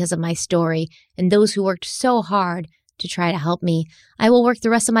suffered because of my story, and those who worked so hard to try to help me. I will work the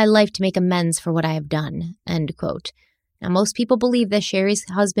rest of my life to make amends for what I have done," end quote. Now, most people believe that Sherry's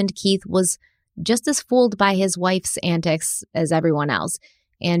husband, Keith, was just as fooled by his wife's antics as everyone else.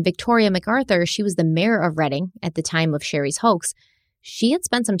 And Victoria MacArthur, she was the mayor of Redding at the time of Sherry's hoax. She had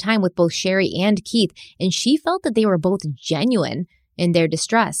spent some time with both Sherry and Keith, and she felt that they were both genuine in their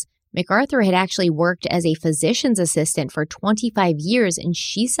distress. MacArthur had actually worked as a physician's assistant for 25 years, and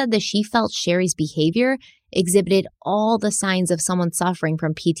she said that she felt Sherry's behavior exhibited all the signs of someone suffering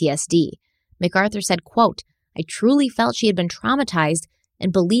from PTSD. MacArthur said, quote, "I truly felt she had been traumatized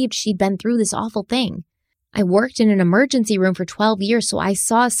and believed she'd been through this awful thing. I worked in an emergency room for 12 years, so I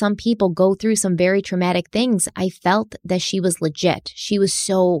saw some people go through some very traumatic things. I felt that she was legit. She was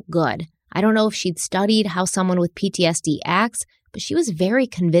so good. I don't know if she'd studied how someone with PTSD acts, but she was very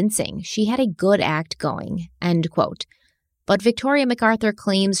convincing. She had a good act going," end quote. But Victoria MacArthur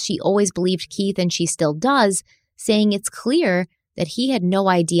claims she always believed Keith, and she still does, saying it's clear that he had no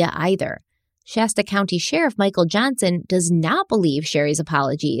idea either. Shasta County Sheriff Michael Johnson does not believe Sherry's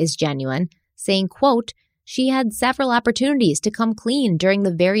apology is genuine, saying, quote, "She had several opportunities to come clean during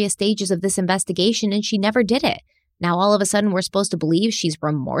the various stages of this investigation, and she never did it. Now all of a sudden we're supposed to believe she's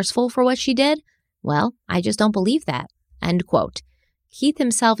remorseful for what she did? Well, I just don't believe that," end quote. Keith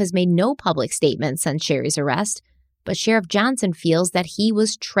himself has made no public statements since Sherry's arrest, but Sheriff Johnson feels that he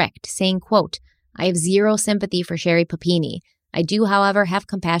was tricked, saying, quote, "I have zero sympathy for Sherry Papini. I do, however, have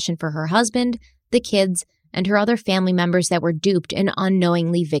compassion for her husband, the kids, and her other family members that were duped and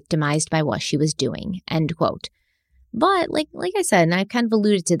unknowingly victimized by what she was doing," end quote. But like I said, and I kind of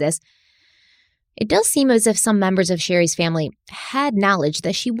alluded to this, it does seem as if some members of Sherry's family had knowledge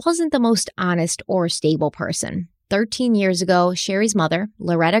that she wasn't the most honest or stable person. 13 years ago, Sherry's mother,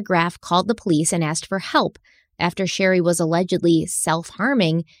 Loretta Graff, called the police and asked for help after Sherry was allegedly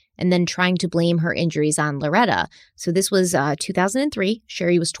self-harming and then trying to blame her injuries on Loretta. So this was 2003.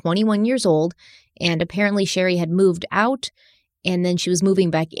 Sherry was 21 years old, and apparently Sherry had moved out, and then she was moving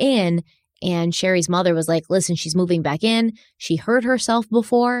back in, and Sherry's mother was like, listen, she's moving back in. She hurt herself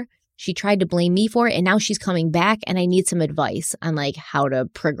before. She tried to blame me for it, and now she's coming back, and I need some advice on, like, how to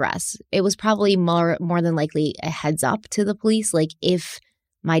progress. It was probably more than likely a heads up to the police. Like, if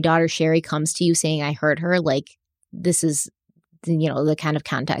my daughter Sherry comes to you saying I hurt her, like, this is, the kind of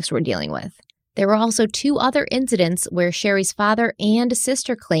context we're dealing with. There were also 2 other incidents where Sherry's father and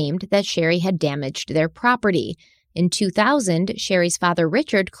sister claimed that Sherry had damaged their property. In 2000, Sherry's father,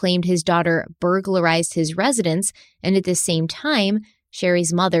 Richard, claimed his daughter burglarized his residence, and at the same time,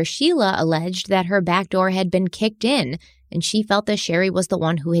 Sherry's mother, Sheila, alleged that her back door had been kicked in, and she felt that Sherry was the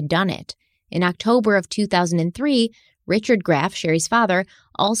one who had done it. In October of 2003, Richard Graff, Sherry's father,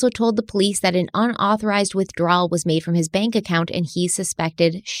 also told the police that an unauthorized withdrawal was made from his bank account, and he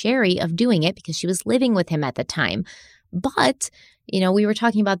suspected Sherry of doing it because she was living with him at the time. But, we were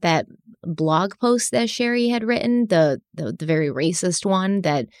talking about that blog post that Sherry had written, the very racist one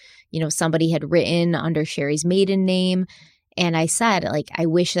that, somebody had written under Sherry's maiden name. And I said, like, I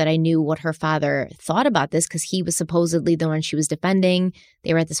wish that I knew what her father thought about this because he was supposedly the one she was defending.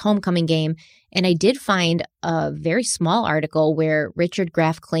 They were at this homecoming game. And I did find a very small article where Richard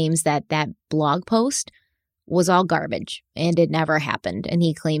Graff claims that blog post was all garbage and it never happened. And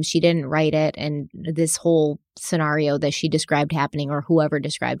he claims she didn't write it. And this whole scenario that she described happening, or whoever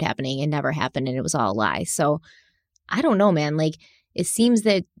described happening, it never happened and it was all a lie. So I don't know, man. Like, it seems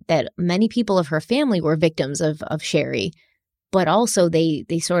that many people of her family were victims of Sherry. But also they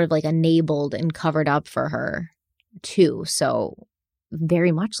sort of like enabled and covered up for her too. So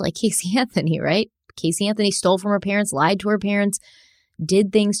very much like Casey Anthony, right? Casey Anthony stole from her parents, lied to her parents,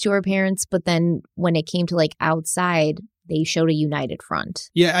 did things to her parents. But then when it came to like outside, they showed a united front.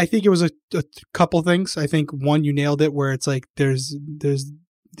 Yeah, I think it was a couple things. I think one, you nailed it, where it's like there's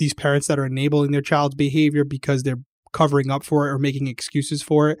these parents that are enabling their child's behavior because they're covering up for it or making excuses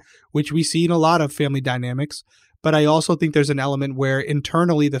for it, which we see in a lot of family dynamics. But I also think there's an element where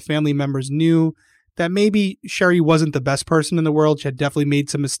internally the family members knew that maybe Sherry wasn't the best person in the world. She had definitely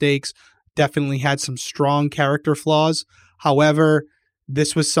made some mistakes, definitely had some strong character flaws. However,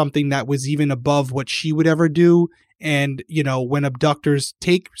 this was something that was even above what she would ever do. And, when abductors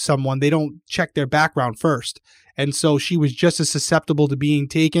take someone, they don't check their background first. And so she was just as susceptible to being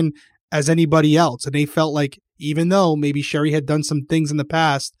taken as anybody else. And they felt like even though maybe Sherry had done some things in the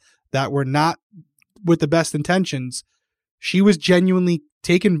past that were not with the best intentions, she was genuinely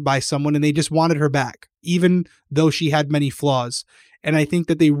taken by someone and they just wanted her back, even though she had many flaws. And I think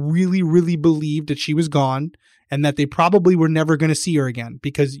that they really, really believed that she was gone and that they probably were never going to see her again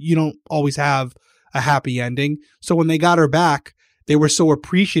because you don't always have a happy ending. So when they got her back, they were so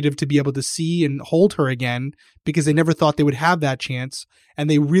appreciative to be able to see and hold her again because they never thought they would have that chance. And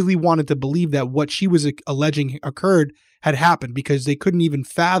they really wanted to believe that what she was alleging occurred had happened because they couldn't even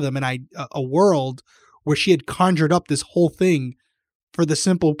fathom a world where she had conjured up this whole thing for the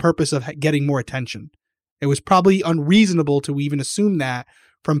simple purpose of getting more attention. It was probably unreasonable to even assume that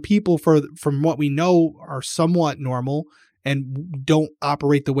from people from what we know are somewhat normal and don't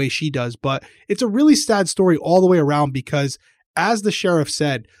operate the way she does. But it's a really sad story all the way around because, as the sheriff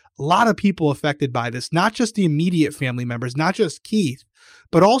said, a lot of people affected by this, not just the immediate family members, not just Keith,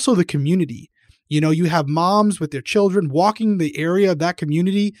 but also the community. You have moms with their children walking the area of that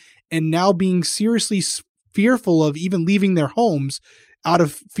community and now being seriously fearful of even leaving their homes out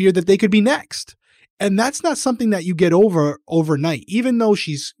of fear that they could be next. And that's not something that you get over overnight. Even though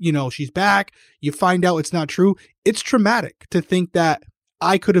she's back, you find out it's not true. It's traumatic to think that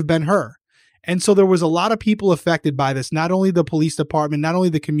I could have been her. And so there was a lot of people affected by this, not only the police department, not only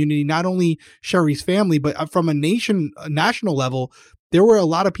the community, not only Sherry's family, but from a national level. There were a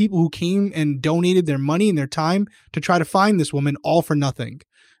lot of people who came and donated their money and their time to try to find this woman, all for nothing.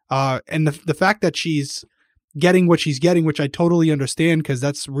 And the fact that she's getting what she's getting, which I totally understand, because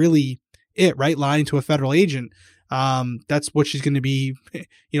that's really it, right? Lying to a federal agent. That's what she's going to be.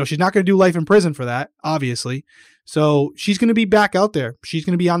 She's not going to do life in prison for that, obviously. So she's going to be back out there. She's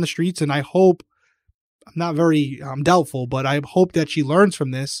going to be on the streets. And I hope, I'm doubtful, but I hope that she learns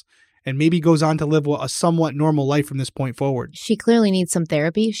from this and maybe goes on to live a somewhat normal life from this point forward. She clearly needs some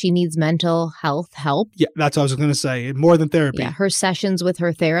therapy. She needs mental health help. Yeah, that's what I was going to say. More than therapy. Yeah, her sessions with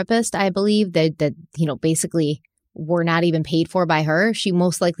her therapist, I believe, that basically were not even paid for by her. She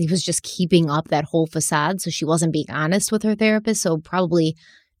most likely was just keeping up that whole facade. So she wasn't being honest with her therapist. So probably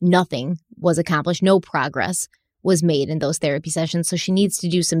nothing was accomplished. No progress was made in those therapy sessions. So she needs to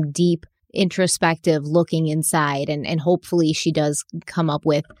do some deep introspective looking inside. And hopefully she does come up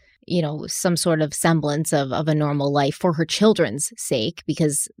with, some sort of semblance of a normal life for her children's sake,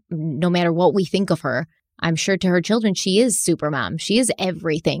 because no matter what we think of her, I'm sure to her children, she is super mom. She is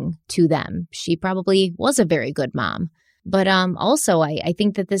everything to them. She probably was a very good mom. But also, I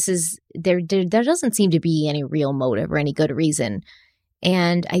think that this is, there doesn't seem to be any real motive or any good reason.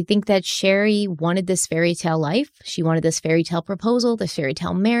 And I think that Sherri wanted this fairy tale life. She wanted this fairy tale proposal, this fairy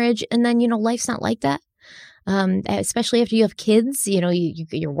tale marriage. And then, life's not like that. Especially after you have kids,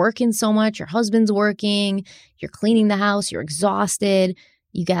 you're working so much, your husband's working, you're cleaning the house, you're exhausted.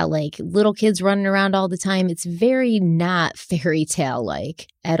 You got like little kids running around all the time. It's very not fairy tale like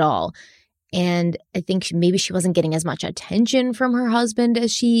at all. And I think maybe she wasn't getting as much attention from her husband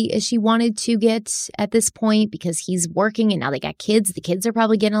as she wanted to get at this point, because he's working and now they got kids. The kids are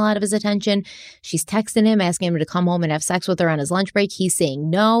probably getting a lot of his attention. She's texting him, asking him to come home and have sex with her on his lunch break. He's saying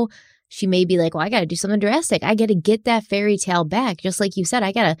no. She may be like, well, I got to do something drastic. I got to get that fairy tale back. Just like you said,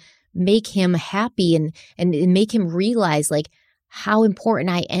 I got to make him happy and make him realize like how important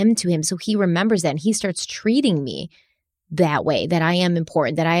I am to him. So he remembers that and he starts treating me that way, that I am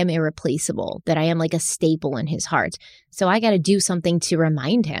important, that I am irreplaceable, that I am like a staple in his heart. So I got to do something to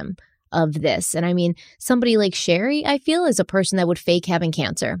remind him of this. And I mean, somebody like Sherri, I feel, is a person that would fake having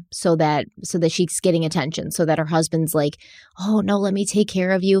cancer so that she's getting attention, so that her husband's like, oh no, let me take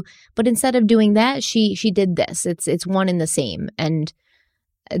care of you. But instead of doing that, she did this. It's one and the same. And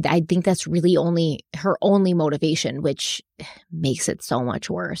I think that's really her only motivation, which makes it so much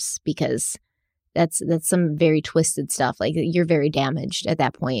worse, because that's some very twisted stuff. Like, you're very damaged at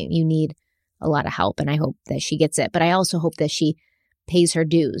that point. You need a lot of help, and I hope that she gets it. But I also hope that she pays her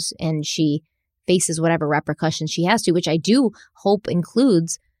dues and she faces whatever repercussions she has to, which I do hope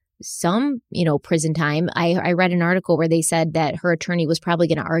includes some, prison time. I read an article where they said that her attorney was probably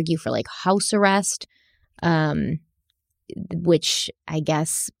going to argue for like house arrest, which I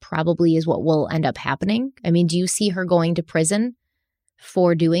guess probably is what will end up happening. I mean, do you see her going to prison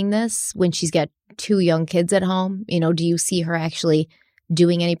for doing this when she's got 2 young kids at home? Do you see her actually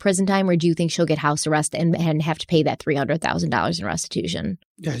doing any prison time, or do you think she'll get house arrest and have to pay that $300,000 in restitution?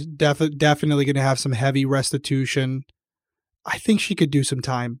 Yeah, definitely going to have some heavy restitution. I think she could do some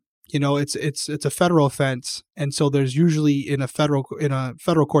time. It's a federal offense, and so there's usually in a federal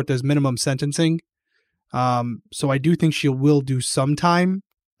court there's minimum sentencing. So I do think she will do some time.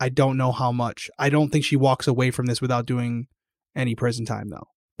 I don't know how much. I don't think she walks away from this without doing any prison time, though.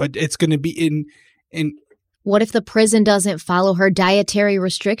 But it's going to be in. What if the prison doesn't follow her dietary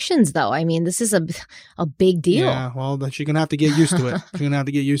restrictions, though? I mean, this is a big deal. Yeah, well, then she's going to have to get used to it. She's going to have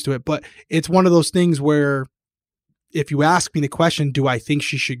to get used to it. But it's one of those things where if you ask me the question, do I think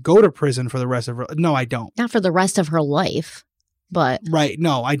she should go to prison for the rest of her life? No, I don't. Not for the rest of her life, but. Right.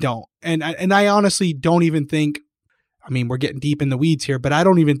 No, I don't. And I honestly don't even think, I mean, we're getting deep in the weeds here, but I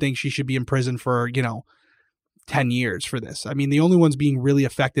don't even think she should be in prison for, 10 years for this. I mean, the only ones being really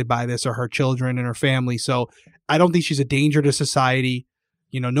affected by this are her children and her family. So I don't think she's a danger to society.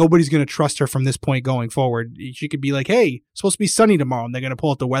 Nobody's going to trust her from this point going forward. She could be like, hey, it's supposed to be sunny tomorrow. And they're going to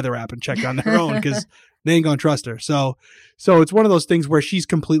pull out the weather app and check on their own because they ain't going to trust her. So it's one of those things where she's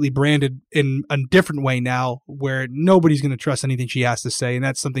completely branded in a different way now, where nobody's going to trust anything she has to say. And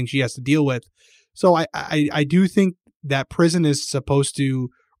that's something she has to deal with. So I do think that prison is supposed to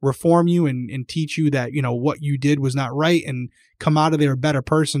reform you and teach you that, what you did was not right and come out of there a better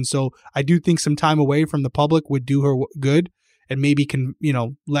person. So I do think some time away from the public would do her good and maybe can,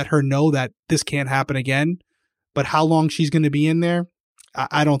 let her know that this can't happen again. But how long she's going to be in there,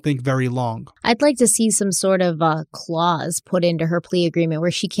 I don't think very long. I'd like to see some sort of clause put into her plea agreement where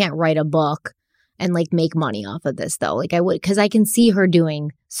she can't write a book and like make money off of this, though. Like I would, because I can see her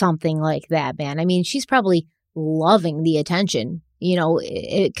doing something like that, man. I mean, she's probably loving the attention,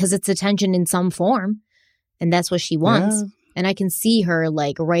 because it's attention in some form, and that's what she wants. Yeah. And I can see her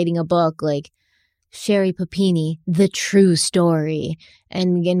like writing a book like Sherri Papini, The True Story,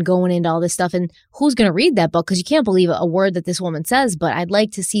 and going into all this stuff. And who's going to read that book? Because you can't believe a word that this woman says. But I'd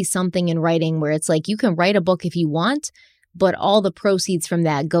like to see something in writing where it's like, you can write a book if you want, but all the proceeds from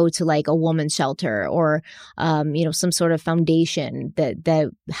that go to like a woman's shelter or, some sort of foundation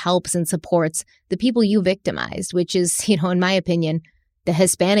that helps and supports the people you victimized, which is, in my opinion, the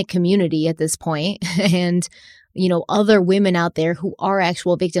Hispanic community at this point and, other women out there who are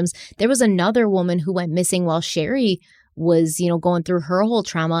actual victims. There was another woman who went missing while Sherri was, going through her whole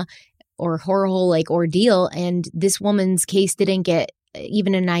trauma, or her whole like ordeal. And this woman's case didn't get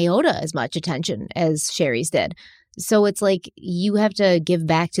even an iota as much attention as Sherry's did. So it's like you have to give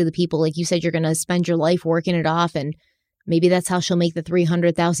back to the people. Like you said, you're going to spend your life working it off, and maybe that's how she'll make the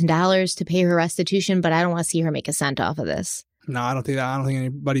 $300,000 to pay her restitution. But I don't want to see her make a cent off of this. No, I don't think that. I don't think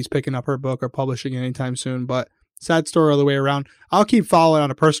anybody's picking up her book or publishing it anytime soon. But sad story all the way around. I'll keep following on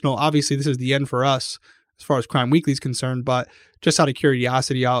a personal. Obviously, this is the end for us as far as Crime Weekly is concerned. But just out of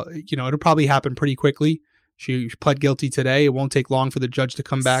curiosity, it'll probably happen pretty quickly. She pled guilty today. It won't take long for the judge to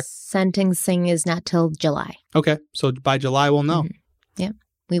come back. Sentencing is not till July. Okay. So by July, we'll know. Mm-hmm. Yeah,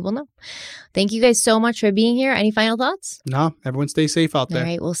 we will know. Thank you guys so much for being here. Any final thoughts? No, everyone stay safe out there. All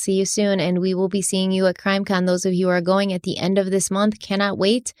right. We'll see you soon. And we will be seeing you at CrimeCon. Those of you who are going at the end of this month, cannot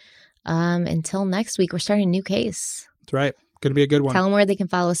wait. Until next week, we're starting a new case. That's right. Going to be a good one. Tell them where they can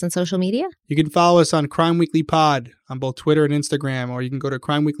follow us on social media. You can follow us on Crime Weekly Pod on both Twitter and Instagram, or you can go to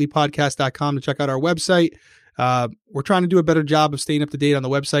crimeweeklypodcast.com to check out our website. We're trying to do a better job of staying up to date on the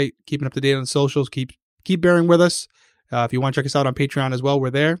website, keeping up to date on the socials. Keep bearing with us. If you want to check us out on Patreon as well, we're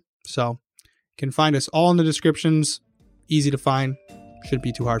there. So you can find us all in the descriptions. Easy to find. Shouldn't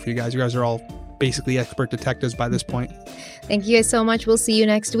be too hard for you guys. You guys are all basically expert detectives by this point. Thank you guys so much. We'll see you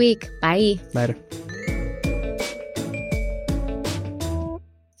next week. Bye. Later.